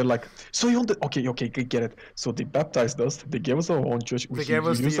 And they're like, so you want the okay, get it. So they baptized us. They gave us our own church. They gave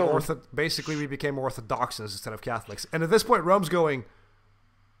us basically we became Orthodox instead of Catholics. And at this point, Rome's going,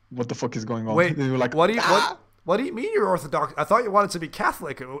 what the fuck is going on? wait, they were like, what do you mean you're Orthodox? I thought you wanted to be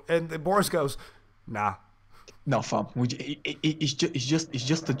Catholic. And Boris goes, nah. No, fam. It's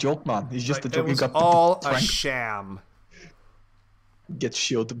just a joke, man. It's just a joke. It was You got all to a prank. sham. Get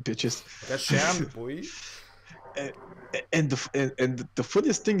shielded, bitches. That sham, boy. And the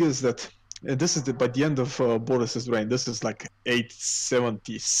funniest thing is that this is by the end of Boris's reign. This is like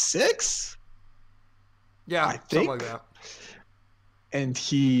 876. Yeah, I something think. like that. And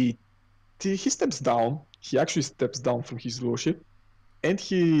he steps down. He actually steps down from his rulership, and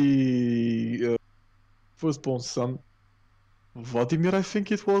he firstborn son Vladimir, I think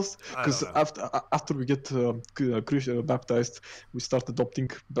it was, because after we get baptized, we start adopting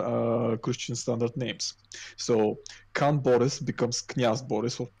Christian standard names. So Khan Boris becomes Knyaz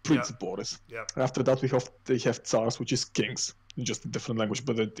Boris or Prince Boris. Yeah. After that, they have Tsars, which is kings, just a different language,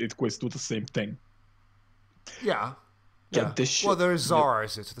 but it equates to the same thing. Yeah. Yeah. Well, there's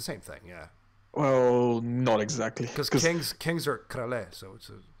czars. It's the same thing. Yeah. Well, not exactly. Because kings are krale, so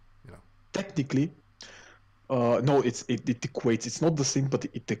it's technically. No, it equates. It's not the same, but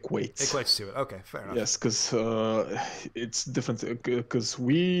it equates. Equates to it. Okay, fair enough. Yes, because it's different. Because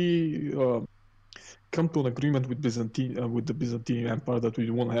we come to an agreement with the Byzantine Empire that we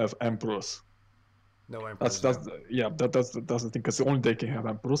won't have emperors. No emperors. That's the thing. Because only they can have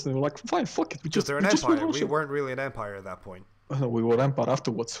emperors. And they're like, fine, fuck it. They're an empire. We weren't really an empire at that point. No, we were empire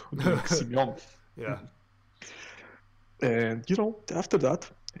afterwards. Like Simeon. Yeah. And after that,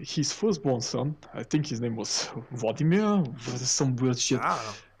 his firstborn son, I think his name was Vladimir, some weird shit. I don't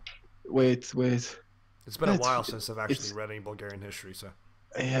know. Wait. It's been a while since I've actually read any Bulgarian history, so.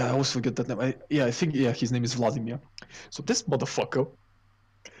 Yeah, I always forget that name. I think his name is Vladimir. So this motherfucker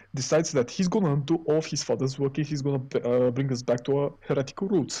decides that he's gonna do all of his father's work and he's gonna bring us back to our heretical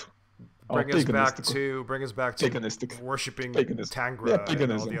roots. Bring us back to paganistic, worshipping paganistic. Tangra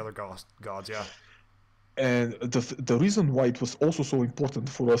and all the other gods. Yeah. And the reason why it was also so important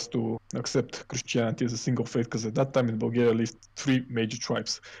for us to accept Christianity as a single faith, because at that time in Bulgaria lived three major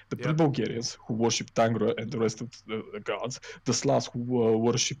tribes: the pre-Bulgarians, who worship Tangra and the rest of the gods; the Slavs, who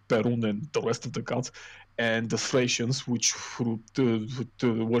worship Perun and the rest of the gods; and the Thracians, which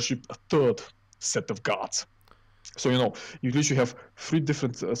worship a third set of gods. So you usually have three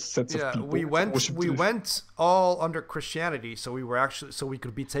different sets of people. We went all under Christianity, so we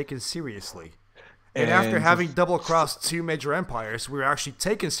could be taken seriously. And after having double-crossed two major empires, we were actually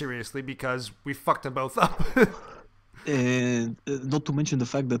taken seriously because we fucked them both up. And not to mention the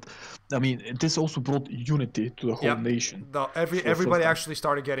fact that, this also brought unity to the whole nation. Everybody actually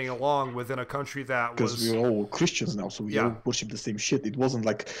started getting along within a country that was... Because we're all Christians now, so we all worship the same shit. It wasn't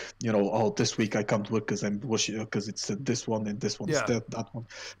like, this week I can't work because I'm worshiping, because it's this one and this one's that one.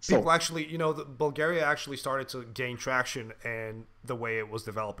 So, people actually, Bulgaria actually started to gain traction and the way it was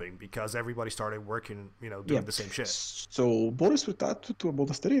developing because everybody started working, doing the same shit. So Boris retired to a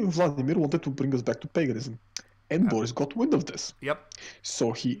monastery and Vladimir wanted to bring us back to paganism. And Boris got wind of this. Yep.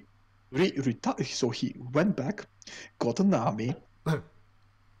 So he went back, got an army.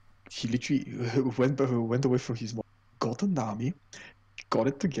 He literally went away from his mom, got an army, got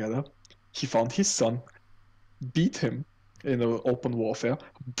it together. He found his son, beat him, in an open warfare,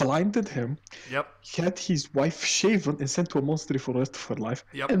 blinded him, Yep. had his wife shaven and sent to a monastery for the rest of her life,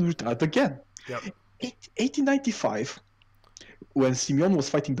 Yep. and retired again. Yep. 1895, when Simeon was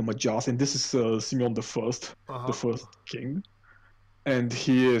fighting the Magyars, and this is Simeon the first king, and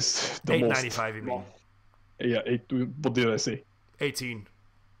he is the 895, you mean? Yeah, what did I say? 18.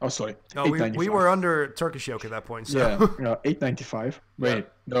 Oh, sorry. No, we were under Turkish yoke at that point. So. Yeah, 895. Wait,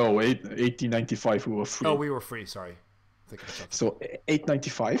 no, 1895 we were free. Oh, we were free, sorry. So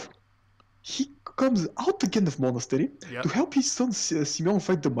 895, he comes out again of monastery to help his son Simeon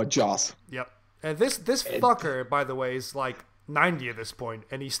fight the Magyars. Yep. And this fucker, by the way, is like 90 at this point,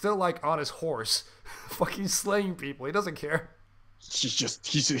 and he's still like on his horse, fucking slaying people. He doesn't care. He's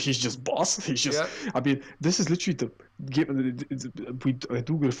just boss. He's just. I mean, this is literally the game. I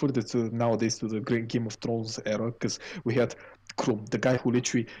do refer to nowadays to the great Game of Thrones era, because we had Krum, the guy who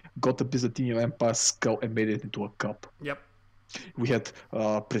literally got the Byzantine Empire skull and made it into a cup. Yep. We had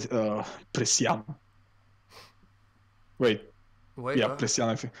Presian. Wait. Yeah,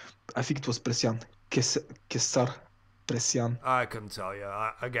 Presian. I think it was Presian. Kesar Presian. I couldn't tell you.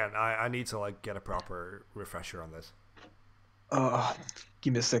 I need to like get a proper refresher on this.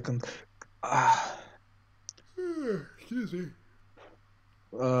 Give me a second. Excuse me.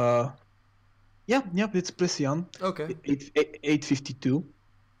 Yeah, it's Presian. Okay. 852,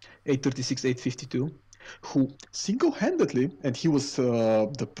 836, 852, who single-handedly, and he was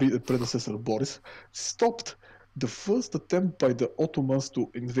the predecessor of Boris, stopped the first attempt by the Ottomans to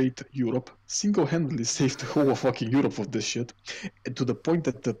invade Europe. Single-handedly saved the whole of fucking Europe of this shit, and to the point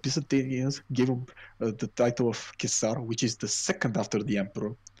that the Byzantines gave him the title of Kesar, which is the second after the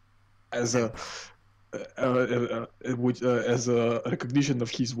emperor, as a recognition of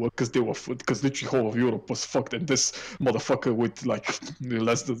his work, because literally whole of Europe was fucked, and this motherfucker with like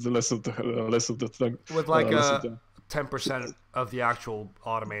less of the time, with like 10% of the actual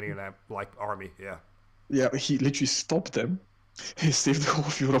Ottoman like army, yeah, he literally stopped them. He saved the whole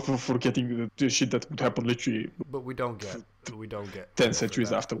of Europe from getting the shit that would happen literally. But we don't get 10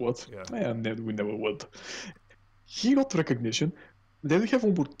 centuries afterwards. And then we never would. He got recognition. Then we have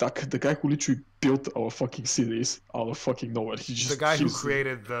Umurtak, the guy who literally built our fucking cities out of fucking nowhere. The guy who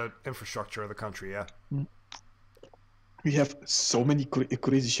created the infrastructure of the country, We have so many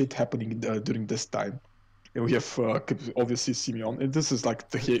crazy shit happening during this time. And we have obviously Simeon, and this is like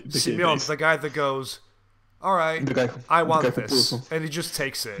the Simeon, the guy that goes, all right, I want this, and he just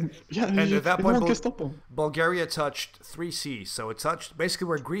takes it. And at that point, no one can stop him. Bulgaria touched 3 seas, so it touched basically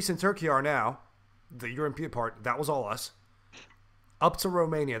where Greece and Turkey are now, the European part. That was all us. Up to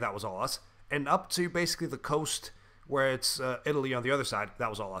Romania, that was all us, and up to basically the coast where it's Italy on the other side,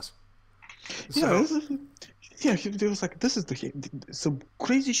 that was all us. So, there was like some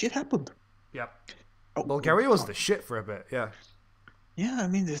crazy shit happened. Yep. Bulgaria was the shit for a bit, Yeah, I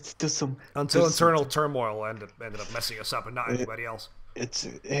mean, there's some until internal turmoil ended up messing us up, and not anybody else.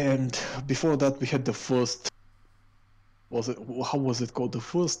 And before that we had the first. How was it called? The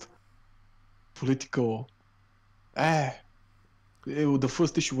first political. The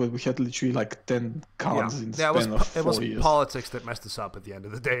first issue where we had literally like 10 cards in the span of 4 years. It was politics that messed us up at the end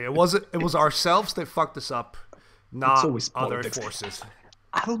of the day. It was ourselves that fucked us up, not other forces.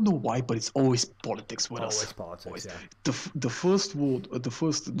 I don't know why, but it's always politics with us. Always politics, yeah. The first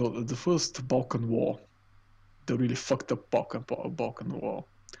Balkan War, the really fucked up Balkan War,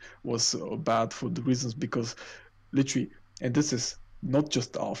 was bad for the reasons because, literally, and this is not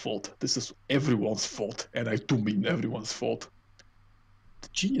just our fault. This is everyone's fault, and I do mean everyone's fault. The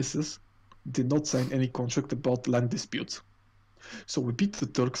geniuses did not sign any contract about land disputes, so we beat the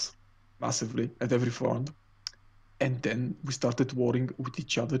Turks massively at every front. And then we started warring with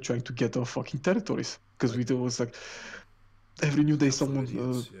each other, trying to get our fucking territories. Because we was like, every new day someone...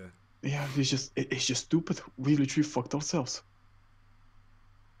 it's just stupid. We literally fucked ourselves.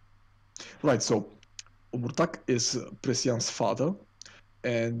 Right, so Umurtak is Presian's father,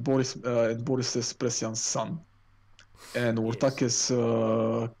 and Boris is Presian's son. And Umurtak is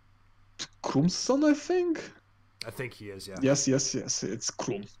Krum's son, I think? I think he is, yeah. Yes, it's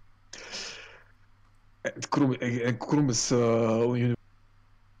Krum. Krum is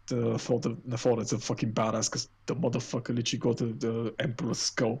for it's a fucking badass because the motherfucker literally got the emperor's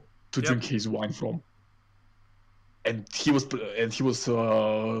skull to drink his wine from, and he was by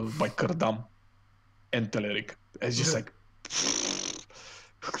Kardam and Telerik. It's just like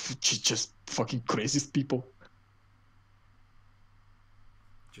just fucking craziest people.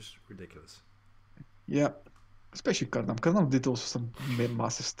 Just ridiculous. Yeah, especially Kardam. Kardam did also some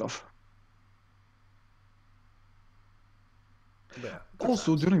massive stuff. Yeah.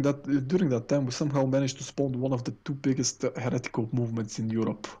 Also, during that time, we somehow managed to spawn one of the two biggest heretical movements in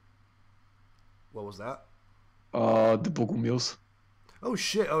Europe. What was that? The Bogumils. Oh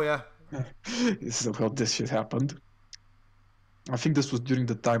shit! Oh yeah. Somehow this shit happened. I think this was during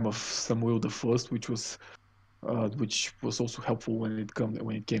the time of Samuel the First, which was also helpful when it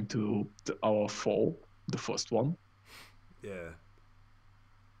came to our fall, the first one. Yeah.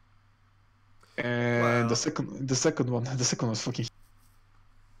 And Well, the second one was fucking.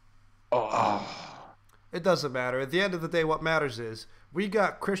 Oh. it doesn't matter. At the end of the day, what matters is we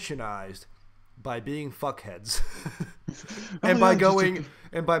got Christianized by being fuckheads, and by going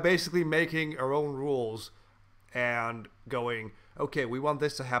and by basically making our own rules and going, okay, we want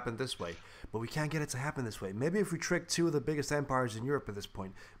this to happen this way, but we can't get it to happen this way. Maybe if we trick two of the biggest empires in Europe at this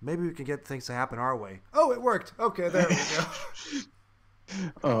point, maybe we can get things to happen our way. Oh, it worked. Okay, there we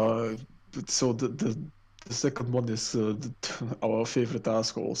go. So the second one is our favorite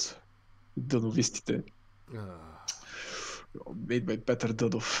assholes, the Novistite. Made by better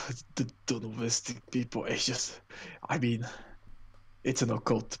than of the Novistic people. It's just, I mean, it's an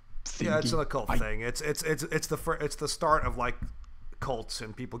occult thing. Yeah, it's an occult thing. It's the start of like cults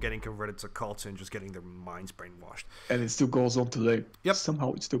and people getting converted to cults and just getting their minds brainwashed. And it still goes on today. Yep.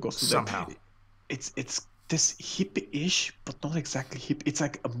 Somehow it still goes today. Somehow. It's this hippie-ish, but not exactly hippie. It's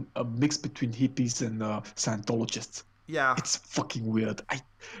like a mix between hippies and Scientologists. Yeah. It's fucking weird.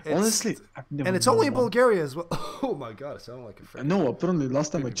 Honestly, I've never. And it's only in Bulgaria as well. Oh my god, it sounds like a freaking. No, apparently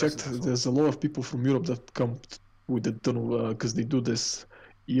last time I checked, there's a lot of people from Europe that come with the tunnel because they do this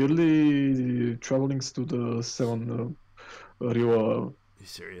yearly travelings to the 7 Rio. Are you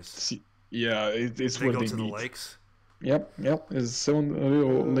serious? Yeah, it's where they go to meet. The lakes. Yep. There's 7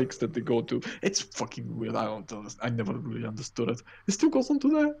 Rio lakes that they go to. It's fucking weird. I never really understood it. It still goes on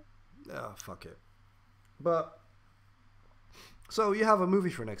today. Yeah, fuck it. But so you have a movie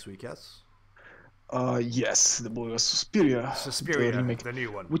for next week, yes? Yes, the movie was Suspiria. Suspiria, the new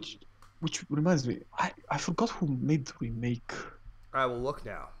one. Which reminds me, I forgot who made the remake. I will look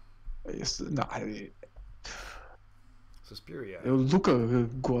now. Yes, Suspiria. Luca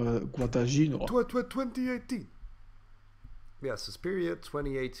Guadagnino. 2018. Yeah, Suspiria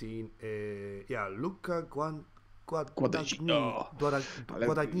 2018. Yeah, Luca Guadagnino.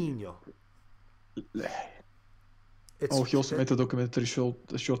 He also made a documentary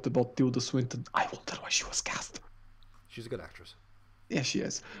short about Tilda Swinton. I wonder why she was cast. She's a good actress. Yeah, she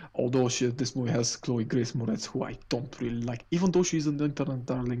is. Although this movie has Chloe Grace Moretz, who I don't really like. Even though she's an internet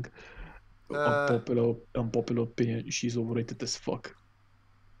darling, unpopular opinion, she's overrated as fuck.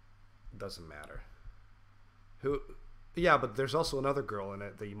 Doesn't matter. Who? Yeah, but there's also another girl in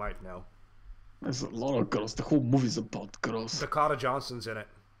it that you might know. There's a lot of girls. The whole movie's about girls. Dakota Johnson's in it.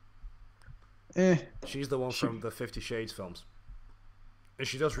 She's the one from the 50 Shades films. And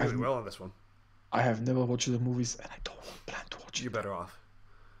she does really well in this one. I have never watched the movies, and I don't plan to watch it. You're better off.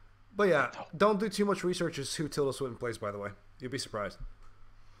 But yeah, don't do too much research as who Tilda Swinton plays, by the way. You'll be surprised.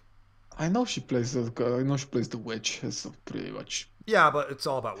 I know she plays the witch, so pretty much. Yeah, but it's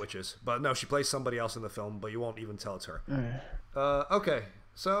all about witches. But no, she plays somebody else in the film, but you won't even tell it's her. Okay,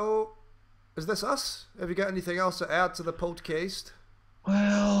 so is this us? Have you got anything else to add to the podcast?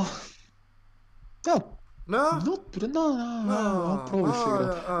 Well, no. No? I'll probably figure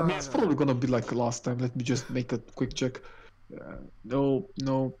it out. I mean, it's probably gonna be like last time. Let me just make a quick check. No.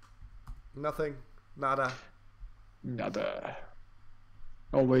 Nothing. Nada.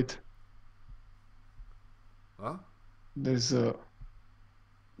 Oh, wait. Huh? There's a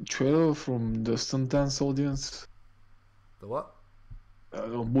trailer from the Sundance audience. The what? A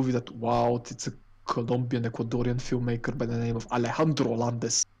movie that wowed. It's a Colombian Ecuadorian filmmaker by the name of Alejandro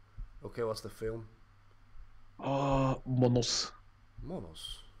Landes. Okay, what's the film? Monos.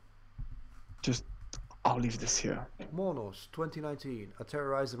 I'll leave this here. Monos, 2019. A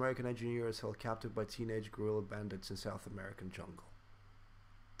terrorized American engineer is held captive by teenage guerrilla bandits in South American jungle.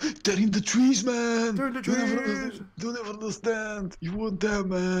 They're in the trees, man! They're in the trees! Don't ever understand! You weren't there,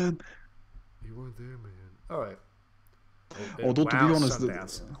 man! Alright. Although, to be honest...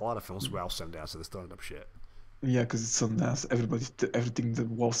 Sundance. A lot of films wow Sundance, so they're starting up shit. Yeah, because it's Sundance. Everything that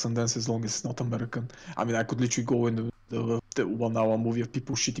wow Sundance as long as it's not American. I mean, I could literally go in the 1 hour movie of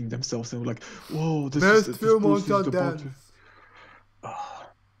people shitting themselves and like, whoa, this is film on Sundance.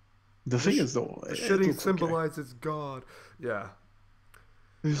 The thing is, though, shitting symbolizes God. Yeah.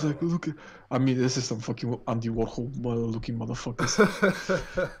 It's like, look, I mean, this is some fucking Andy Warhol looking motherfuckers.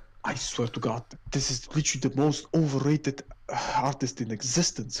 I swear to God, this is literally the most overrated artist in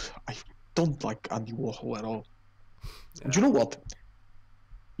existence. I don't like Andy Warhol at all. Yeah. Do you know what?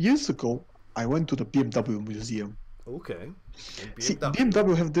 Years ago, I went to the BMW museum. Okay. See,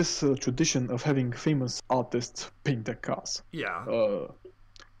 BMW have this tradition of having famous artists paint their cars. Yeah.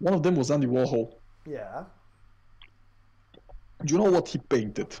 One of them was Andy Warhol. Yeah. Do you know what he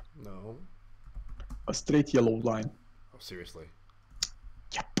painted? No. A straight yellow line. Oh, seriously.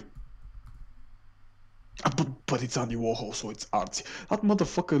 Yep. But it's Andy Warhol, so it's artsy. That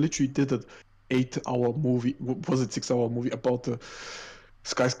motherfucker literally did an 8-hour movie. Was it 6-hour movie about a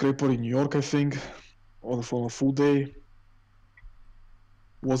skyscraper in New York, I think, on a full day?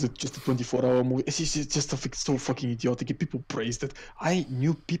 Was it just a 24-hour movie? It's just so fucking idiotic. People praised it. I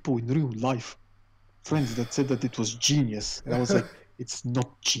knew people in real life, friends, that said that it was genius, and I was like, it's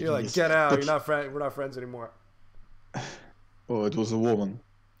not genius. You're like, get out. But we're not friends anymore. Oh, it was a woman.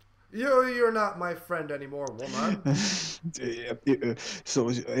 You're not my friend anymore, woman. So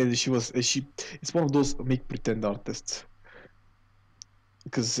it's one of those make pretend artists.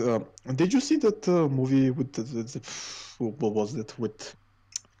 Because did you see that movie with what was it with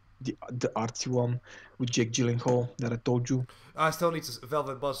the artsy one with Jake Gyllenhaal that I told you? I still need to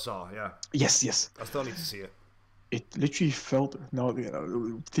Velvet Buzzsaw. Yeah. Yes. I still need to see it. It literally felt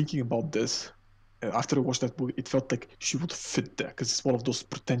thinking about this. After I watched that movie, it felt like she would fit there because it's one of those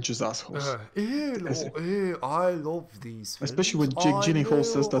pretentious assholes. I love these films. Especially when Jake Gyllenhaal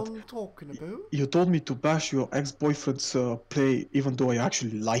says that I'm talking about. You told me to bash your ex-boyfriend's play, even though I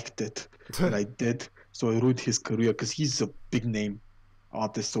actually liked it, and I did. So I ruined his career because he's a big name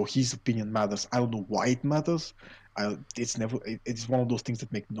artist, so his opinion matters. I don't know why it matters. It's one of those things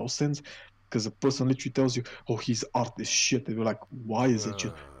that make no sense. Because a person literally tells you, "Oh, his art is shit," and you're like, "Why is it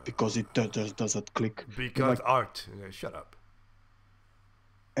shit?" Because it just doesn't click. Because like, art. Shut up.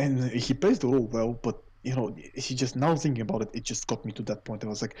 And he plays the role well, but he just now thinking about it, it just got me to that point. I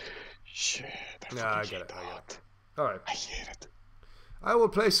was like, "Shit." I get it. All right. I hate it. I will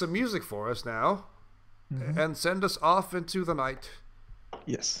play some music for us now, and send us off into the night.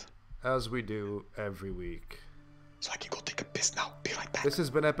 Yes. As we do every week. So I can go take a piss now. Be right back. This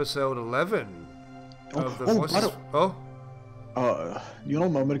has been episode 11 of the Voices. You know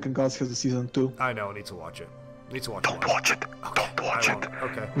my American Gods has a season 2? I know, I need to watch it. Don't watch it. Okay. Don't watch it.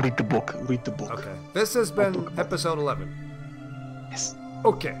 Okay. Read the book. Okay. This has been episode 11. Yes.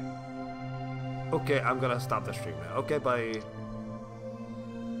 Okay. Okay, I'm gonna stop the stream now. Okay, bye.